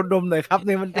ปบอกดมหน่อยครับเ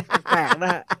นี่ยมันแปลกนะ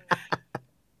ฮะ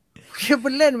แค่เป็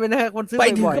นเล่นไปนะคนซื้อไป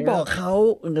ถึงก็บอกเขา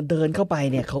เดินเข้าไป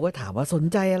เนี่ยเขาก็ถามว่าสน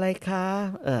ใจอะไรคะ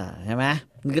ใช่ไหม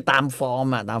คือตามฟอร์ม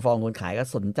ตามฟอร์มคนขายก็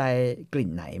สนใจกลิ่น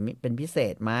ไหนเป็นพิเศ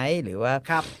ษไหมหรือว่า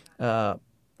ครับ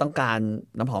ต้องการ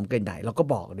น้ำหอมกลิ่นไหนเราก็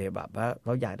บอกเลยแบบว่าเร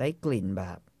าอยากได้กลิ่นแบ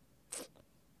บ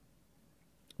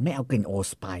ไม่เอากลิ่นโอ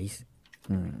สไปซ์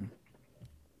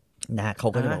นะเขา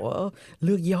ก็จะบอกว่าเ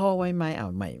ลือกยี่ห้อไว้ไหม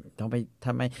ไม่ต้องไปท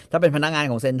ำไมถ้าเป็นพนักงาน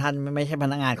ของเซ็นทรัลไม่ใช่พ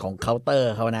นักงานของเคาน์เตอ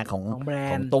ร์เขานะของ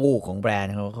ตู้ของแบรนด์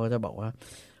เขาจะบอกว่า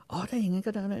ถ้าอย่างนั้น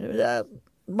ก็ได้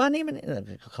บ้านนี้มัน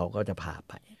เขาก็จะพา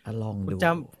ไปลองดู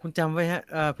คุณจำไว้ฮะ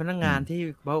พนักงานที่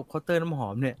เคาน์เตอร์น้ำหอ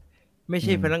มเนี่ยไม่ใ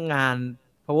ช่พนักงาน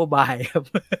power buy ครับ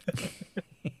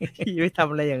ที่ไม่ท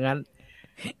ำอะไรอย่างนั้น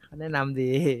แนะนำดี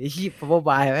ที่ power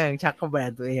buy แม่งชักเข้าแบรน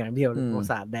ด์ตัวเองอย่างเดียวเลยโม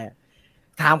ซาแดด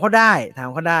ถามเขาได้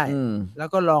แล้ว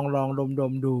ก็ลองด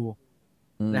มดู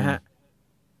นะฮะ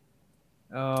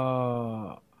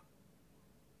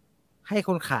ให้ค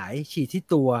นขายฉีดที่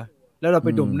ตัวแล้วเราไป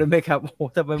ดมได้ไหมครับโอ้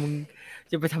ทำไมมึง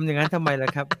จะไปทำอย่างนั้นทำไมล่ะ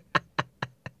ครับ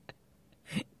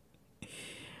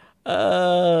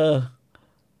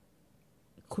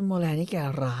คุณโมแลนี่แก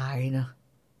ร้ายนะ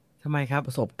ทำไมครับป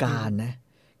ระสบการณ์นะ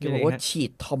แกบอกว่าฉี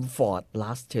ดทอมฟอร์ดล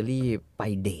าสเชอรี่ไป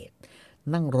เดท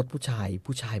นั่งรถผู้ช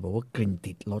ายบอกว่ากลิ่น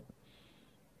ติดรถ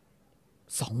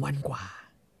2 วันกว่า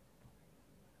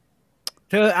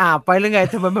เธออาบไปหรือไง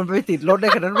ทำไมมันไปติดรถได้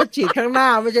ขนาดนั้นว่าฉีดข้างหน้า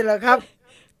ไม่ใช่เหรอครับ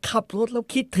ขับรถแล้ว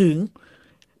คิดถึง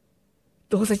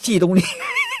ตัวสฉีดตรงนี้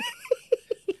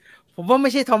ผมว่าไ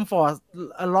ม่ใช่ทอมฟอร์ด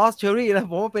ลอสเชอรี่นะ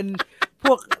ผมว่าเป็นพ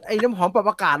วกไอ้น้ำหอมปรับ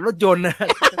อากาศรถยนต์นะ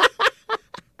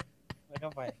ไปเข้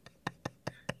าไป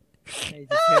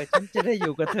ฉันจะได้อ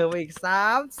ยู่กับเธอไปอีก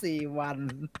3-4 วัน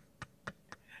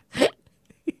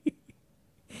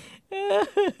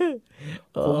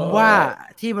ผมว่า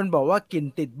ที่มันบอกว่ากลิ่น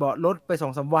ติดเบาะรถไป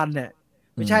2-3 วันเนี่ย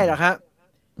ไม่ใช่หรอกครับ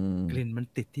กลิ่นมัน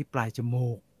ติดที่ปลายจมู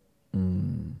ก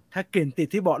ถ้ากลิ่นติด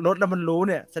ที่เบาะรถแล้วมันรู้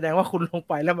เนี่ยแสดงว่าคุณลง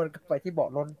ไปแล้วมันก็ไปที่เบาะ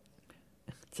รถ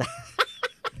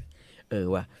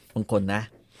ว่ะบางคนนะ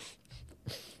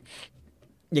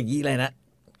อย่างนี้เลยนะ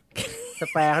ส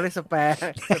แปร์เขาเรียกสแปร์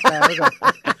ไว้ก่อน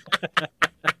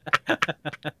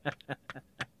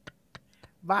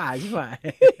บ้าใช่ไหม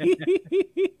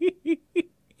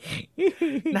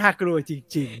น่ากลัวจ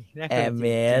ริงๆแอร์เม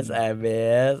ส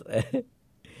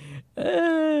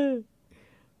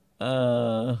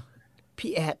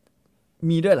พี่แอด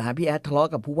มีด้วยเหรอฮะพี่แอดทะเลาะ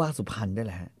กับผู้ว่าสุพรรณด้วยเ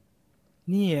หรอฮะ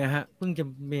นี่ฮะเพิ่งจะ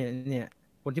เนี่ย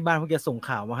คนที่บ้านเพิ่งจะส่ง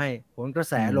ข่าวมาให้ผลกระ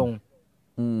แสลง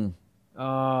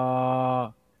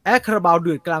แอดคาราบาวเ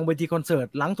ดือดกลางเวทีคอนเสิร์ต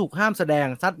หลังถูกห้ามแสดง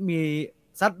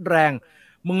ซัดแรง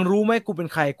มึงรู้ไหมกูเป็น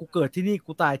ใครกูเกิดที่นี่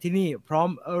กูตายที่นี่พร้อม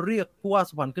เรียกผู้ว่า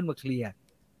สุพรรณขึ้นมาเคลียร์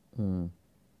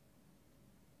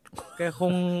แก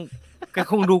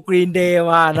คงดูกรีนเดย์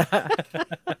มานะ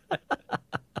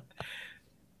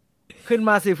ขึ้นม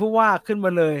าสิผู้ว่าขึ้นม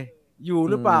าเลย อยู่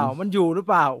หรือเปล่ามันอยู่หรือ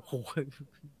เปล่าโอ้โห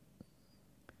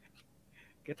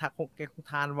แกคง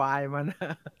ทานวายมัน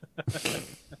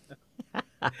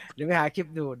เดี๋ยวไปหาคลิป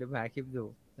ดู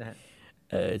นะฮะ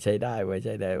ใช้ได้เว้ย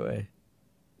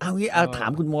เอางี้เอาถา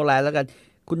มคุณโมไลแล้วกัน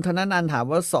คุณธนนันท์ถาม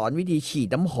ว่าสอนวิธีฉีด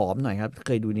น้ำหอมหน่อยครับ เค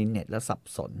ยดูในเน็ตแล้วสับ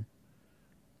สน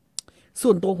ส่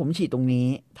วนตัวผมฉีดตรงนี้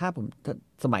ถ้า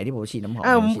สมัยที่ผมฉีดน้ำหอม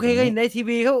ผมเคยเห็นในที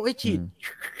วีเขาฉีด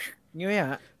งี้ไหมฮ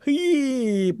ะเฮ้ย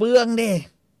เปลืองเด้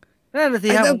นั่นน่ะสิ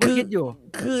ครับผมคิดอยู่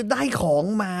คือได้ของ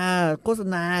มาโฆษ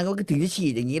ณาก็ถึงจะฉี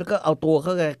ดอย่างนี้แล้วก็เอาตัวเข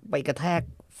าไปกระแทก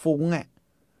ฟุ้งอ่ะ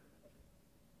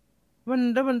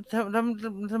แล้วมัน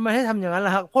ทำไมให้ทำอย่างนั้น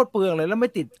ล่ะครับโคตรเปลืองเลยแล้วไ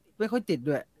ม่ค่อยติด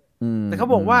ด้วยแต่เขา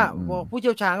บอกว่าผู้เ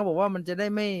ชี่ยวชาญเขาบอกว่ามันจะได้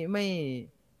ไ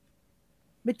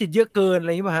ม่ติดเยอะเกินอะไร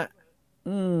อย่างนี้ป่ะฮะ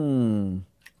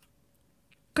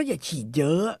ก็อย่าฉีดเย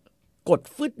อะกด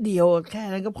ฟึดเดียวแค่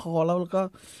นั้นก็พอแล้วก็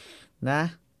นะ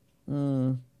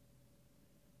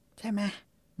ใช่ไหม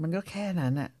มันก็แค่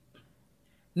นั้นอ่ะ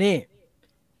นี่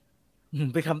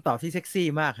เป็นคำตอบที่เซ็กซี่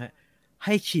มากฮะใ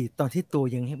ห้ฉีดตอนที่ตัว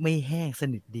ยังไม่แห้งส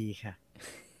นิทดีค่ะ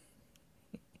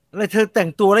อะไรเธอแต่ง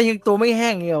ตัวแล้วยังตัวไม่แห้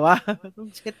งเหรอวะต้อง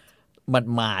เช็ด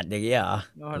หมาดอย่างเงี้ยเหรอ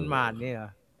มันหมาดเนี่ยเหรอ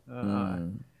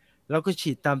แล้วก็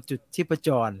ฉีดตามจุดชีพจ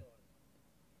ร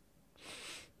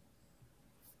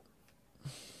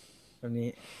ตรงนี้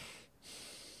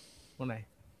ตรงไหน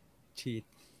ฉีด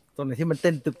ตรงไหนที่มันเ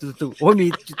ต้นตุบโอ้ย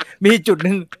มีจุดห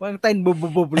นึ่งว่าเต้น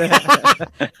บุบเลย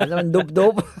แล้วมันดุ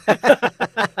บ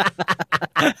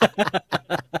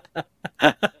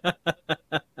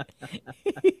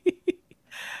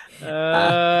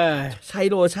ใช้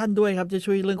โลชั่นด้วยครับจะ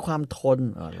ช่วยเรื่องความทน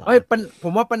ผ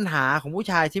มว่าปัญหาของผู้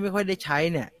ชายที่ไม่ค่อยได้ใช้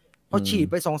เนี่ยพอฉีด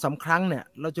ไป 2-3 ครั้งเนี่ย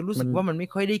เราจะรู้สึกว่ามันไม่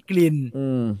ค่อยได้กลิ่น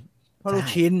เพราะเรา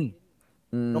ชิน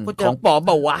ของปลอมเ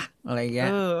ปล่าวะอะไรเงี้ย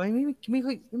ไม่ค่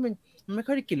อยมันไม่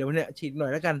ค่อยได้กลิ่นเลยเนี่ยฉีดหน่อ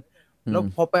ยแล้วกันแล้ว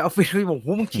พอไปออฟฟิศพี่บอก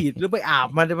มึงฉีดหรือไปอาบ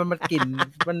มันกลิ่น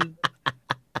มัน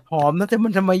หอมนะแต่มั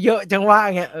นทำไมเยอะจังวะ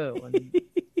เงี้ย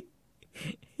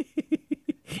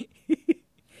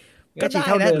ก็ฉีดเ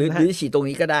ท่านั้นหรือฉีดตรง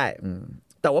นี้ก็ได้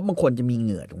แต่ว่าบางคนจะมีเห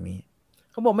งื่อตรงนี้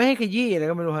เขาบอกไม่ให้ขยี้อะไร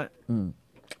ก็ไม่รู้ฮะ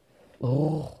โอ้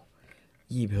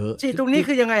ยี่เพอฉีดตรงนี้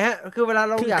คือยังไงฮะคือเวลา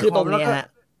เราอยากหอมแล้วก็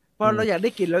พอเราอยากได้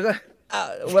กลิ่นแล้วก็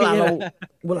เวลา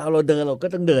เราเดินเราก็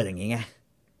ต้องเดินอย่างงี้ไง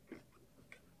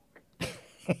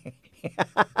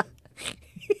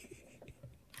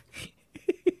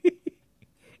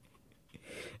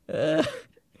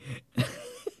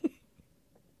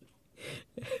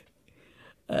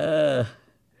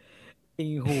ติ่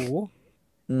งหู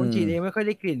คนฉีดเองไม่ค่อยไ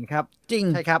ด้กลิ่นครับจริง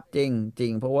ใช่ครับจริ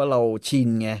งเพราะว่าเราชิน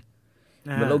ไงเ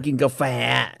หมือนเรากินกาแฟ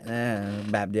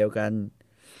แบบเดียวกัน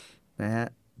นะฮะ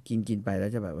กินไปแล้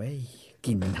วจะแบบว่าก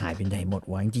ลิ่นมันหายเป็นไหนหมด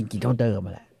วะจริงกินเท่าเดิมม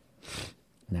าแหละ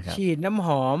นะครับฉีดน้ำห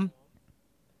อม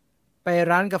ไป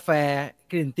ร้านกาแฟ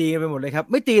กลิ่นตีกันไปหมดเลยครับ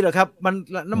ไม่ตีหรอกครับมัน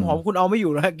น้ำหอมคุณเอาไม่อ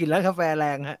ยู่แล้วกลิ่นร้านกาแฟแร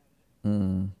งฮะ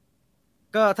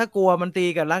ก็ถ้ากลัวมันตี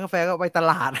กับร้านกาแฟก็ไปต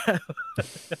ลาด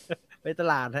ไปต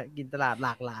ลาดฮะกินตลาดหล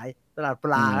ากหลายตลาดป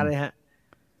ลาอะไรฮะ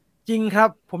จริงครับ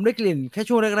ผมได้กลิ่นแค่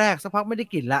ช่วงแรกๆสักพักไม่ได้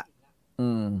กลิ่นละ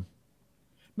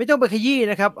ไม่ต้องไปขยี้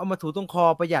นะครับเอามาถูตรงคอ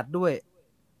ประหยัดด้วย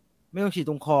ไม่ต้องฉีด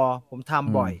ตรงคอผมท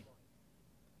ำบ่อย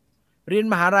เรียน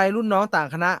มหาลัยรุ่นน้องต่าง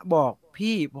คณะบอก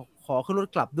พี่ขอขึ้นรถ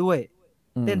กลับด้วย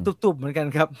เต้นตุบๆเหมือนกัน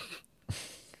ครับ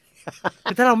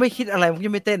คือถ้าเราไม่คิดอะไรมันจ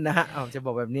ะไม่เต้นนะฮะจะบ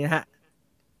อกแบบนี้ฮะ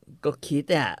ก็คิด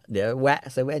อ่ะเดี๋ยวแวะ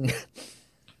เซเว่น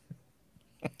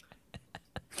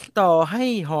ต่อให้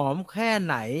หอมแค่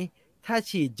ไหนถ้า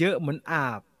ฉีดเยอะเหมือนอา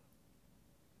บ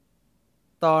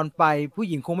ตอนไปผู้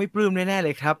หญิงคงไม่ปลื้มแน่ๆเล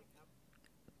ยครับ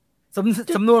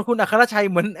สำนวนคุณอัครชัย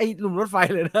เหมือนไอ้หนุ่มรถไฟ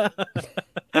เลยนะ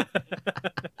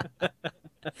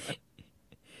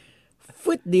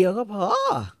ฟึดเดียวก็พอ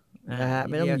นะฮะ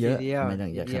ไม่ต้องเยอะไม่ต้อ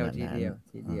งเยอะขนาดนั้น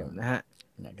ทีเดียวนะฮะ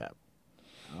นะครับ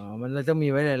มันเลยต้องมี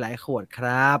ไว้หลายๆขวดค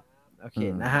รับโอเค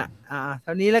นะฮะเ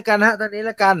ท่านี้แล้วกันฮะเท่านี้แ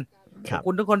ล้วกันขอบ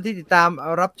คุณทุกคนที่ติดตาม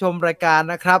รับชมรายการ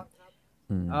นะครับ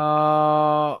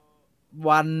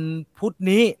วันพุธ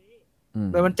นี้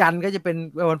เป็นวันจันทร์ก็จะเป็น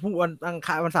วันพุธวันอังค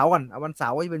ารวันเสาร์ก่อนวันเสา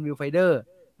ร์ก็จะเป็นวิวไฟเดอร์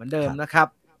เหมือนเดิมนะครับ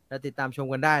แล้วติดตามชม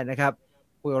กันได้นะครับ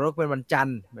คุยกับรถเป็นวันจันท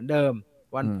ร์เหมือนเดิม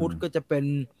วันพุธก็จะเป็น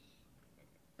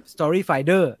Story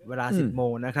Finder เวลา 10 โม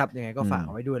งนะครับยังไงก็ฝากเอ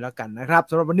าไว้ด้วยแล้วกันนะครับ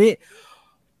สำหรับวันนี้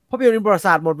ภาพยนตร์ประวัติศ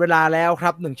าสตร์หมดเวลาแล้วค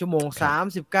รับ1 ชั่วโมง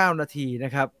 39 นาทีน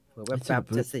ะครับเผื่อแป๊บ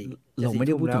จะเราไม่ไ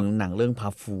ด้พูดถึงหนังเรื่องพา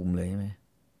ฟูมเลยใช่ไหม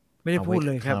ไม่ได้พูดเ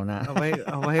ลยครับเอ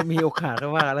าไว้มีโอกาสก็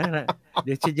ว่าแล้วนะเ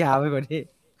ดี๋ยวชิดยาวไปกว่านี้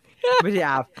ไม่ได้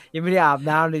อาบยังไม่ได้อาบ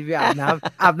น้ำเลยไปอาบ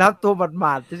น้ำตัวหม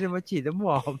าดๆจะมาฉีดน้ำห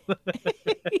อม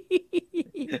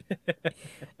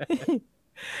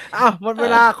หมดเว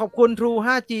ลาขอบคุณ True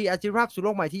 5G อาชีพสู่โล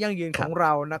กใหม่ที่ยั่งยืนของเร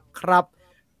านะครับ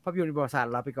ภาพยนตร์ในประวัติศาสต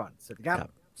ร์ลาไปก่อนสวัสดีครับ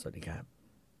สวัสดีครับ